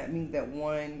 then that means that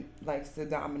one likes to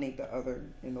dominate the other,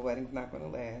 and the wedding's not going to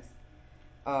last.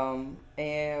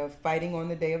 And fighting on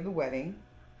the day of the wedding.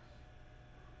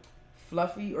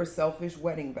 Fluffy or selfish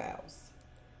wedding vows.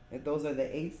 And those are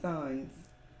the 8 signs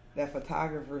that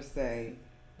photographers say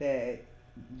that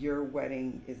your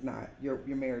wedding is not, your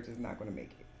marriage is not going to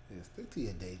make it. Yeah, stick to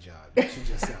your day job. You should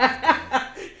just sound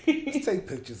bad. Just take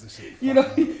pictures and shit. You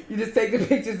just take the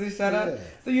pictures and shut up.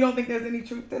 So you don't think there's any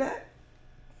truth to that?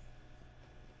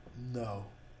 No.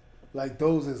 Like,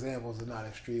 those examples are not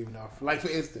extreme enough. Like, for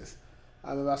instance,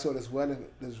 I remember I saw this wedding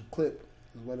clip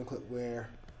where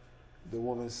the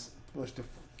woman's pushed the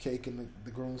cake in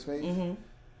the groom's face. And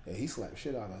he slapped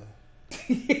shit out of her.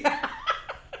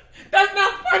 That's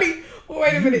not funny.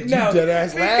 Wait a minute, no. Dead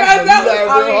ass because laugh,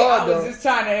 I was just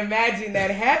trying to imagine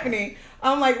that happening.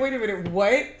 I'm like, wait a minute,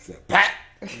 what?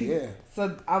 Yeah.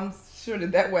 So I'm sure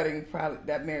that wedding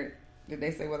that marriage, did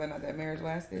they say whether or not that marriage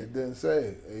lasted? It didn't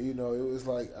say. You know, it was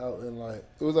like out in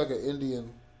it was like an Indian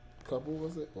couple,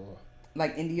 was it? Or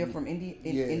like India from India?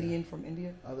 Indian from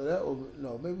India? Either that or,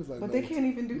 no, maybe it was like. But they can't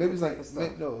even do maybe that it's type of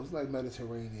stuff. No, it was like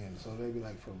Mediterranean, so maybe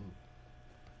like from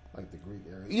like the Greek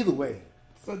area. Either way.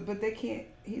 So, but they can't,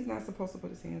 he's not supposed to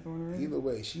put his hands on her. Either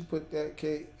way, she put that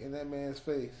cake in that man's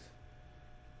face.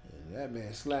 And that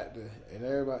man slapped her. And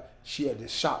everybody, she had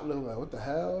this shock look like, what the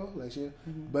hell? Like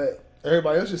but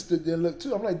everybody else just stood there and looked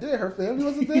too. I'm like, damn, her family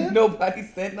wasn't there? Nobody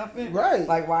said nothing? Right.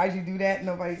 Like, why'd you do that?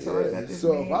 Nobody charged that.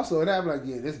 So if I saw that, I'm like,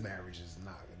 yeah, this marriage is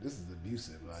not, this is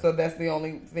abusive. Like, so that's the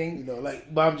only thing? You know,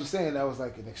 like, but I'm just saying that was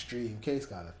like an extreme case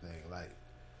kind of thing. Like,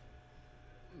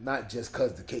 not just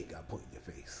because the cake got put in your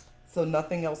face. So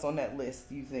nothing else on that list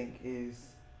you think is?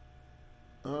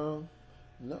 No,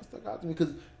 stuck out to me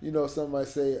because, you know, somebody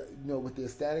say, you know, with the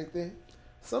ecstatic thing,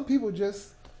 some people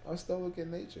just are stoic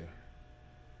in nature.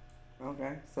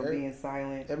 Okay, so being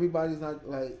silent. Everybody's not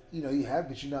like, you know, you have,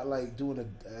 but you're not like doing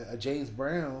a James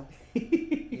Brown.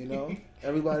 You know,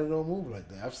 everybody don't move like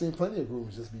that. I've seen plenty of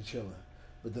grooms just be chilling,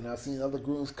 but then I've seen other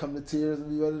grooms come to tears and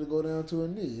be ready to go down to a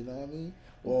knee. You know what I mean?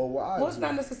 Or wives. Well, it's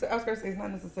not necessarily. I was gonna say it's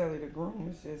not necessarily the groom.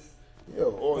 It's just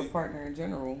or the partner in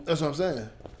general. That's what I'm saying.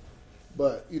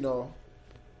 But you know,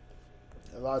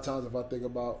 a lot of times if I think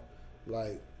about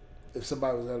like if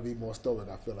somebody was gonna be more stoic,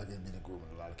 I feel like it'd be the groom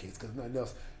in a lot of cases because nothing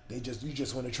else. You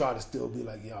just want to try to still be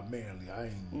like, yeah, I'm manly. I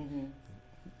ain't.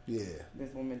 Yeah.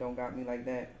 This woman don't got me like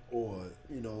that. Or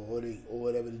you know, or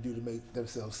whatever they do to make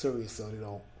themselves serious so they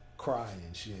don't cry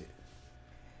and shit.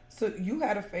 So you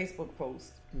had a Facebook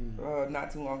post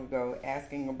not too long ago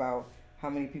asking about how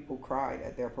many people cried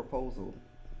at their proposal.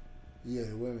 Yeah,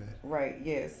 the women. Right.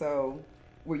 Yeah. So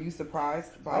were you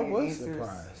surprised by your answers? I was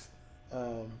surprised.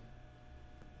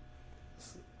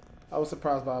 I was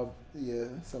surprised by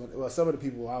some of the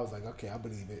people. I was like, okay, I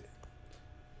believe it.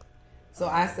 So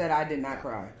I said I did not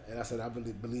cry, and I said I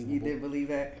believe. You did believe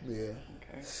that? Yeah.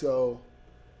 Okay. So,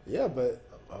 yeah, but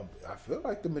I feel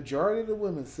like the majority of the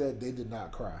women said they did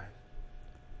not cry.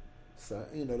 So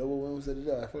you know, there were women who said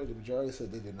that. I feel like the majority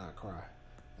said they did not cry,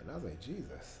 and I was like,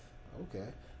 Jesus, okay.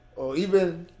 Or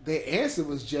even their answer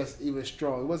was just even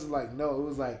strong. It wasn't like no. It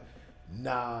was like,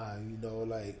 nah. You know,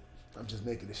 like I'm just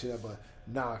making this shit up, but.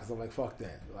 Nah, because I'm like, fuck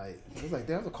that. Like, it was like,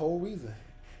 that was a cold reason.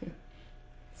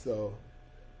 So,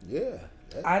 yeah.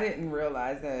 I didn't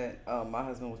realize that my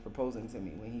husband was proposing to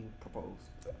me when he proposed.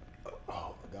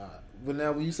 Oh, my God. But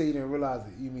now, when you say you didn't realize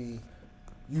it, you mean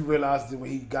you realized it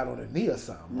when he got on a knee or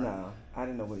something, right? No, I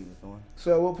didn't know what he was doing.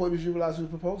 So, at what point did you realize he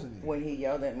was proposing to you? When he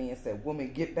yelled at me and said,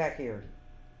 woman, get back here.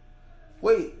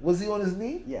 Wait, was he on his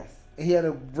knee? Yes. And he had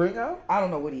a ring out? I don't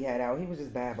know what he had out. He was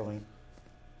just babbling.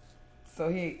 So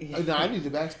he No, I need the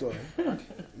backstory.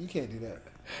 You can't do that.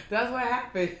 That's what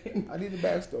happened. I need the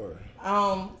backstory.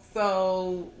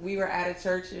 So we were at a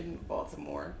church in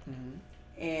Baltimore,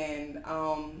 and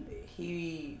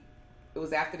it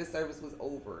was after the service was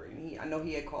over, and I know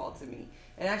he had called to me,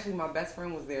 and actually my best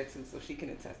friend was there too, so she can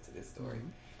attest to this story.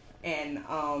 And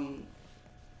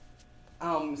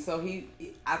so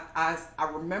I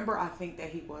remember I think that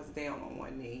he was down on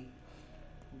one knee.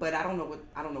 But I don't know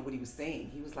what he was saying.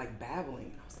 He was like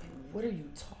babbling. I was like, "What are you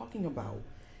talking about?"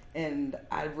 And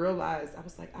I realized I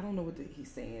was like, "I don't know what he's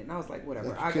saying." And I was like, "Whatever."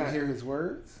 Like you couldn't hear his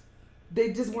words.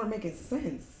 They just weren't making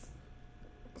sense.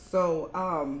 So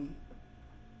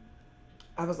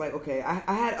I was like, okay,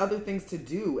 I had other things to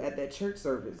do at that church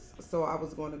service, so I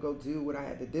was going to go do what I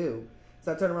had to do.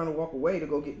 So I turned around and walked away to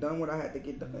go get done what I had to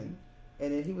get done.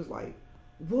 And then he was like,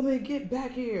 woman, get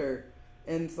back here.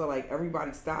 And so, like,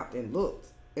 everybody stopped and looked.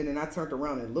 And then I turned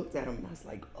around and looked at him, and I was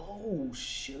like, oh,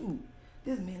 shoot.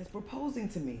 This man is proposing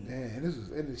to me. Damn, this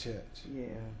was in the church. Yeah.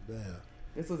 Damn.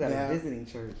 This was at a visiting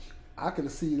church. I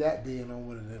could see that being on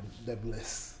one of them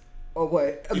lists. Or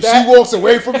what? If she walks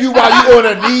away from you while you on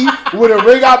a knee with a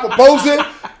ring out proposing,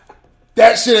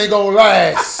 that shit ain't gonna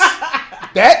last.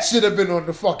 That should have been on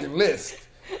the fucking list.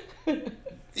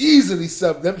 Easily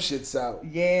sub them shits out.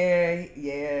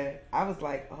 Yeah. I was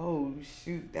like, oh,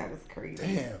 shoot, that was crazy.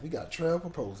 Damn, we got Trail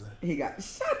proposing. He got,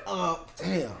 shut up.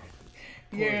 Damn.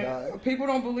 Yeah, guy. people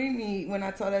don't believe me when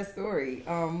I tell that story.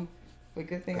 But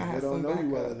good thing I had some backup.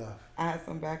 Well enough. I had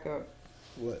some backup.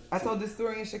 What? I told this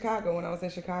story in Chicago when I was in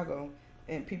Chicago,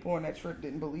 and people on that trip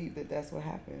didn't believe that that's what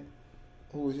happened.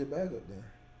 Who was your backup then?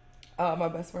 My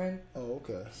best friend. Oh,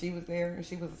 okay. She was there, and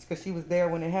because she was there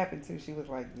when it happened too. She was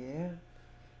like, "Yeah,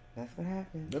 that's what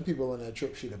happened." Them people on that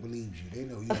trip should have believed you. They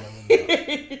know you well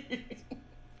enough.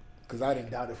 Because I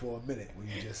didn't doubt it for a minute when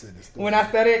you just said the story. When I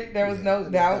said it, there was no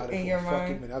doubt in your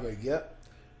mind. I was like, yep,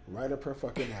 right up her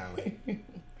fucking alley.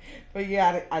 But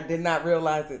yeah, I did not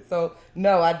realize it. So,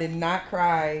 no, I did not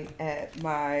cry at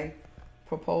my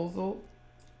proposal,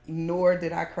 nor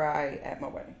did I cry at my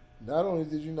wedding. Not only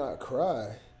did you not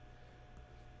cry,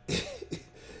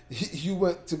 you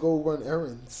went to go run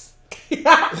errands.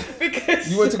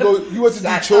 Because you went to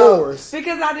do chores.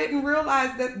 Because I didn't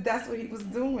realize that that's what he was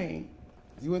doing.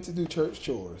 You went to do church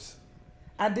chores.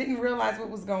 I didn't realize what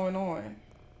was going on.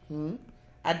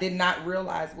 I did not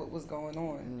realize what was going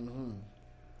on.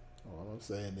 All I'm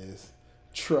saying is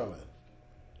trelling.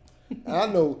 And I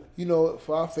know,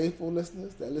 for our faithful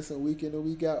listeners that listen week in and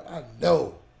week out, I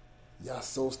know y'all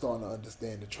so starting to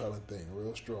understand the trelling thing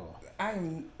real strong.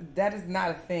 That is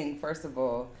not a thing, first of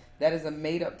all. That is a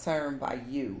made-up term by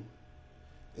you.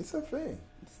 It's a thing.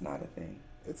 It's not a thing.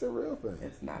 It's a real thing.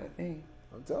 It's not a thing.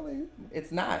 I'm telling you.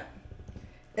 It's not.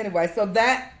 Anyway, so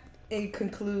that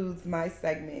concludes my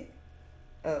segment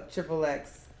of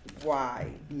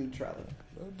XXXY Neutrella.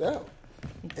 No doubt.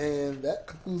 And that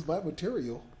concludes my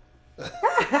material.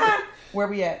 Where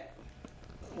we at?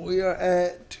 We are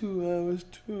at 2 hours,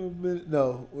 2 minutes.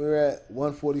 No, we're at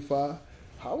 1:45.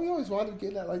 How we always wind up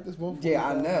getting at like this 1:45? Yeah,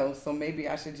 I know. So maybe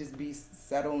I should just be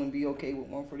settled and be okay with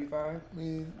 1:45. I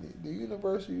mean, the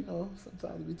universe,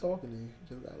 sometimes we talking to you. You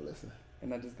just gotta listen.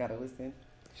 And I just gotta listen.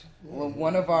 Yeah. Well,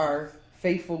 one of our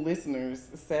faithful listeners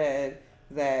said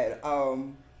that,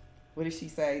 what did she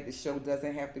say? The show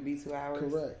doesn't have to be 2 hours.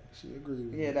 Correct. She agreed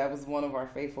with me. Yeah, that was one of our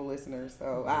faithful listeners.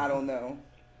 So I don't know.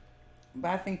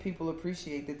 But I think people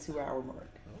appreciate the 2 hour mark.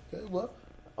 Okay, well,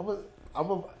 I'm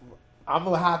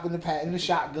gonna hop in the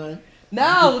shotgun.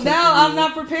 No, I'm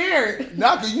not prepared.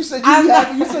 No, because you said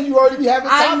you already be having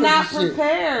topics. I'm not and shit.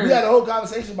 Prepared. We had a whole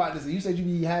conversation about this. And you said you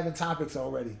be having topics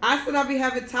already. I said I'll be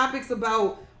having topics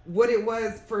about what it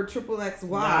was for XXXY.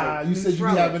 Nah, you said you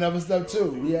be having other stuff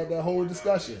too. We had that whole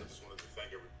discussion.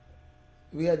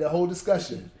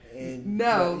 And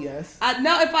yes.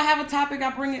 No, if I have a topic,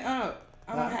 I bring it up.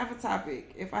 I don't have a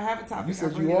topic. If I have a topic, you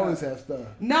said you always have stuff.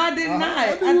 No, I did not.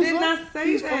 I did not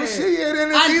say that. Shit,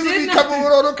 and it's easy to come up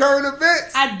with all the current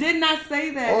events. I did not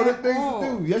say that. All the things to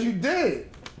do. Yes, you did.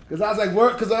 Because I was like,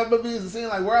 because I remember you saying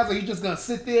like, where I was like, you just gonna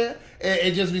sit there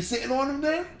and just be sitting on them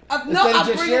there? No,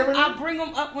 I bring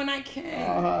them up when I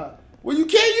can. Well, you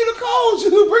can't. You the coach.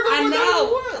 You bring them. I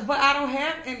know, but I don't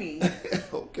have any.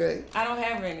 Okay. I don't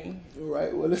have any. All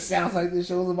right. Well, it sounds like this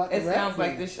show is about to wrap. It sounds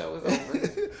like this show is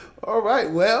over. All right.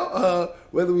 Well,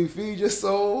 whether we feed your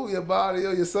soul, your body,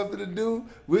 or your something to do,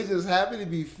 we're just happy to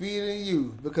be feeding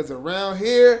you. Because around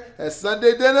here at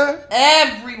Sunday dinner,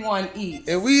 everyone eats.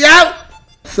 And we out.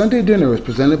 Sunday Dinner is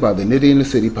presented by the Nitty in the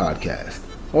City podcast.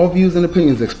 All views and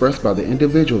opinions expressed by the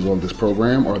individuals on this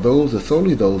program are those and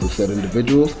solely those of said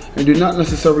individuals and do not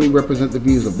necessarily represent the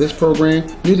views of this program,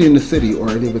 Nitty in the City, or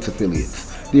any of its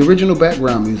affiliates. The original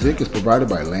background music is provided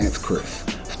by Lance Chris.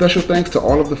 Special thanks to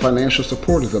all of the financial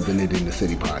supporters of the Nitty in the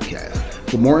City podcast.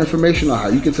 For more information on how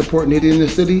you can support Nitty in the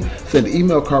City, send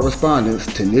email correspondence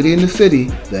to nittyinthecity,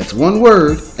 that's one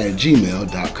word,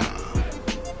 @gmail.com.